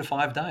for 3 to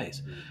 5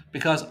 days.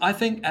 Because I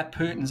think at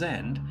Putin's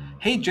end,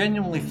 he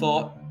genuinely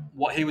thought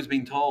what he was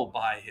being told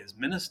by his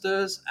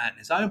ministers and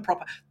his own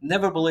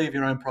never believe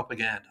your own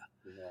propaganda.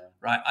 Yeah.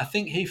 right? I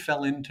think he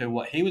fell into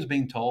what he was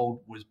being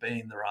told was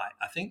being the right.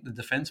 I think the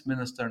defense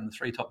minister and the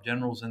three top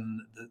generals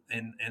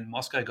in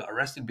Moscow got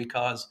arrested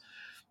because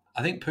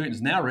I think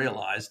Putin's now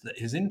realized that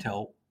his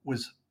intel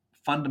was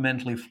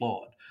fundamentally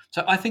flawed.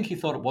 So I think he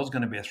thought it was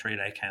going to be a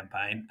 3-day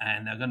campaign,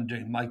 and they're going to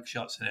do mug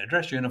shots in their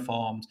dress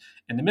uniforms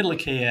in the middle of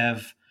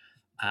Kiev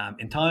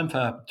in time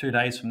for 2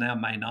 days from now,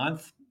 May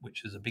 9th,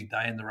 which is a big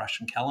day in the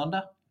Russian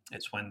calendar.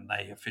 It's when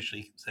they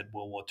officially said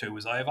World War II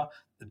was over.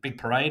 The big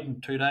parade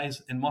in 2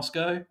 days in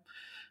Moscow.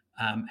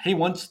 He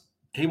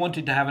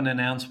wanted to have an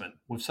announcement.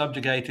 We've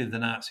subjugated the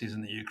Nazis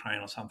in the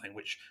Ukraine or something,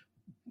 which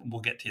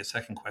we'll get to your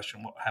second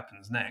question, what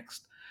happens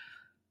next.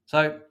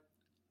 So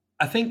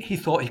I think he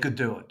thought he could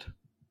do it.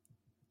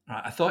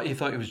 Right? He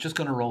thought he was just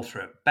going to roll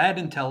through it. Bad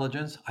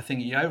intelligence. I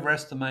think he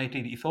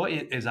overestimated. He thought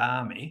his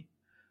army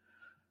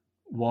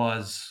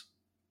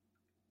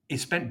he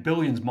spent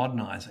billions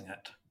modernizing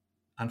it.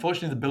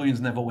 Unfortunately, the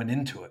billions never went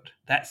into it.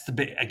 That's the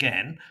bit,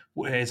 again,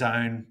 where his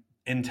own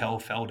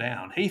intel fell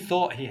down. He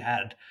thought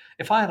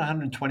if I had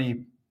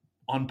 120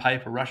 on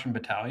paper Russian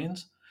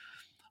battalions,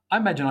 I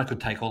imagine I could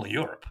take all of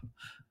Europe,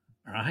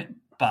 right?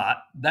 But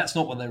that's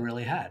not what they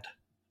really had.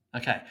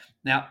 Okay.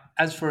 Now,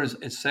 as for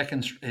his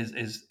second,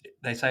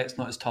 they say it's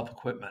not his top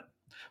equipment.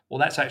 Well,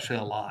 that's actually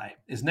a lie.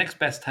 His next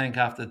best tank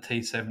after the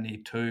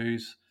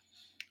T-72s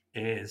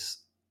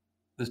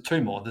there's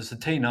two more. There's a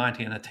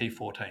T-90 and a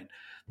T-14.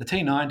 The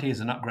T-90 is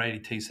an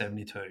upgraded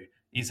T-72.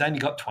 He's only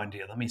got 20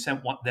 of them. He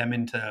sent them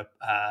into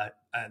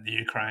the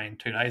Ukraine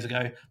 2 days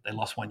ago. They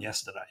lost one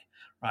yesterday,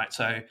 right?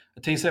 So a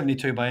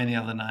T-72 by any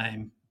other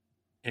name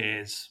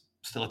is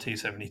still a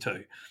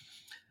T-72.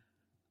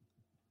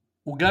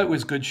 We'll go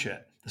with good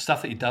shit. The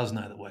stuff that he does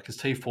know that works is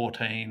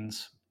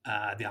T-14s,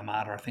 the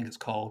Armada, I think it's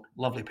called.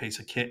 Lovely piece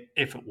of kit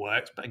if it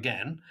works. But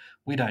again,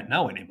 we don't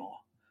know anymore.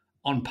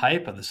 On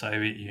paper, the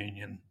Soviet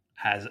Union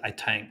has a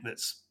tank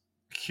that's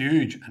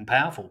huge and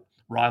powerful,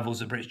 rivals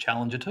the British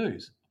Challenger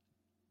 2s.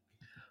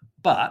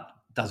 But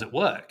does it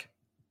work?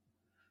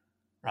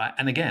 Right?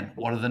 And again,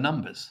 what are the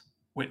numbers?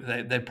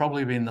 They'd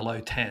probably be in the low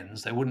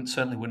tens. They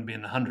certainly wouldn't be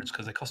in the hundreds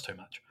because they cost too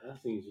much. I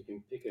think you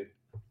can pick a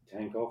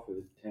tank off with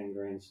a 10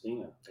 grand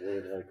Stinger, or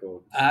whatever they're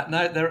called.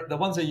 No, the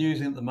ones they're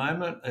using at the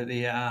moment are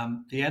the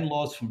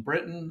NLAWs from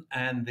Britain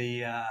and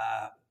the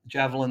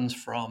Javelins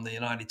from the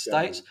United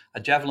States. A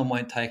Javelin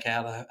won't take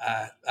out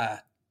a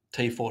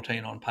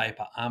T-14 on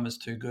paper. Armor's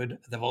too good.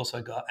 They've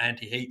also got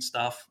anti-heat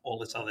stuff, all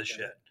this other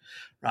shit,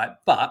 right?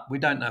 But we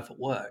don't know if it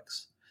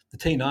works. The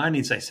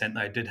T-90s they sent,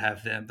 though, did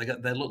have them.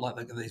 They look like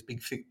they've got these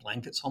big thick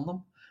blankets on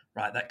them,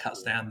 right? That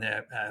cuts down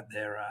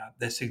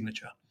their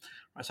signature.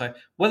 Right? So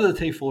whether the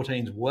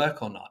T-14s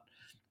work or not,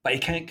 but he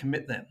can't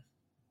commit them,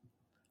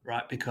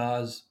 right?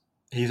 Because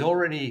he's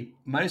already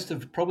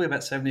probably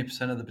about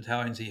 70% of the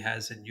battalions he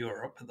has in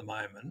Europe at the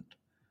moment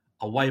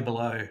are way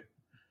below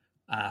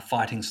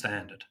fighting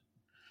standard.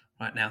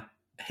 Right now,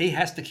 he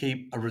has to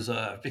keep a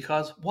reserve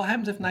because what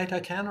happens if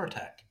NATO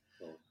counterattack?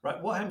 Right?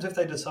 What happens if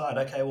they decide,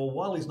 okay, well,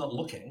 while he's not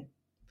looking,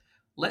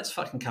 let's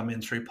fucking come in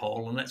through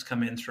Poland, let's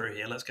come in through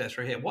here, let's go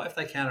through here. What if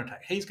they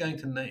counterattack? He's going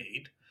to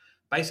need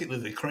basically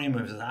the cream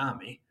of his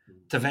army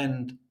to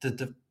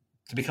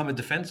become a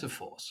defensive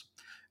force.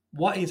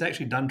 What he's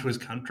actually done to his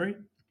country,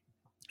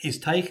 he's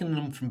taken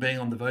them from being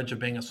on the verge of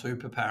being a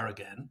superpower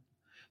again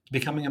to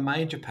becoming a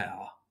major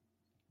power.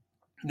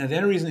 Now, the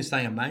only reason he's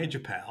staying a major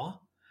power,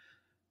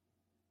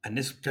 and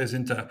this goes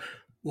into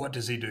what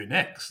does he do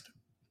next,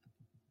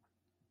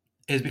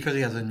 is because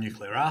he has a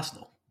nuclear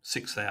arsenal,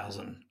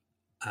 6,000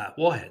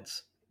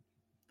 warheads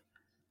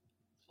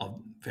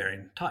of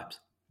varying types.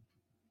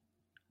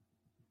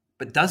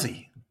 But does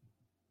he?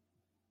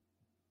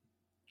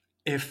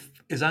 If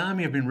his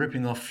army have been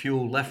ripping off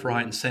fuel left,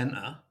 right, and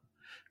centre,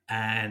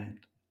 and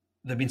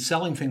they've been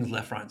selling things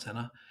left, right, and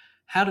centre,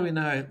 how do we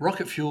know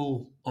rocket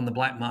fuel on the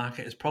black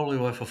market is probably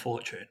worth a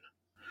fortune?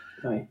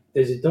 Mate,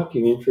 there's a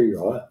documentary,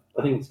 right?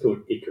 I think it's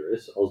called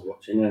Icarus. I was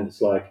watching, and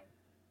it's like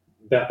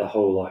about the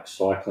whole like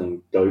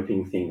cycling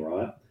doping thing,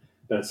 right?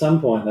 But at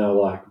some point they were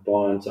like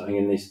buying something,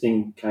 and this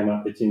thing came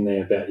up. It's in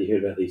there about, you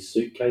heard about these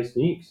suitcase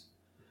nukes.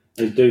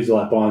 These dudes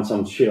are like buying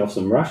some shit off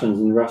some Russians,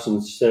 and the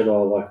Russians said,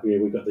 "Oh, like yeah,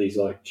 we got these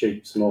like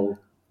cheap small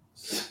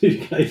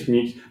suitcase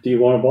nukes. Do you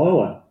want to buy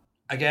one?"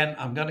 Again,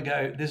 I'm going to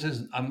go.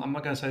 I'm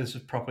not going to say this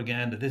is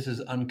propaganda. This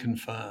is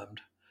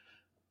unconfirmed.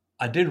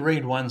 I did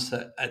read once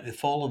that at the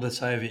fall of the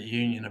Soviet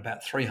Union,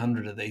 about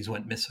 300 of these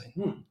went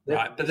missing.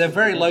 Right, but they're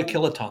very low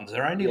kilotons.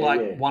 They're only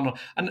one,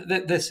 and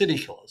they're city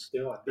killers.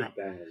 They're like big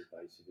bangers,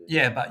 basically.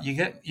 Yeah, but you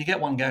get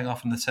one going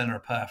off in the centre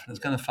of Perth, and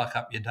it's going to fuck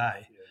up your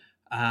day.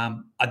 Yeah.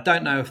 I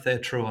don't know if they're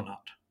true or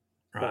not.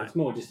 Right, but it's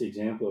more just an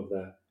example of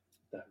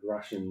that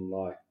Russian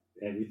like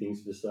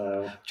everything's for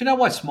sale. Do you know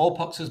why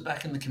smallpox is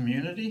back in the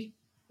community?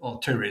 Well,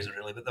 two reasons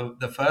really, but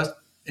the first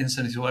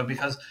incidents were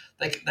because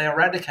they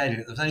eradicated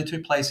it. There was only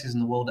two places in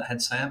the world that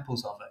had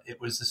samples of it.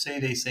 It was the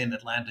CDC in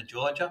Atlanta,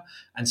 Georgia,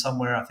 and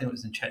somewhere, I think it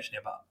was in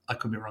Chechnya, but I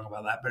could be wrong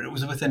about that, but it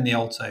was within the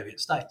old Soviet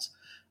states.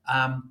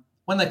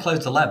 When they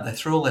closed the lab, they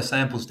threw all their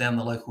samples down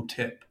the local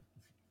tip.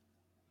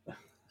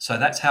 So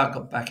that's how it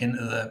got back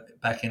into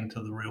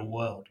the real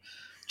world.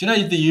 Do you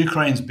know the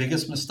Ukraine's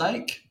biggest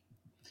mistake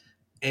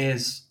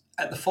is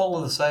at the fall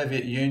of the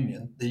Soviet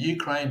Union, the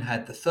Ukraine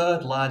had the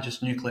third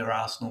largest nuclear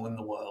arsenal in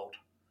the world,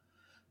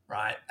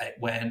 right?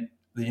 When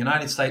the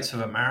United States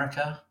of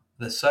America,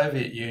 the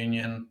Soviet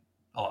Union,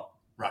 or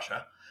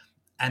Russia,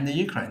 and the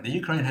Ukraine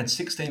had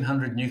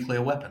 1,600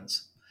 nuclear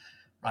weapons.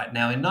 Right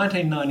now, in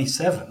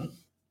 1997,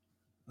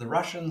 the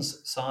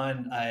Russians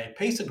signed a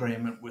peace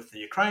agreement with the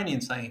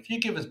Ukrainians saying, if you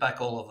give us back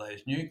all of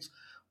those nukes,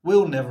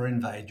 we'll never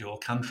invade your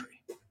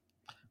country.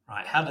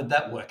 Right? How did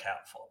that work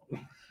out for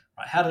them?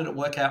 Right? How did it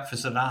work out for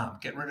Saddam?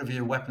 Get rid of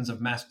your weapons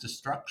of mass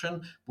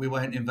destruction. We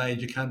won't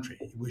invade your country.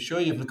 We're sure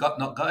you've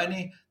not got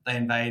any. They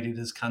invaded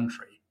his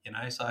country.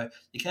 So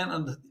you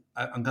can't.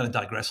 I'm going to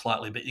digress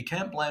slightly, but you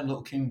can't blame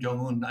little Kim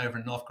Jong-un over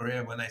in North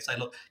Korea when they say,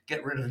 look,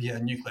 get rid of your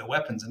nuclear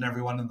weapons and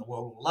everyone in the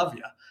world will love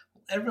you.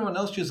 Everyone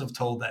else you have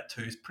told that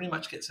to pretty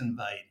much gets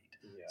invaded.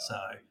 Yeah. So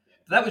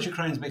that was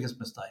Ukraine's biggest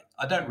mistake.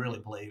 I don't really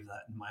believe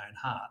that in my own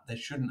heart. They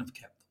shouldn't have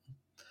kept them.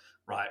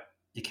 Right?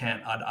 You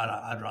can't.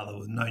 I'd rather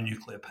with no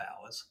nuclear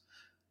powers.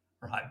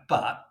 Right?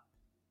 But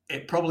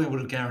it probably would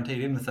have guaranteed,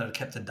 even if they had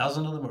kept a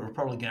dozen of them, it would have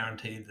probably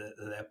guaranteed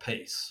their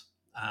peace.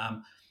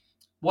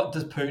 What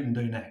does Putin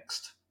do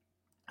next?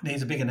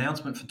 Needs a big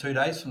announcement for 2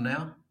 days from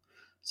now.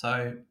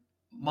 So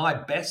my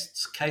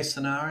best case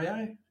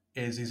scenario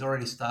is he's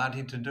already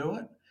started to do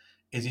it,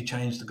 is he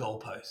changed the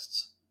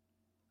goalposts,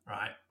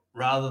 right?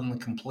 Rather than the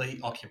complete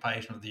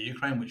occupation of the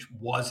Ukraine, which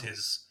was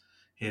his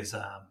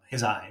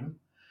aim,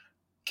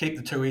 keep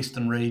the two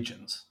eastern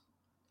regions,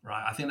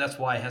 right? I think that's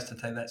why he has to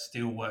take that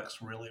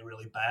steelworks really,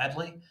 really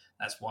badly.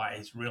 That's why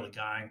he's really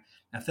going.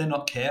 Now, if they're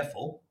not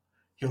careful,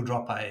 he'll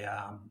drop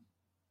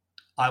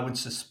I would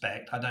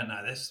suspect, I don't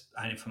know this,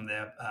 only from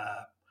their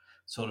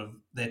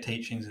their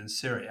teachings in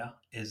Syria,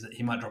 is that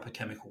he might drop a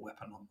chemical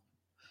weapon on them,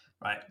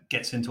 right?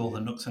 Gets into all the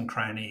nooks and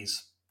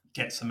crannies,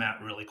 gets them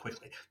out really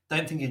quickly.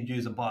 Don't think he'd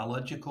use a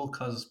biological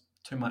because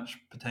too much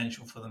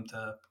potential for them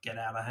to get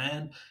out of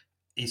hand.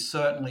 He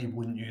certainly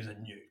wouldn't use a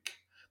nuke,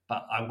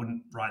 but I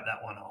wouldn't write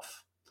that one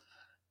off.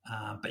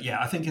 But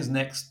yeah, I think his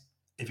next,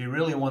 if he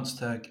really wants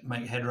to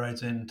make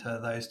headroads into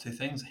those two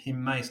things, he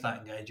may start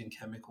engaging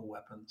chemical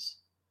weapons.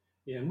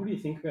 Yeah, and what do you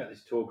think about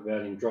this talk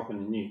about him dropping a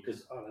nuke?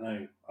 Because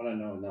I don't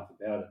know enough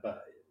about it,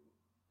 but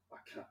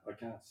I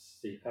can't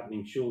see it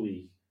happening.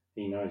 Surely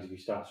he knows if he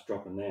starts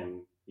dropping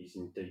them, he's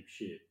in deep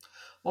shit.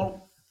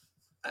 Well,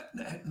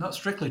 not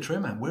strictly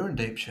true, man. We're in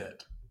deep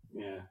shit.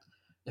 Yeah.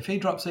 If he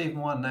drops even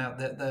one now,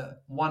 the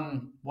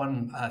one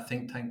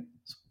think tank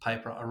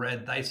paper I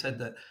read, they said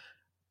that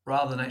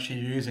rather than actually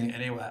using it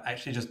anywhere,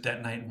 actually just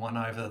detonating one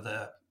over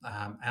the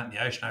out in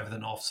the ocean over the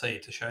North Sea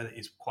to show that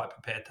he's quite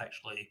prepared to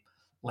actually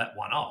let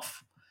one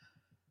off.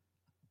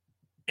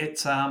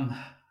 It's a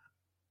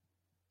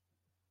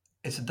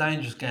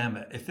dangerous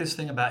gambit. If this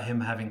thing about him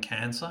having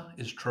cancer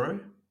is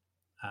true,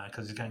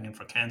 because he's going in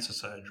for cancer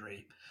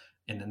surgery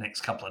in the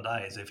next couple of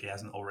days, if he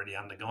hasn't already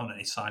undergone it,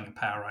 he's signing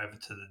power over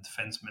to the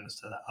defense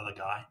minister, that other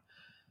guy.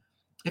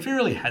 If he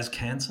really has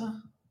cancer,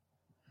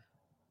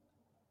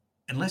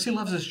 unless he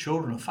loves his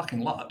children a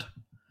fucking lot,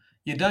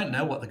 you don't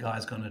know what the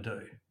guy's going to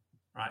do.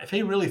 Right? If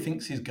he really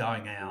thinks he's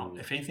going out,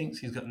 if he thinks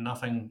he's got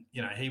nothing,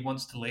 he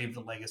wants to leave the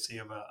legacy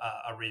of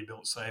a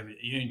rebuilt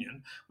Soviet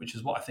Union, which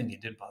is what I think he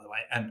did, by the way.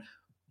 And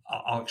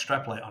I'll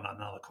extrapolate on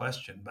another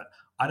question, but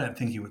I don't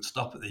think he would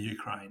stop at the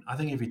Ukraine. I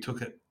think if he took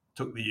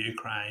the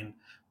Ukraine,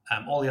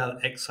 all the other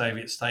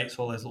ex-Soviet states,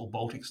 all those little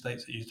Baltic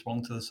states that used to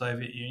belong to the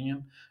Soviet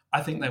Union,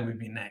 I think they would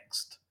be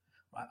next.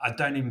 Right? I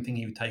don't even think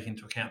he would take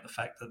into account the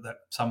fact that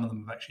some of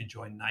them have actually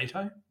joined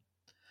NATO.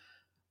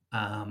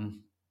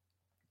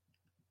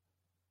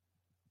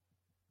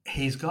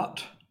 He's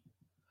got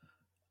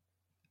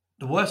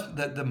the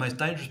most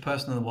dangerous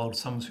person in the world is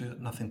someone who's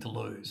got nothing to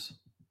lose.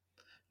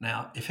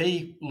 Now, if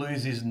he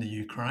loses in the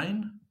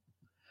Ukraine,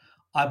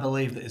 I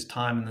believe that his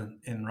time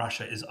in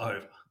Russia is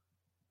over.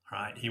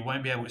 Right? He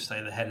won't be able to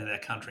stay the head of their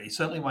country. He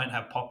certainly won't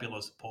have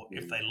popular support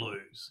if they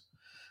lose.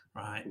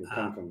 Right? It'll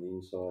come from the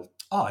inside.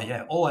 Oh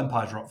yeah, all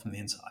empires rot from the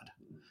inside.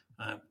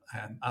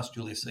 Ask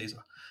Julius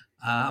Caesar.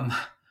 My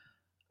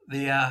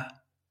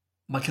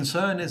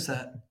concern is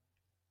that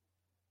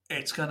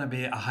it's going to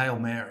be a Hail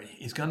Mary.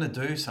 He's going to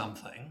do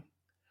something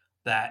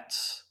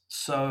that's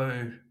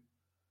so,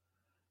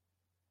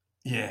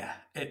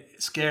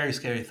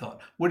 scary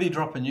thought. Would he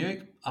drop a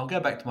nuke? I'll go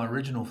back to my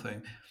original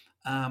thing.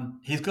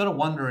 He's got a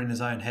wonder in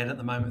his own head at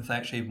the moment if they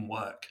actually even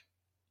work.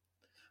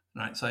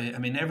 Right, so, I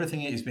mean, everything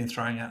he's been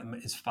throwing at them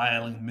is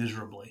failing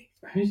miserably.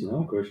 Here's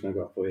another question I've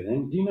got for you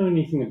then. Do you know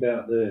anything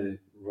about the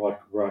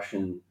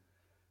Russian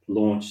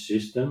launch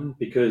system?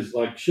 Because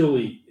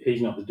surely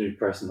he's not the dude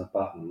pressing the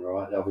button,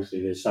 right?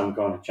 Obviously there's some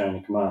kind of chain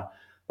of command,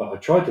 but I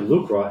tried to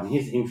look, right, and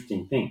here's the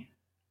interesting thing: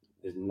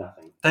 there's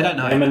nothing. They don't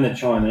know. Them and the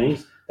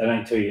Chinese, they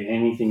don't tell you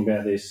anything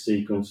about their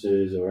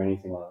sequences or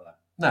anything like that.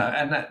 No,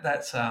 and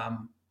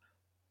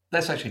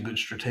that's actually a good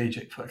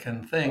strategic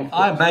fucking thing.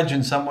 I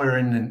imagine somewhere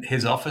in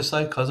his office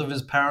though, because of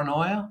his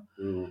paranoia.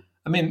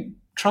 I mean,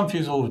 Trump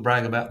used to always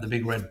brag about the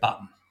big red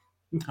button,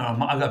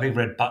 I've got a big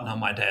red button on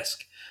my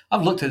desk.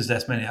 I've looked at his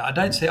desk many.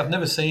 I've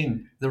never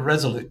seen the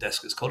Resolute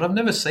desk. It's called. I've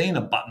never seen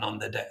a button on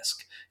their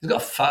desk. He's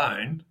got a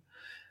phone,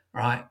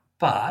 right?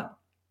 But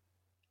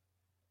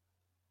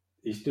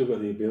He's still got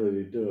the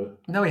ability to do it.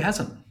 no, he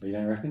hasn't. You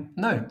don't reckon?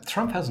 No,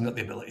 Trump hasn't got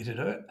the ability to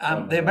do it.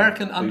 Oh, The no,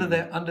 American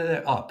Putin. under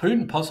their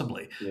Putin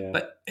possibly, Yeah.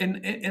 but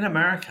in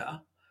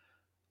America,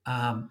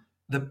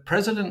 the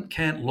president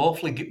can't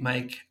lawfully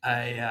make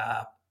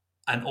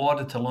an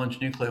order to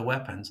launch nuclear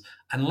weapons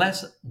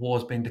unless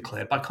war's been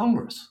declared by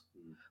Congress.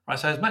 Right.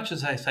 So as much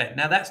as they say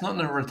now, that's not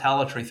a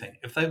retaliatory thing.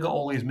 If they've got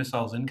all these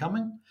missiles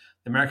incoming,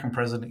 the American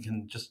president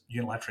can just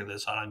unilaterally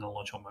decide I'm going to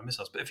launch all my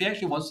missiles. But if he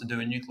actually wants to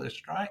do a nuclear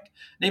strike,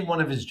 and even one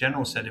of his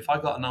generals said, if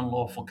I got an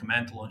unlawful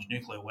command to launch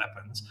nuclear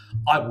weapons,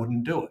 I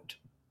wouldn't do it.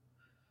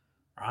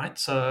 Right.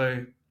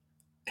 So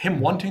him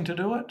wanting to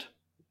do it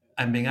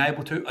and being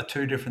able to are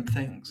two different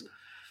things.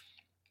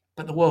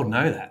 But the world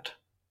know that.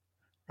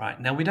 Right.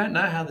 Now, we don't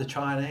know how the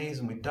Chinese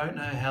and we don't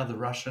know how the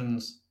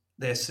Russians,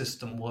 their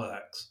system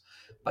works.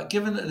 But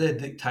given that they're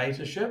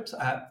dictatorships,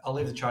 I'll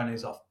leave the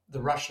Chinese off.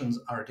 The Russians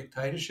are a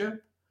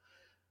dictatorship.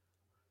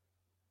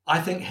 I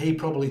think he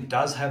probably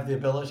does have the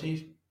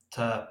ability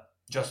to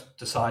just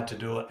decide to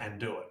do it and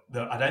do it.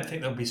 I don't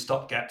think there'll be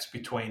stopgaps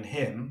between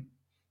him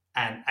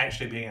and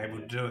actually being able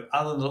to do it,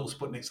 other than little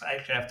Sputniks that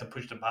actually have to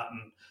push the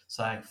button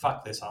saying,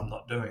 fuck this, I'm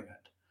not doing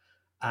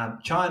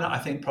it. China, I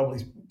think,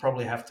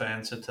 probably have to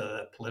answer to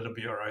the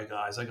Politburo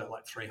guys. They got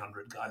like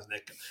 300 guys there.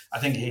 I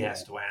think he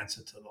has to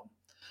answer to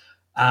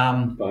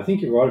them. But I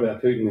think you're right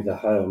about Putin with the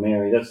Hail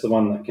Mary. That's the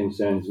one that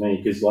concerns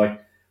me because,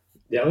 like,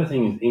 the other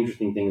thing is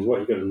interesting thing is what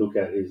you've got to look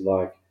at is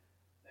like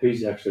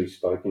who's actually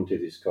spoken to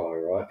this guy,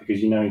 right? Because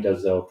he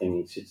does the whole thing.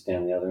 He sits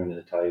down the other end of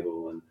the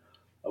table and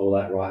all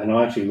that, right? And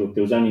I actually looked.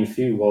 There was only a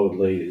few world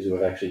leaders who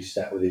have actually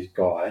sat with this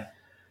guy,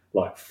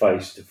 like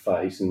face to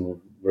face in the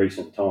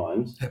recent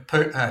times.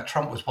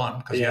 Trump was one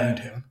because he owned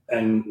him.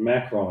 And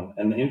Macron.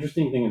 And the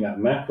interesting thing about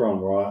Macron,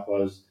 right,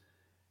 was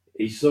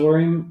he saw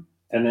him,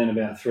 and then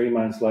about 3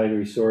 months later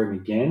he saw him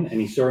again,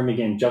 and he saw him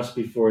again just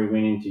before he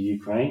went into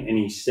Ukraine, and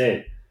he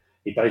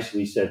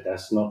basically said,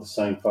 that's not the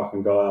same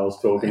fucking guy I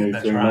was talking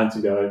to 3 months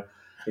ago.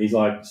 He's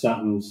like,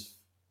 something's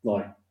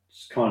like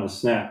kind of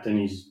snapped, and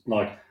he's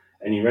like,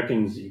 and he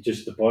reckons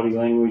just the body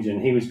language,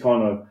 and he was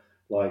kind of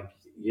like,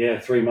 yeah,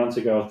 3 months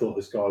ago I thought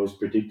this guy was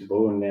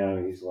predictable, and now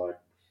he's like.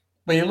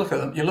 Well, you look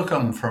at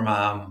them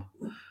from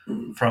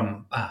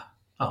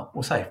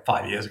we'll say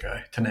 5 years ago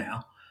to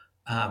now.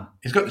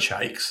 He's got the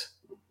shakes,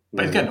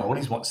 but he's getting old.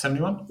 He's what,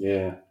 71?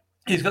 Yeah.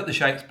 He's got the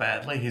shakes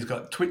badly. He's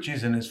got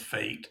twitches in his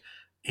feet.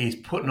 He's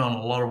putting on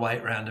a lot of weight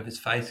around of his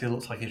face. He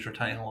looks like he's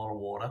retaining a lot of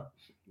water.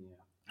 Yeah.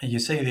 And you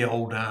see the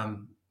old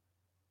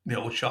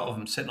shot of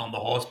him sitting on the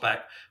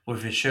horseback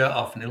with his shirt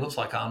off, and he looks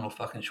like Arnold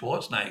fucking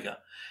Schwarzenegger.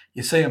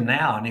 You see him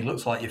now, and he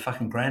looks like your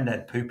fucking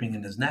granddad pooping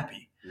in his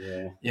nappy.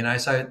 Yeah.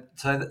 So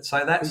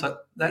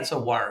that's a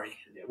worry.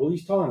 Yeah. Well,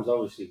 his time's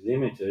obviously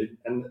limited,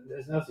 and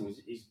there's nothing.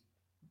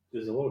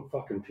 There's a lot of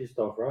fucking pissed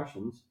off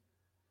Russians.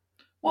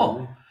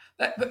 Well,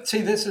 but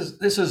see, this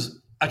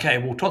is okay.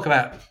 We'll talk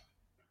about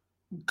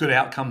good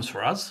outcomes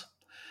for us.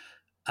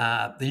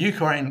 The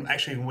Ukraine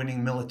actually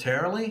winning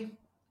militarily,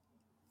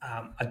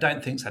 I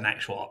don't think it's an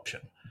actual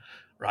option,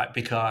 right?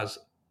 Because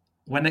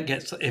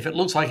if it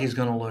looks like he's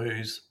going to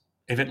lose,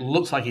 if it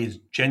looks like he's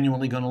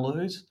genuinely going to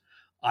lose,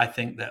 I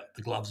think that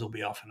the gloves will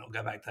be off, and it'll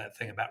go back to that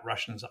thing about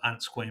Russians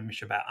aren't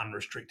squeamish about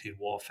unrestricted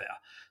warfare.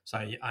 So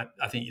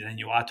I think then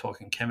you are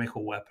talking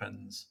chemical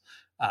weapons,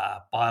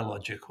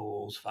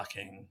 biologicals,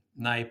 fucking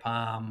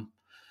napalm,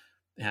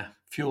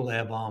 fuel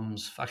air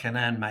bombs, fucking,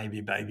 and maybe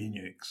baby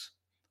nukes,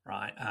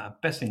 right?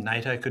 Best thing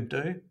NATO could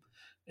do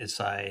is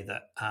say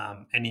that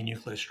any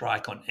nuclear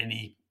strike on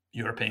any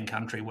European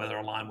country, whether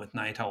aligned with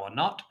NATO or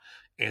not,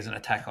 is an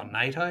attack on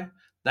NATO.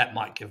 That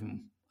might give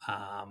them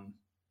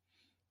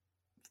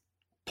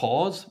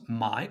pause,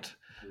 might.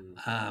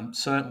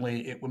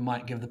 Certainly it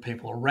might give the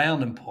people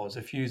around them pause.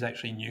 If you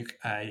actually nuke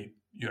a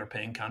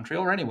European country,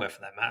 or anywhere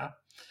for that matter,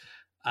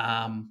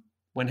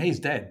 when he's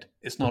dead,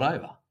 it's not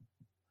over.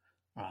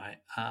 Right.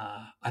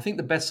 I think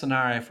the best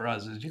scenario for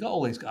us is you got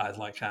all these guys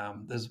like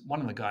there's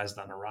one of the guys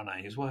done a runner.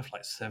 He's worth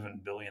like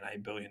 $7 billion,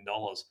 $8 billion.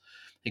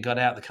 He got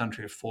out of the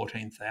country of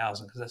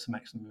 14,000 because that's the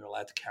maximum we were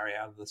allowed to carry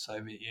out of the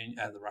Soviet Union,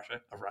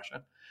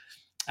 Russia.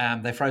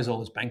 They froze all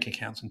his bank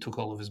accounts and took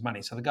all of his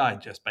money. So the guy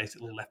just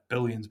basically left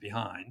billions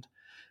behind.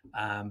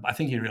 I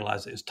think he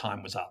realized that his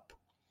time was up.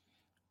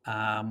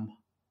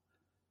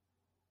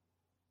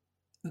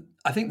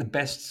 I think the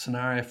best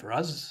scenario for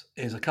us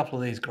is a couple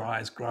of these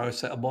guys grow a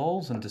set of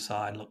balls and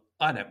decide, look,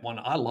 I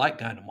like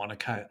going to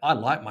Monaco. I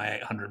like my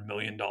 $800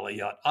 million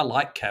yacht. I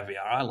like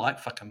caviar. I like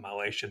fucking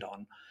Moët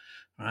Chandon.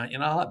 Right?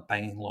 I like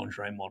banging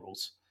lingerie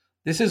models.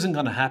 This isn't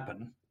going to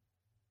happen.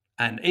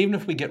 And even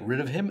if we get rid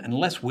of him,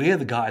 unless we're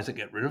the guys that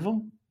get rid of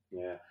him,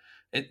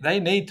 they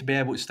need to be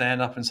able to stand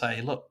up and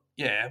say, look,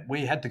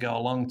 we had to go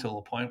along till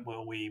the point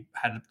where we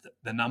had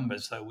the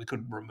numbers so we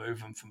could remove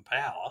him from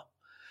power.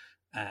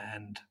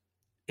 And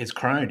his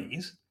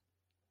cronies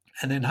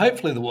And then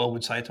hopefully the world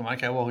would say to them,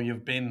 okay, well,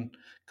 you've been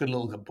good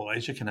little good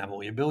boys. You can have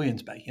all your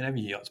billions back. You can have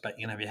your yachts back.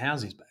 You can have your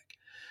houses back,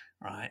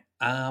 right?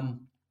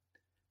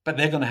 But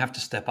they're going to have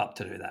to step up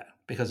to do that,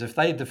 because if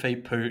they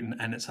defeat Putin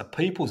and it's a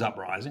people's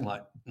uprising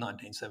like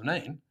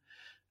 1917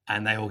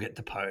 and they all get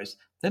deposed,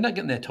 they're not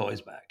getting their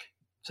toys back.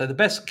 So the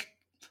best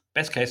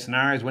case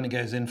scenario is when he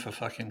goes in for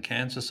fucking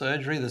cancer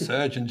surgery, the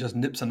surgeon just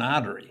nips an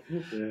artery,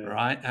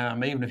 right?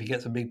 Even if he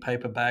gets a big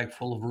paper bag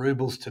full of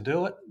rubles to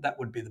do it, that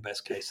would be the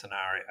best case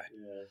scenario.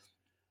 Yeah,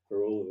 for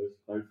all of us,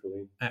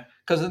 hopefully.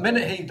 Because the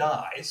minute he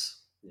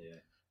dies,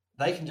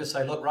 they can just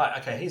say, look, right,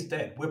 okay, he's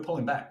dead. We're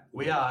pulling back.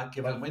 We are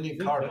giving, we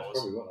need corridors. That's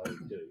probably what they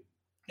would do.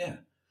 Yeah.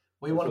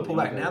 We want to pull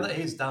back. Now that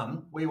he's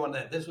done, we want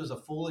that. It was a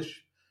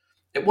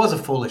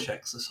foolish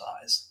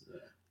exercise.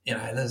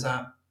 Yeah. There's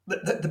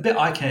the bit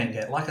I can't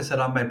get, like I said,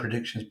 I've made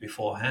predictions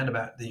beforehand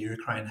about the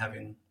Ukraine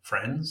having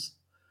friends.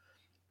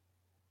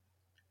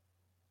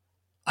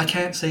 I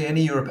can't see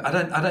any Europe. I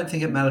don't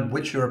think it mattered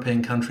which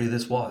European country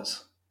this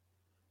was.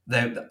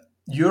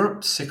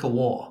 Europe's sick of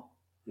war,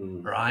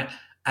 right?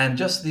 And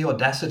just the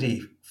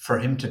audacity for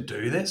him to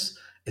do this,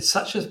 it's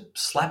such a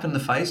slap in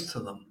the face to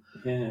them.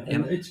 Yeah,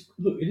 and it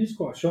is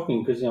quite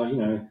shocking because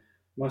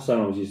my son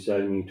always used to say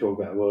to me, talk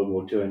about World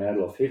War II and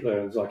Adolf Hitler,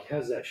 and it's like,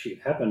 how's that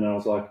shit happen? And I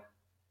was like,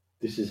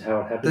 this is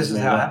how it happened. This is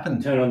how it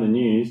happened. Turn on the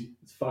news,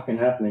 it's fucking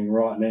happening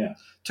right now.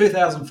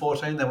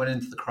 2014, they went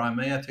into the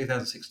Crimea.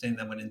 2016,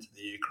 they went into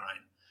the Ukraine.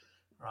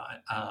 Right.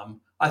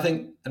 I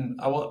think, and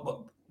do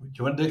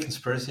you want to do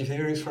conspiracy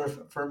theories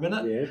for a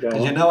minute? Yeah, go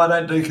on. Because I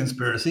don't do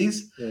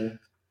conspiracies. Yeah.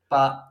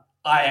 But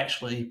I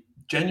actually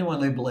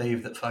genuinely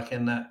believe that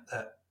fucking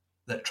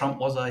that Trump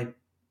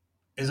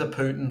is a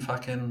Putin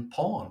fucking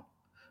pawn,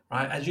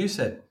 right? As you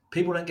said,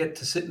 people don't get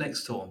to sit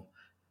next to him.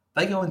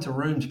 They go into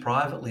rooms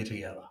privately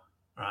together,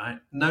 right?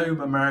 No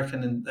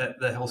American in the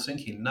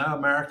Helsinki, no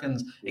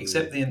Americans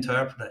except the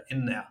interpreter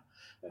in there.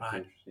 That's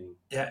interesting.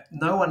 Yeah,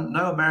 no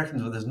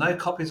Americans. There's no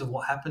copies of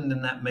what happened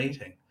in that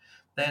meeting.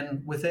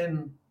 Then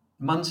within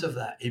months of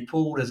that, he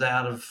pulled us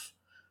out of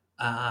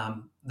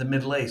the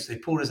Middle East. He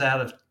pulled us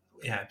out of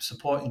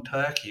supporting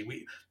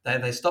Turkey.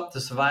 They stopped the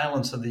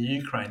surveillance of the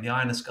Ukraine, the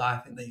Eye in the Sky, I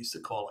think they used to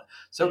call it.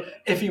 So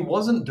if he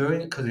wasn't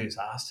doing it because he was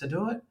asked to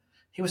do it,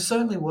 he was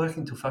certainly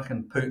working to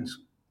fucking Putin's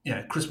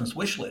Christmas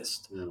wish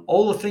list.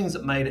 All the things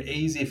that made it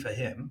easy for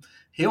him.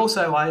 He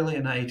also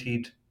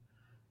alienated.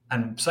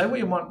 And say what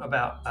you want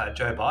about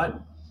Joe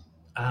Biden.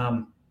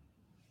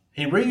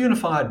 He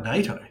reunified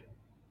NATO,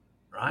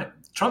 right?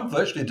 Trump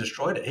virtually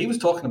destroyed it. He was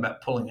talking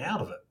about pulling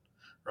out of it,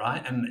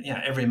 right? And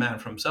every man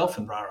for himself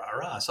and rah rah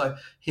rah. So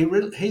he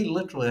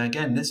literally,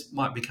 again, this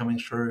might be coming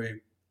through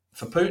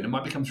for Putin. It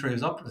might be coming through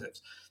his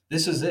operatives.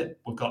 This is it.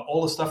 We've got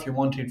all the stuff you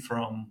wanted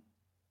from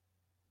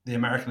the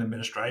American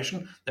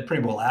administration. They're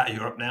pretty well out of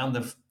Europe now, and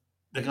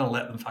they're going to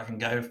let them fucking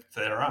go for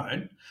their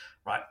own,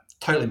 right?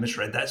 Totally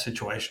misread that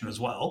situation as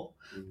well,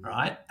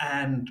 right?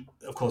 And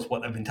of course,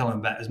 what they've been telling him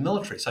about is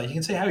military. So you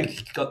can see how he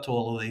got to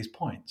all of these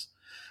points,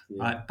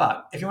 right?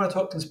 But if you want to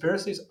talk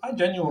conspiracies, I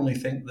genuinely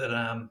think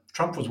that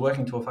Trump was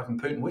working to a fucking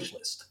Putin wish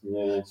list.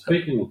 Yeah.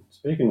 Speaking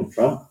of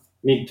Trump,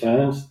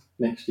 midterms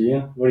next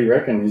year, what do you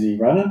reckon? Is he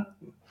running?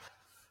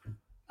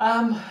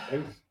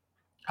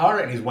 I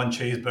reckon he's one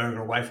cheeseburger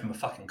away from a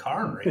fucking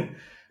coronary.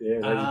 Yeah,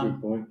 that's a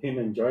good point. Him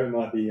and Joe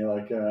might be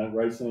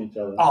racing each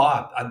other.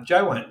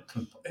 Joe won't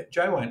do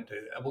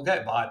that. We'll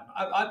go Biden.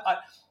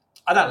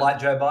 I don't like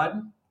Joe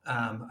Biden.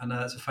 I know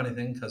that's a funny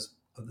thing because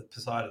of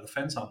the side of the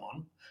fence I'm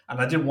on,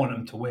 and I didn't want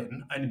him to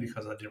win only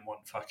because I didn't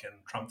want fucking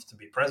Trump to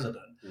be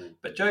president.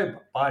 But Joe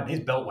Biden, he's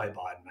Beltway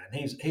Biden, man.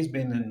 He's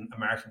been in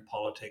American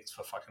politics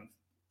for fucking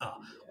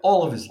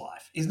all of his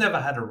life. He's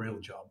never had a real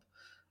job,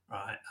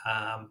 right?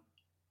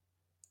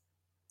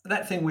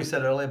 That thing we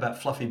said earlier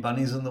about fluffy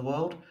bunnies in the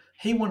world,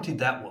 he wanted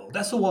that world.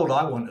 That's the world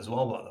I want as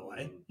well, by the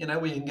way.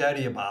 Where you can go to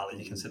your Bali,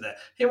 you can sit there.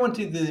 He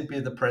wanted to be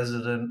the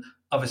president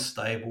of a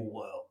stable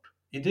world.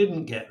 He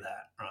didn't get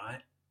that,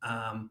 right?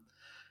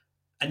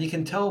 And you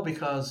can tell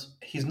because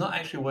he's not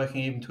actually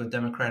working even to a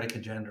democratic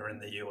agenda in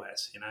the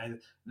US.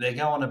 They're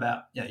going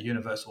about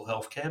universal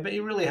health care, but he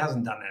really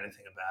hasn't done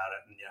anything about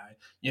it. And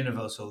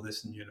universal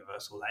this and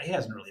universal that. He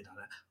hasn't really done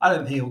it. I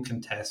don't think he'll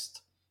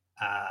contest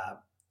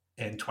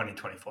in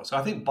 2024. So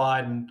I think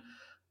Biden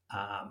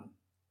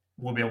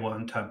will be a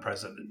one-term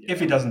president if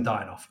he doesn't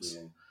die in office.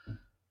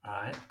 All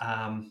right.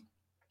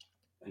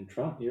 And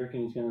Trump, you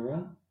reckon he's going to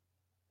run?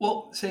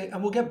 Well, see,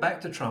 and we'll get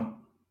back to Trump.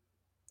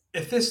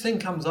 If this thing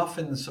comes off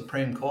in the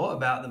Supreme Court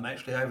about them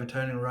actually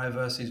overturning Roe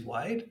versus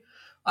Wade,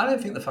 I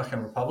don't think the fucking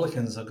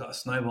Republicans have got a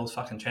snowball's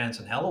fucking chance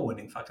in hell of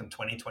winning fucking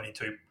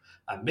 2022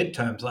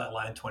 midterms, let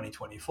alone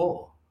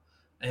 2024.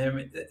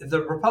 If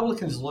the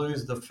Republicans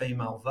lose the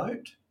female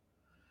vote,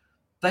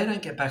 they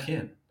don't get back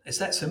in. It's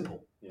that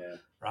simple. Yeah.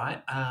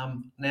 Right?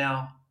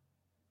 Now,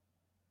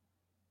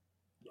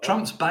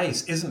 Trump's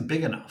base isn't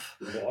big enough.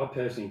 Well, I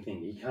personally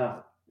think he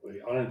can't.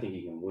 I don't think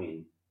he can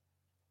win.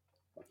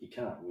 He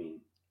can't win.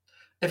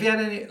 If he had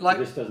any, he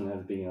just doesn't have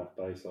a big enough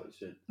base, like you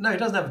said. No, he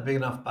doesn't have a big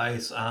enough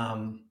base.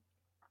 And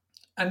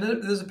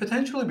there's a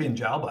potential he'll be in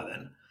jail by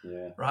then.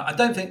 Yeah. Right? I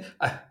don't think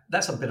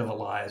that's a bit of a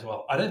lie as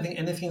well. I don't think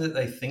anything that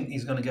they think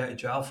he's going to go to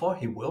jail for,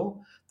 he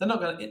will. They're not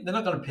going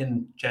to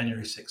pin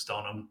January 6th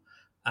on him.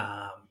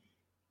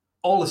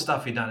 All the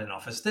stuff he done in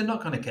office, they're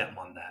not going to get him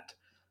on that.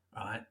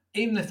 Right?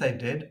 Even if they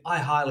did, I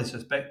highly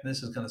suspect, and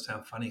this is going to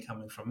sound funny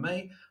coming from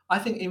me, I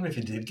think even if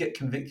he did get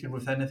convicted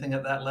with anything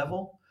at that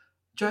level,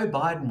 Joe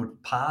Biden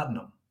would pardon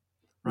him.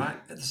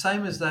 Right? The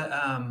same as that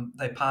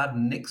they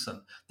pardoned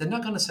Nixon. They're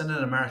not going to send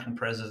an American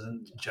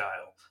president to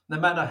jail, no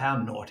matter how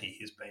naughty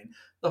he's been.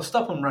 They'll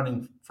stop him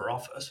running for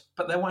office,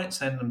 but they won't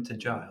send him to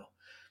jail.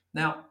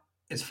 Now,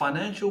 his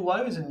financial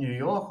woes in New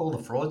York, all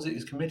the frauds that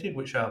he's committed,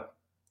 which are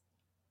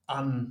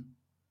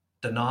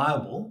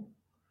undeniable,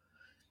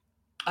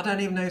 I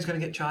don't even know who's going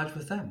to get charged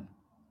with them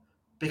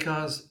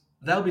because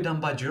they'll be done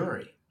by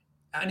jury.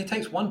 And it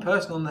takes one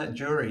person on that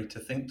jury to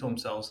think to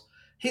themselves,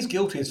 he's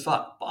guilty as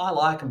fuck, but I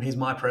like him, he's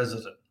my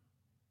president.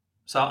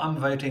 So I'm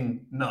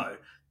voting no.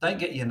 Don't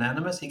get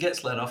unanimous. He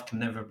gets let off, can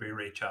never be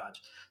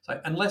recharged.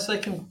 So unless they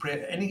can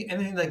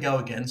anything they go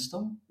against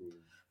them,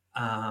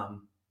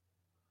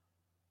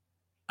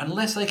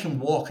 unless they can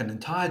walk an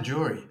entire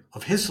jury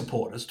of his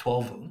supporters,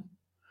 12 of them,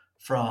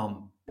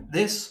 from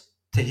this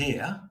to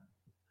here,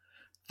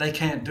 they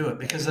can't do it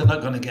because they're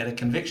not going to get a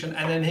conviction.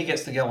 And then he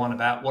gets to go on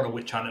about what a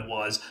witch hunt it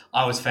was.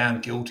 I was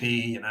found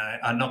guilty,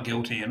 not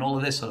guilty, and all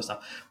of this sort of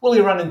stuff. Will he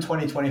run in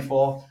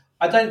 2024?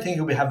 I don't think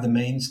he'll have the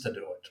means to do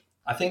it.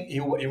 I think he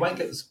won't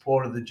get the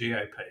support of the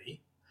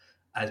GOP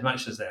as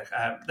much as that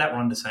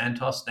Ron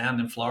DeSantis down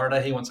in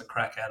Florida. He wants a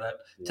crack at it.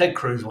 Yeah. Ted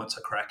Cruz wants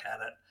a crack at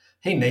it.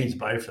 He needs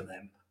both of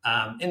them.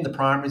 In the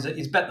primaries,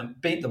 he's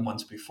beat them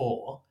once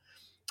before,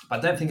 but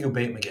I don't think he'll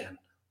beat them again.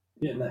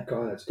 Yeah, and that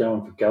guy that's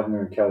going for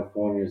governor in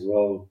California as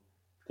well,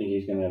 I think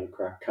he's going to have a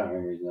crack. Can't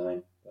remember his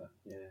name, but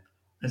yeah.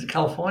 Is it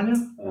California?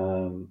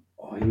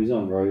 He was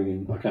on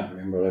Rogan. I can't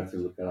remember. I'll have to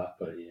look it up,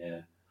 but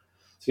yeah.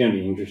 It's going to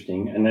be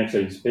interesting. And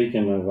actually,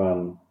 speaking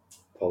of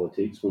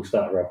politics, we'll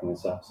start wrapping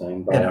this up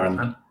soon.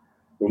 But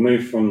we'll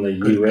move from the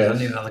US I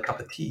need another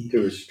cup of tea.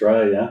 to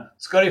Australia.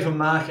 Scotty from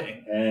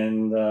marketing.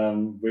 And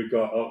we've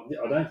got,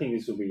 I don't think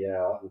this will be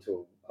out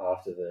until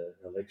after the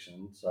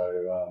election.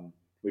 So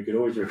we could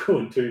always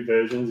record two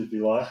versions if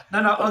you like.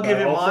 No, I'll give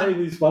you mine. I'll say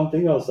this one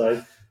thing I'll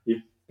say.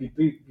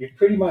 You've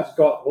pretty much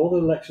got all the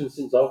elections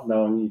since I've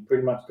known you,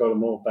 pretty much got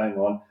them all bang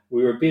on.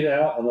 We were a bit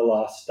out on the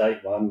last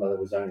state one, but it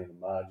was only the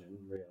margin,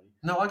 really.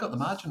 No, I got the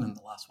margin in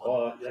the last one.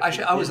 Oh,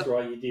 actually, I was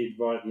right. You did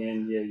right at the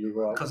end. Yeah, you're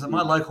right. Because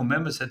my local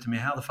member said to me,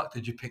 "How the fuck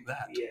did you pick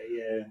that?"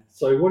 Yeah.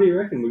 So, what do you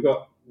reckon? We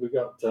got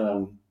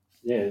the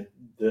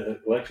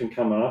election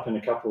coming up in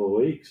a couple of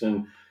weeks,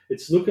 and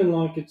it's looking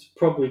like it's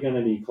probably going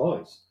to be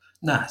close.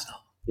 No, it's not.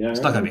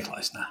 It's not going to be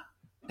close. No,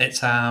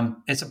 it's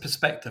a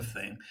perspective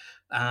thing.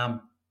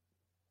 I'm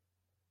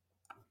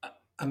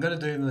going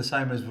to do the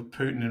same as with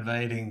Putin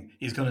invading.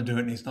 He's going to do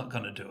it, and he's not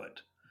going to do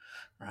it.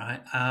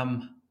 Right.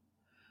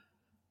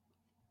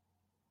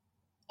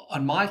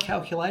 On my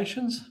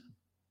calculations,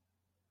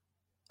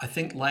 I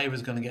think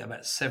Labor's going to get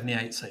about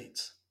 78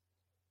 seats.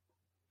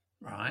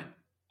 Right?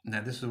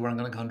 Now, this is where I'm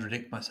going to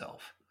contradict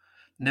myself.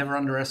 Never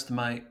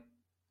underestimate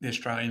the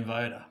Australian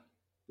voter.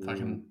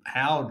 Fucking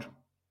Howard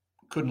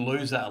couldn't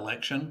lose that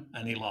election,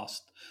 and he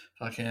lost.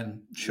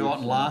 Fucking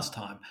Shorten last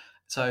time.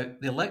 So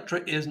the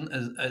electorate isn't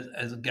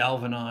as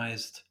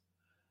galvanised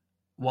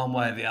one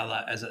way or the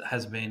other as it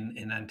has been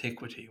in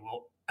antiquity.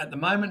 Well, at the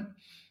moment,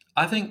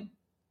 I think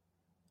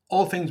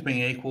all things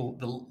being equal,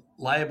 the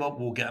Labor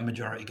will get a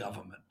majority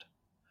government.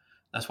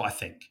 That's what I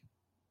think.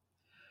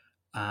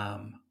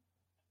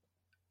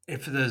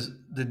 If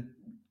the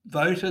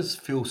voters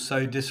feel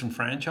so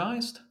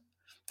disenfranchised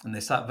and they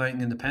start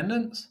voting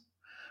independents,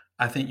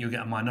 I think you'll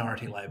get a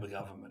minority Labor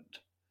government.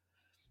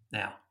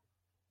 Now,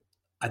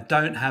 I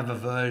don't have a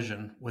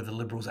version where the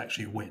Liberals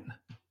actually win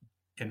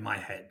in my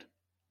head.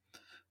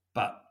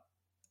 But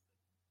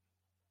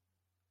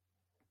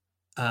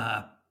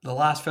the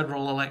last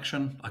federal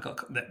election,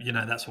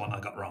 that's one I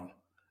got wrong.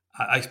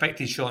 I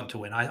expected Shorten to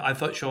win. I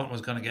thought Shorten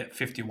was going to get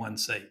 51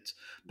 seats.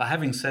 But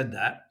having said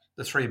that,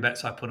 the three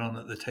bets I put on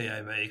at the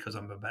TAB, because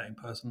I'm a betting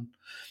person,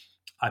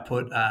 I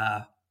put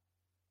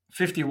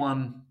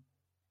 51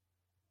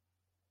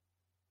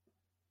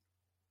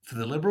 for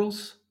the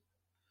Liberals,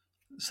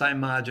 same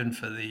margin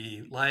for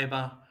the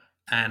Labor,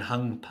 and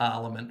hung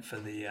Parliament for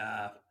the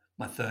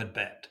my third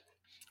bet.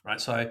 Right,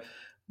 so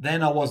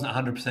then I wasn't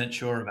 100%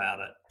 sure about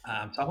it.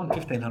 So I won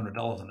 $1,500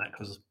 on that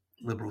because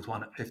Liberals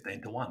won at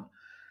 15-1.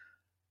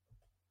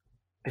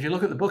 If you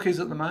look at the bookies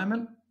at the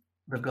moment,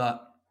 they've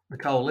got the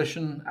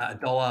Coalition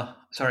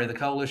the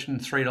Coalition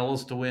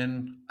 $3 to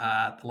win,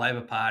 the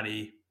Labor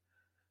Party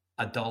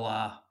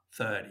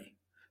 $1.30.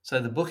 So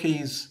the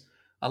bookies,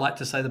 I like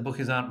to say the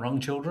bookies aren't wrong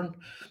children,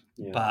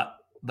 but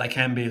they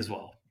can be as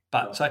well.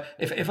 But so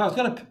if I was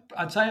going to,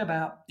 I'd say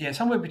about,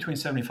 somewhere between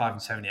 75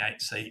 and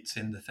 78 seats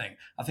in the thing.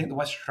 I think the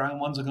West Australian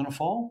ones are going to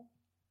fall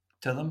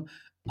to them.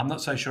 I'm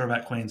not so sure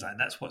about Queensland.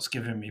 That's what's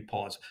giving me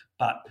pause.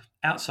 But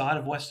outside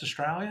of West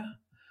Australia,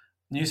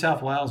 New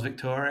South Wales,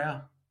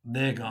 Victoria,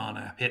 they're going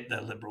to hit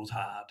the Liberals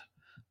hard,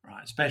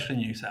 right? Especially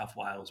New South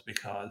Wales,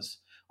 because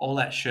all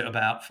that shit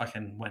about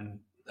fucking when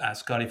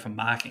Scotty from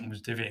marketing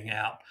was divvying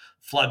out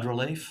flood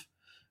relief.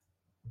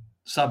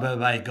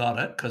 Suburb A got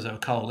it because they were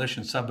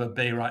coalition. Suburb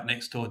B right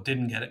next door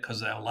didn't get it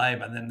because they were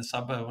Labor. And then the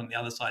suburb on the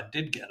other side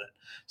did get it.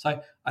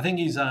 So I think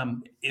he's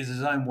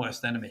his own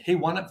worst enemy. He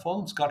won it for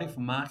them. Scotty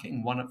from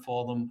marketing won it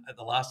for them at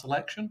the last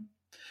election.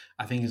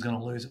 I think he's going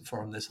to lose it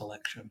for them this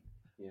election.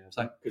 Yeah.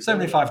 So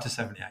 75 to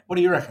 78. What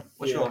do you reckon?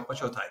 What's your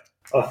take?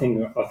 I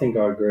think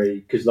I agree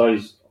because I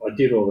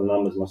did all the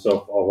numbers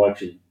myself. I've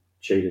actually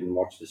cheated and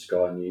watched the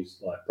Sky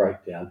News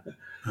breakdown.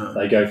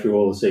 They go through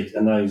all the seats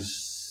and those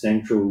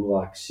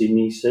central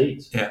Sydney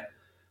seats. Yeah.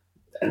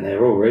 And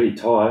they're already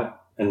tight.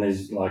 And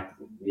there's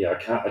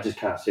I just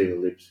can't see the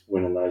Libs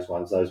winning those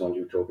ones. Those ones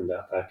you were talking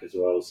about back as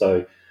well.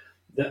 So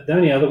the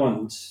only other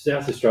one,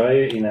 South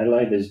Australia in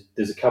Adelaide,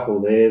 there's a couple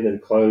there that are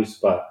close,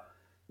 but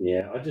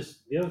yeah,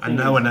 and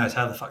no one knows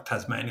how the fuck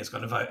Tasmania's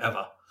going to vote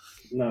ever.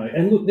 No,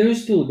 and look, there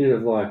is still a bit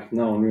of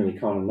no one really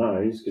kind of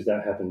knows because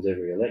that happens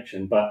every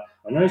election. But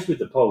I noticed with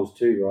the polls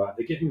too, right?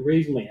 They're getting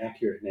reasonably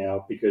accurate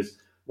now because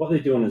what they're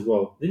doing as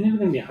well, they're never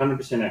going to be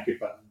 100% accurate.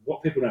 But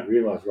what people don't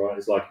realise, right,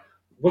 is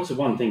what's the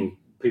one thing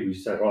people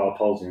say, our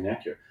polls are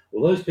inaccurate?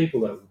 Well, those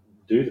people that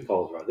do the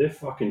polls, right, they're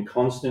fucking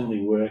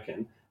constantly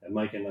working and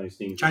making those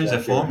things change their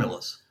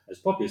formulas as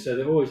popular. So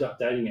they're always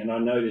updating it. And I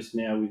noticed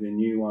now with the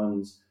new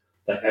ones,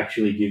 they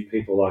actually give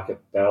people a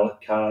ballot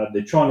card.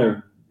 They're trying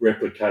to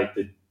replicate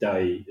the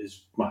day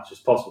as much as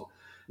possible.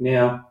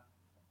 Now,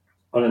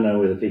 I don't know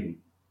whether people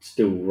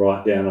still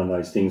write down on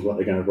those things what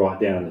they're going to write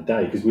down on the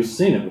day because we've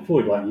seen it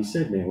before, like you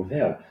said, man, with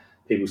how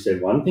people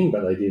said one thing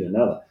but they did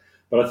another.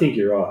 But I think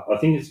you're right. I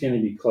think it's going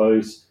to be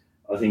close.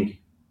 I think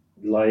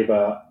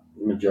Labor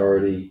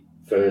majority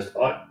first.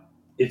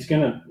 It's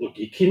going to look.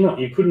 You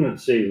couldn't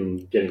see them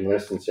getting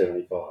less than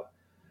 75.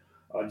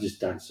 I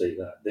just don't see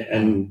that.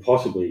 And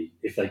possibly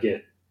if they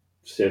get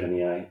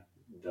 78.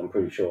 I'm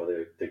pretty sure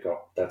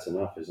that's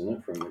enough, isn't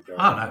it, for a majority?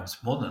 Oh, no,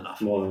 it's more than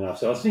enough. More than enough.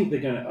 So I think they're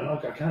going to, and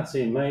I can't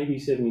see maybe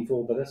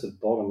 74, but that's the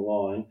bottom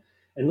line.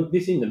 And look,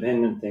 this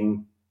independent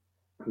thing,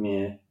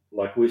 yeah,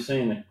 we're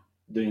seeing it,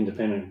 the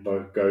independent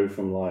vote go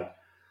from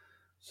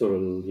sort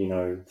of,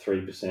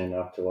 3%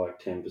 up to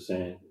 10%,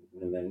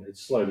 and then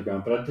it's slowly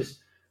growing. But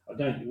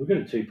we've got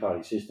a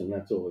two-party system,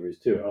 that's all there is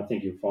to it. I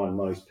think you'll find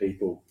most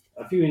people,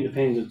 a few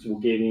independents will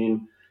get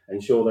in,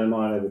 and sure, they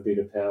might have a bit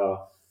of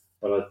power,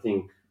 but I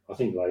think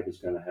Labor's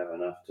going to have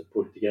enough to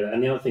put it together.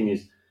 And the other thing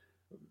is,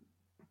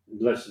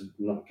 let's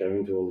not go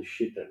into all the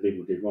shit that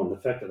Liberal did wrong. The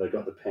fact that they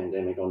got the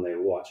pandemic on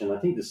their watch, and I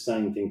think the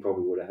same thing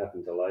probably would have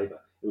happened to Labor.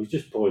 It was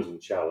just poison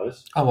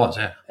chalice. I was,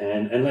 yeah.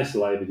 And unless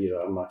Labor did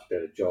a much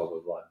better job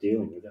of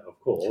dealing with it, of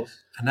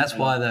course. And that's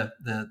why the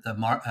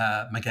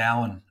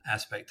McGowan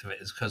aspect of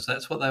it is because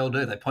that's what they all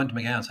do. They point to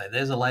McGowan and say,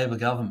 "There's a Labor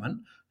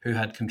government who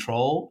had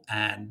control,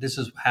 and this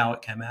is how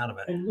it came out of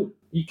it." And look,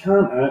 you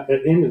can't. At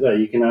the end of the day,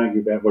 you can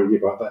argue about what he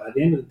did right, but at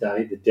the end of the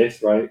day, the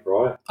death rate,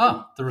 right?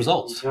 Oh, the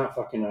results. You can't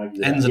fucking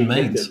argue. Ends and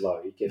means.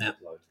 He kept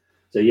it low.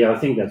 So yeah, I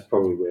think that's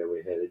probably where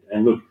we're headed.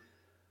 And look,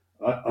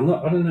 I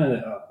don't know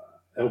that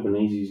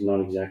Albanese's not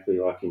exactly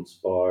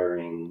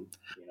inspiring.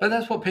 But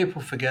that's what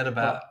people forget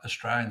about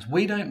Australians.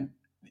 We don't.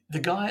 The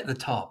guy at the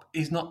top,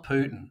 he's not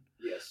Putin.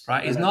 Yes.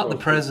 Right? He's not the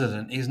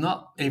president. He's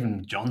not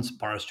even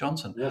Boris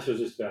Johnson. That's what I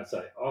was just about to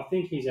say. I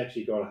think he's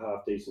actually got a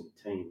half-decent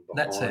team behind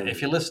That's it. him.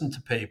 If you listen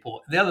to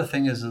people. The other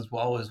thing is as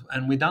well,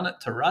 and we done it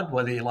to Rudd,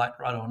 whether you liked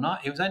Rudd or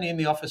not, he was only in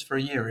the office for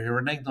a year. He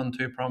reneged on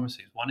two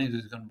promises. One is he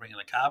was going to bring in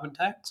a carbon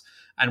tax,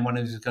 and one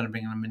is he was going to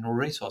bring in a mineral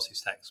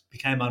resources tax.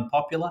 Became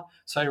unpopular,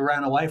 so he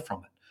ran away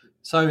from it.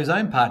 So his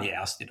own party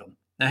ousted him.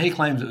 Now, he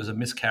claims it was a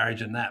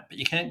miscarriage in that, but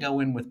you can't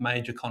go in with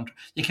major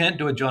you can't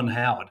do a John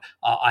Howard.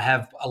 I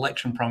have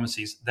election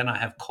promises, then I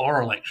have core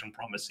election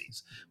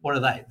promises. What are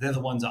they? They're the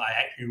ones that I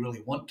actually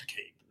really want to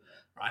keep,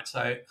 right?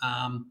 So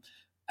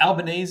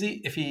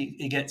Albanese, if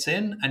he gets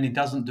in and he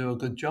doesn't do a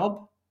good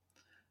job,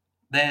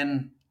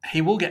 then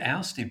he will get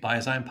ousted by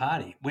his own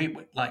party. We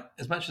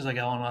as much as I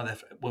go on,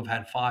 we've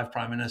had 5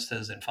 prime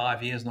ministers in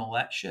 5 years and all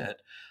that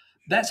shit.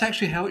 That's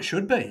actually how it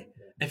should be.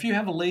 If you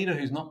have a leader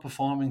who's not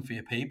performing for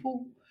your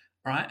people,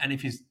 right, and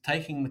if he's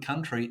taking the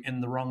country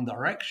in the wrong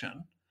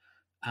direction,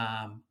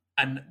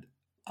 and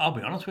I'll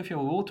be honest with you,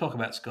 we'll talk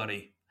about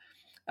Scotty.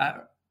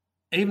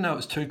 Even though it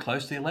was too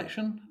close to the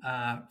election,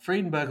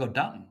 Friedenberg or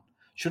Dutton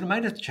should have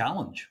made a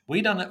challenge.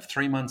 We done it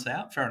 3 months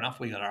out. Fair enough,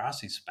 we got our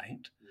asses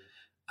spanked.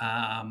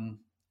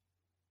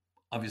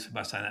 Obviously,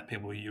 by saying that,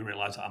 you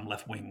realise that I'm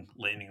left-wing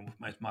leaning with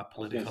most of my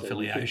political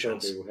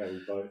affiliations. Tell people how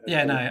you vote.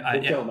 Yeah,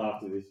 no, tell them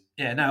after this.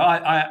 Yeah, no,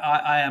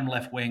 I am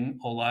left-wing,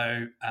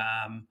 although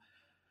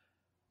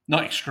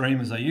not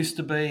extreme as I used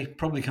to be.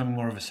 Probably becoming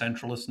more of a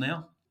centralist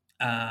now.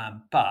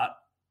 But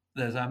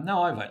there's I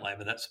vote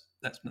Labor. That's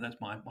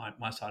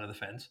my side of the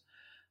fence.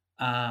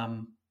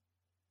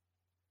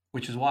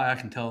 Which is why I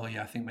can tell you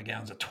I think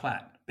McGowan's a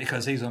twat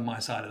because he's on my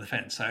side of the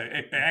fence. So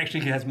it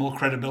actually has more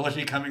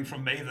credibility coming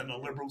from me than a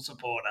Liberal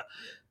supporter.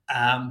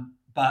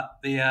 But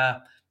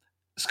the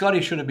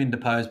Scotty should have been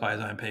deposed by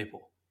his own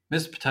people.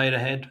 Mr. Potato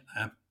Head,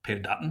 Peter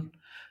Dutton,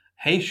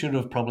 he should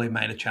have probably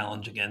made a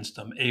challenge against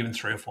them even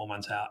 3 or 4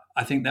 months out.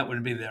 I think that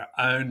would be their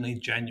only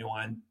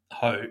genuine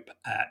hope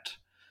at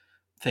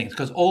things,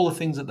 because all the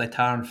things that they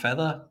tar and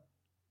feather,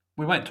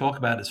 we won't talk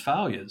about as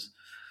failures,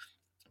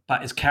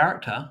 but his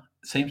character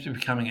seems to be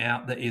coming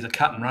out that he's a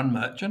cut and run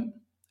merchant.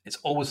 It's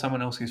always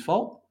someone else's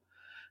fault.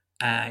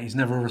 He's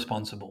never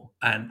responsible,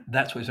 and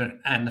that's what he's doing.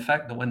 And the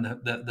fact that when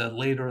the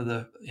leader of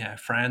the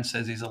France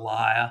says he's a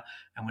liar,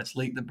 and when it's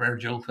leaked that Brad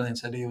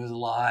Gilchrist said he was a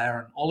liar,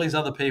 and all these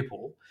other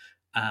people,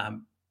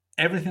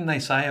 everything they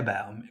say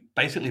about him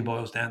basically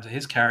boils down to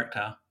his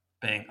character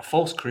being a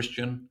false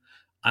Christian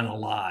and a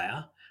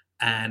liar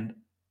and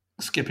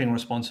skipping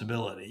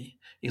responsibility.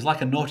 He's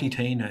like a naughty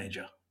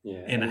teenager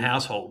in a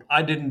household.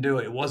 I didn't do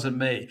it. It wasn't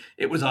me.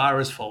 It was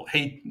Ira's fault.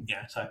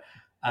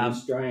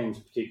 Australians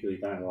particularly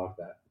don't like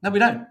that. No, we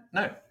don't.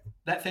 No.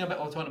 That thing about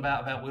what we're talking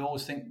about we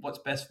always think what's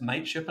best for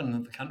mateship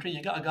in the country.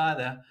 You got a guy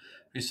there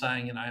who's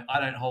saying, I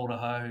don't hold a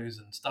hose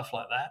and stuff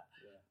like that.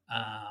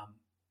 Yeah.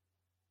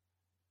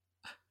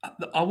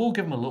 I will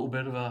give him a little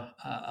bit of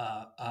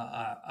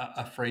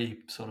a free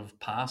sort of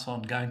pass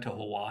on going to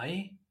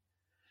Hawaii,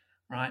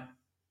 right?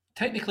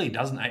 Technically, he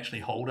doesn't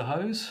actually hold a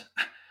hose,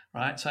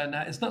 right? So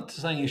now, it's not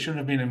saying he shouldn't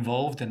have been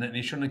involved in it and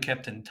he shouldn't have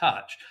kept in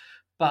touch.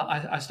 But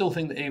I still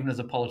think that even as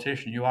a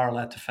politician, you are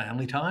allowed to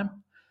family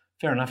time.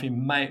 Fair enough.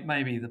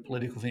 Maybe the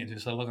political thing is to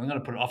say, look, I'm going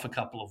to put it off a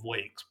couple of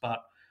weeks.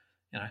 But,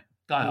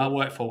 guy I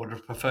work for would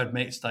have preferred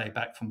me to stay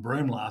back from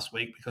Broome last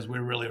week because we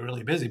were really,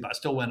 really busy, but I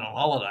still went on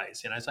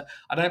holidays, So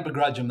I don't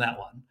begrudge him that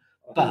one.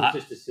 But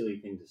it's just a silly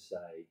thing to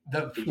say.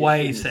 The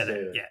way he said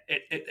it,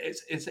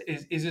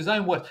 it's his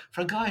own words.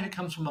 For a guy who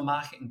comes from a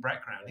marketing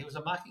background, he was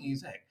a marketing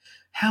exec.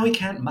 How he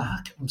can't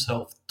market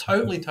himself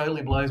totally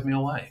blows me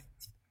away.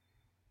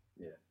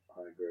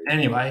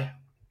 Anyway,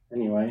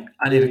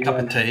 I need a cup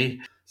of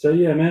tea. So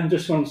yeah, man,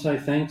 just want to say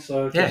thanks.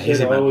 I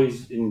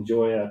always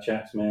enjoy our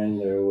chats, man.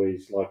 They're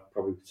always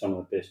probably some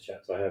of the best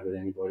chats I have with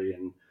anybody,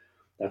 and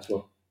that's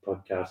what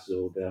podcast is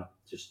all about,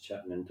 just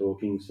chatting and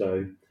talking.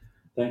 So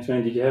thanks,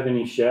 man. Did you have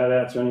any shout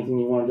outs or anything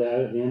you wanted to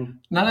add at the end?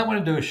 No, I don't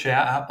want to do a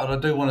shout out, but I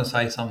do want to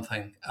say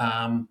something.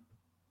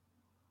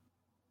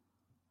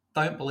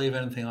 Don't believe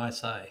anything I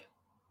say,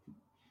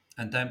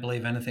 and don't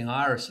believe anything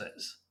Ira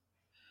says.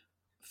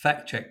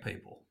 Fact check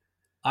people.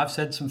 I've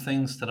said some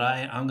things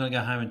today. I'm going to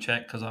go home and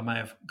check because I may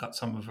have got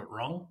some of it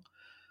wrong.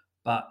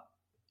 But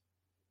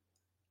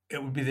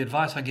it would be the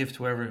advice I give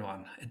to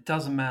everyone. It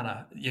doesn't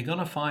matter. You're going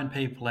to find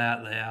people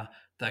out there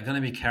that are going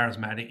to be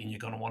charismatic and you're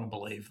going to want to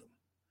believe them,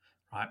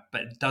 right?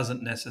 But it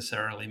doesn't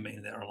necessarily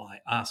mean they're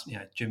like us,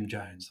 Jim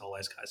Jones, all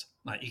those guys.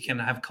 Like, you can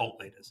have cult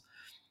leaders.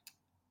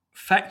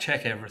 Fact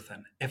check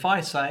everything. If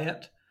I say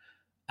it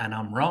and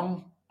I'm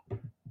wrong,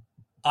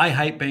 I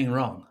hate being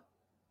wrong.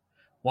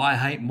 What I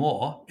hate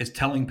more is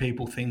telling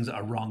people things that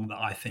are wrong that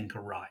I think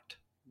are right.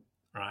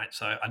 Right?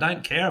 So I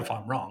don't care if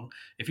I'm wrong.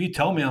 If you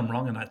tell me I'm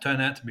wrong and I turn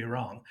out to be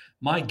wrong,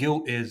 my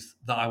guilt is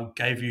that I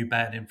gave you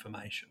bad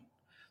information.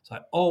 So I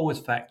always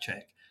fact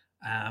check.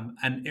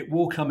 And it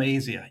will come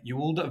easier. You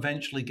will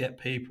eventually get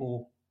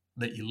people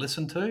that you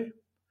listen to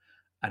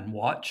and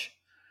watch,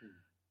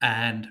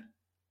 and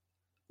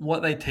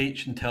what they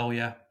teach and tell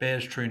you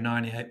bears true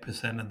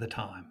 98% of the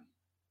time.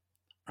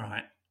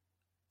 Right?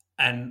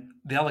 And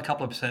the other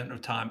couple of percent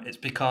of time, it's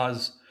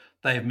because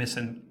they've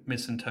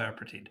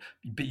misinterpreted.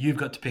 But you've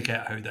got to pick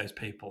out who those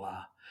people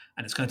are.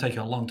 And it's going to take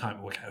you a long time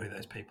to work out who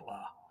those people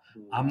are.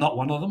 I'm not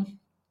one of them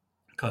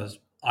because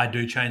I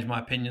do change my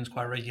opinions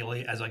quite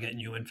regularly as I get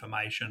new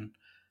information,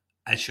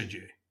 as should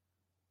you.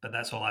 But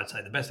that's all I'd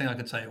say. The best thing I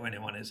could say to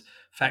anyone is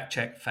fact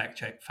check, fact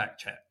check, fact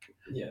check.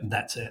 Yeah. And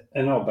that's it.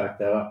 And I'll back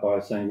that up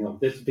by saying, look,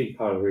 that's a big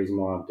part of the reason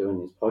why I'm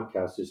doing this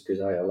podcast is because,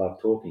 I love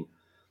talking.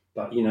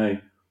 But,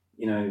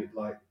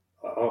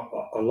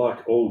 I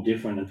like all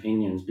different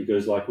opinions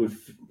because,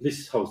 with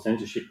this whole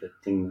censorship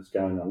thing that's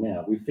going on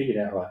now, we've figured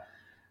out,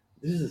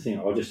 this is the thing,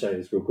 I'll just say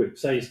this real quick.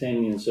 Say you're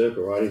standing in a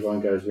circle, right?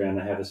 Everyone goes around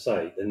and have a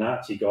say. The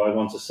Nazi guy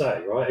wants a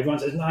say, right? Everyone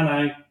says,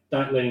 no,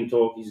 don't let him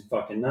talk. He's a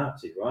fucking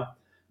Nazi, right?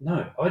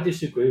 No, I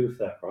disagree with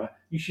that, right?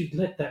 You should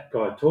let that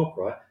guy talk,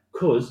 right?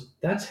 Because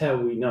that's how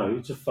we know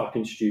it's a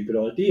fucking stupid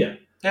idea.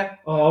 Yeah.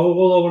 Oh,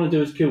 all I want to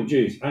do is kill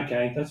Jews.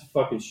 Okay, that's a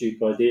fucking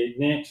stupid idea.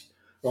 Next.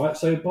 Right,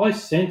 so by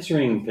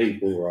censoring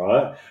people,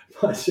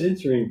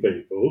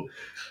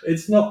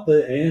 it's not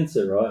the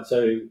answer, right?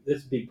 So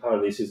that's a big part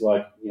of this is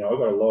I've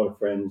got a lot of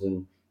friends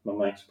and my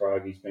mate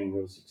Sprague's been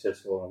real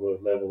successful on a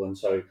world level, and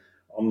so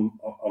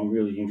I'm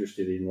really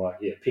interested in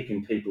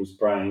picking people's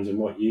brains. And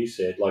what you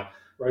said,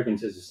 Rogan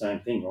says the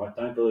same thing, right?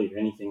 Don't believe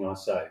anything I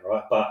say,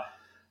 right? But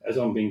as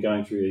I've been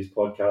going through these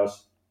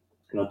podcasts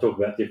and I talk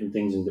about different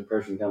things and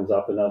depression comes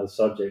up and other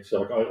subjects,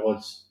 I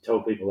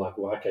tell people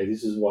okay,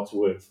 this is what's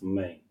worked for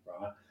me.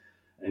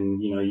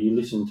 And, you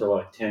listen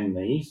to 10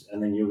 me's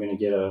and then you're going to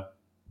get a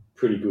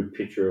pretty good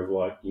picture of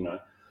what you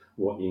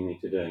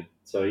need to do.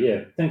 So,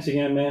 yeah, thanks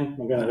again, man.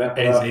 I'm going to wrap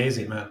it up.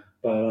 Easy, man.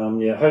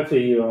 But,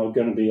 hopefully you're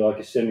going to be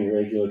a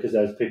semi-regular because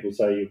as people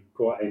say, you're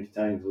quite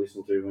entertaining to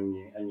listen to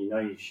and you know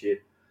your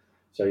shit.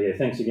 So yeah,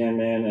 thanks again,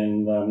 man.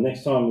 And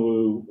next time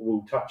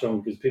we'll touch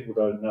on, because people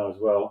don't know as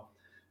well,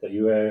 that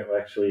you are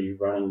actually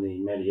running the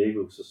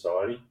Medieval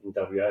Society in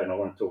WA, and I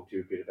want to talk to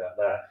you a bit about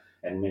that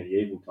and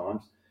medieval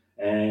times,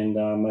 and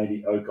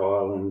maybe Oak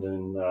Island,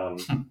 and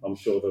I'm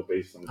sure there'll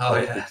be some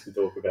politics to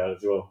talk about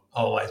as well.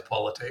 Always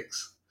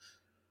politics.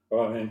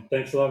 All right, man.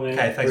 Thanks a lot, man.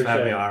 Okay, thanks for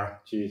having me, Ira.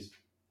 Cheers.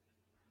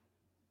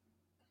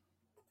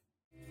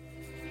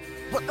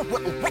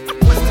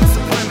 Western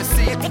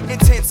supremacy,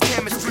 intense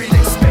chemistry.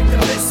 Expect the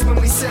list when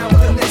we sound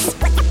the list.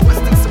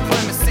 Western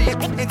supremacy,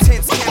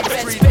 intense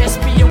chemistry.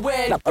 Best be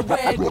aware.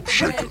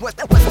 Western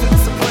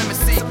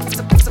supremacy,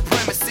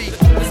 supremacy.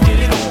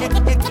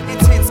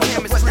 Intense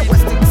chemistry.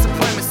 Western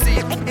supremacy,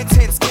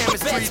 intense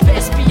chemistry.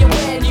 Best be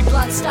aware. New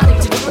blood starting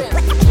to drip.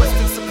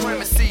 Western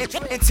supremacy,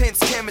 intense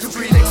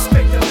chemistry.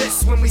 Expect the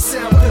list when we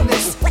sound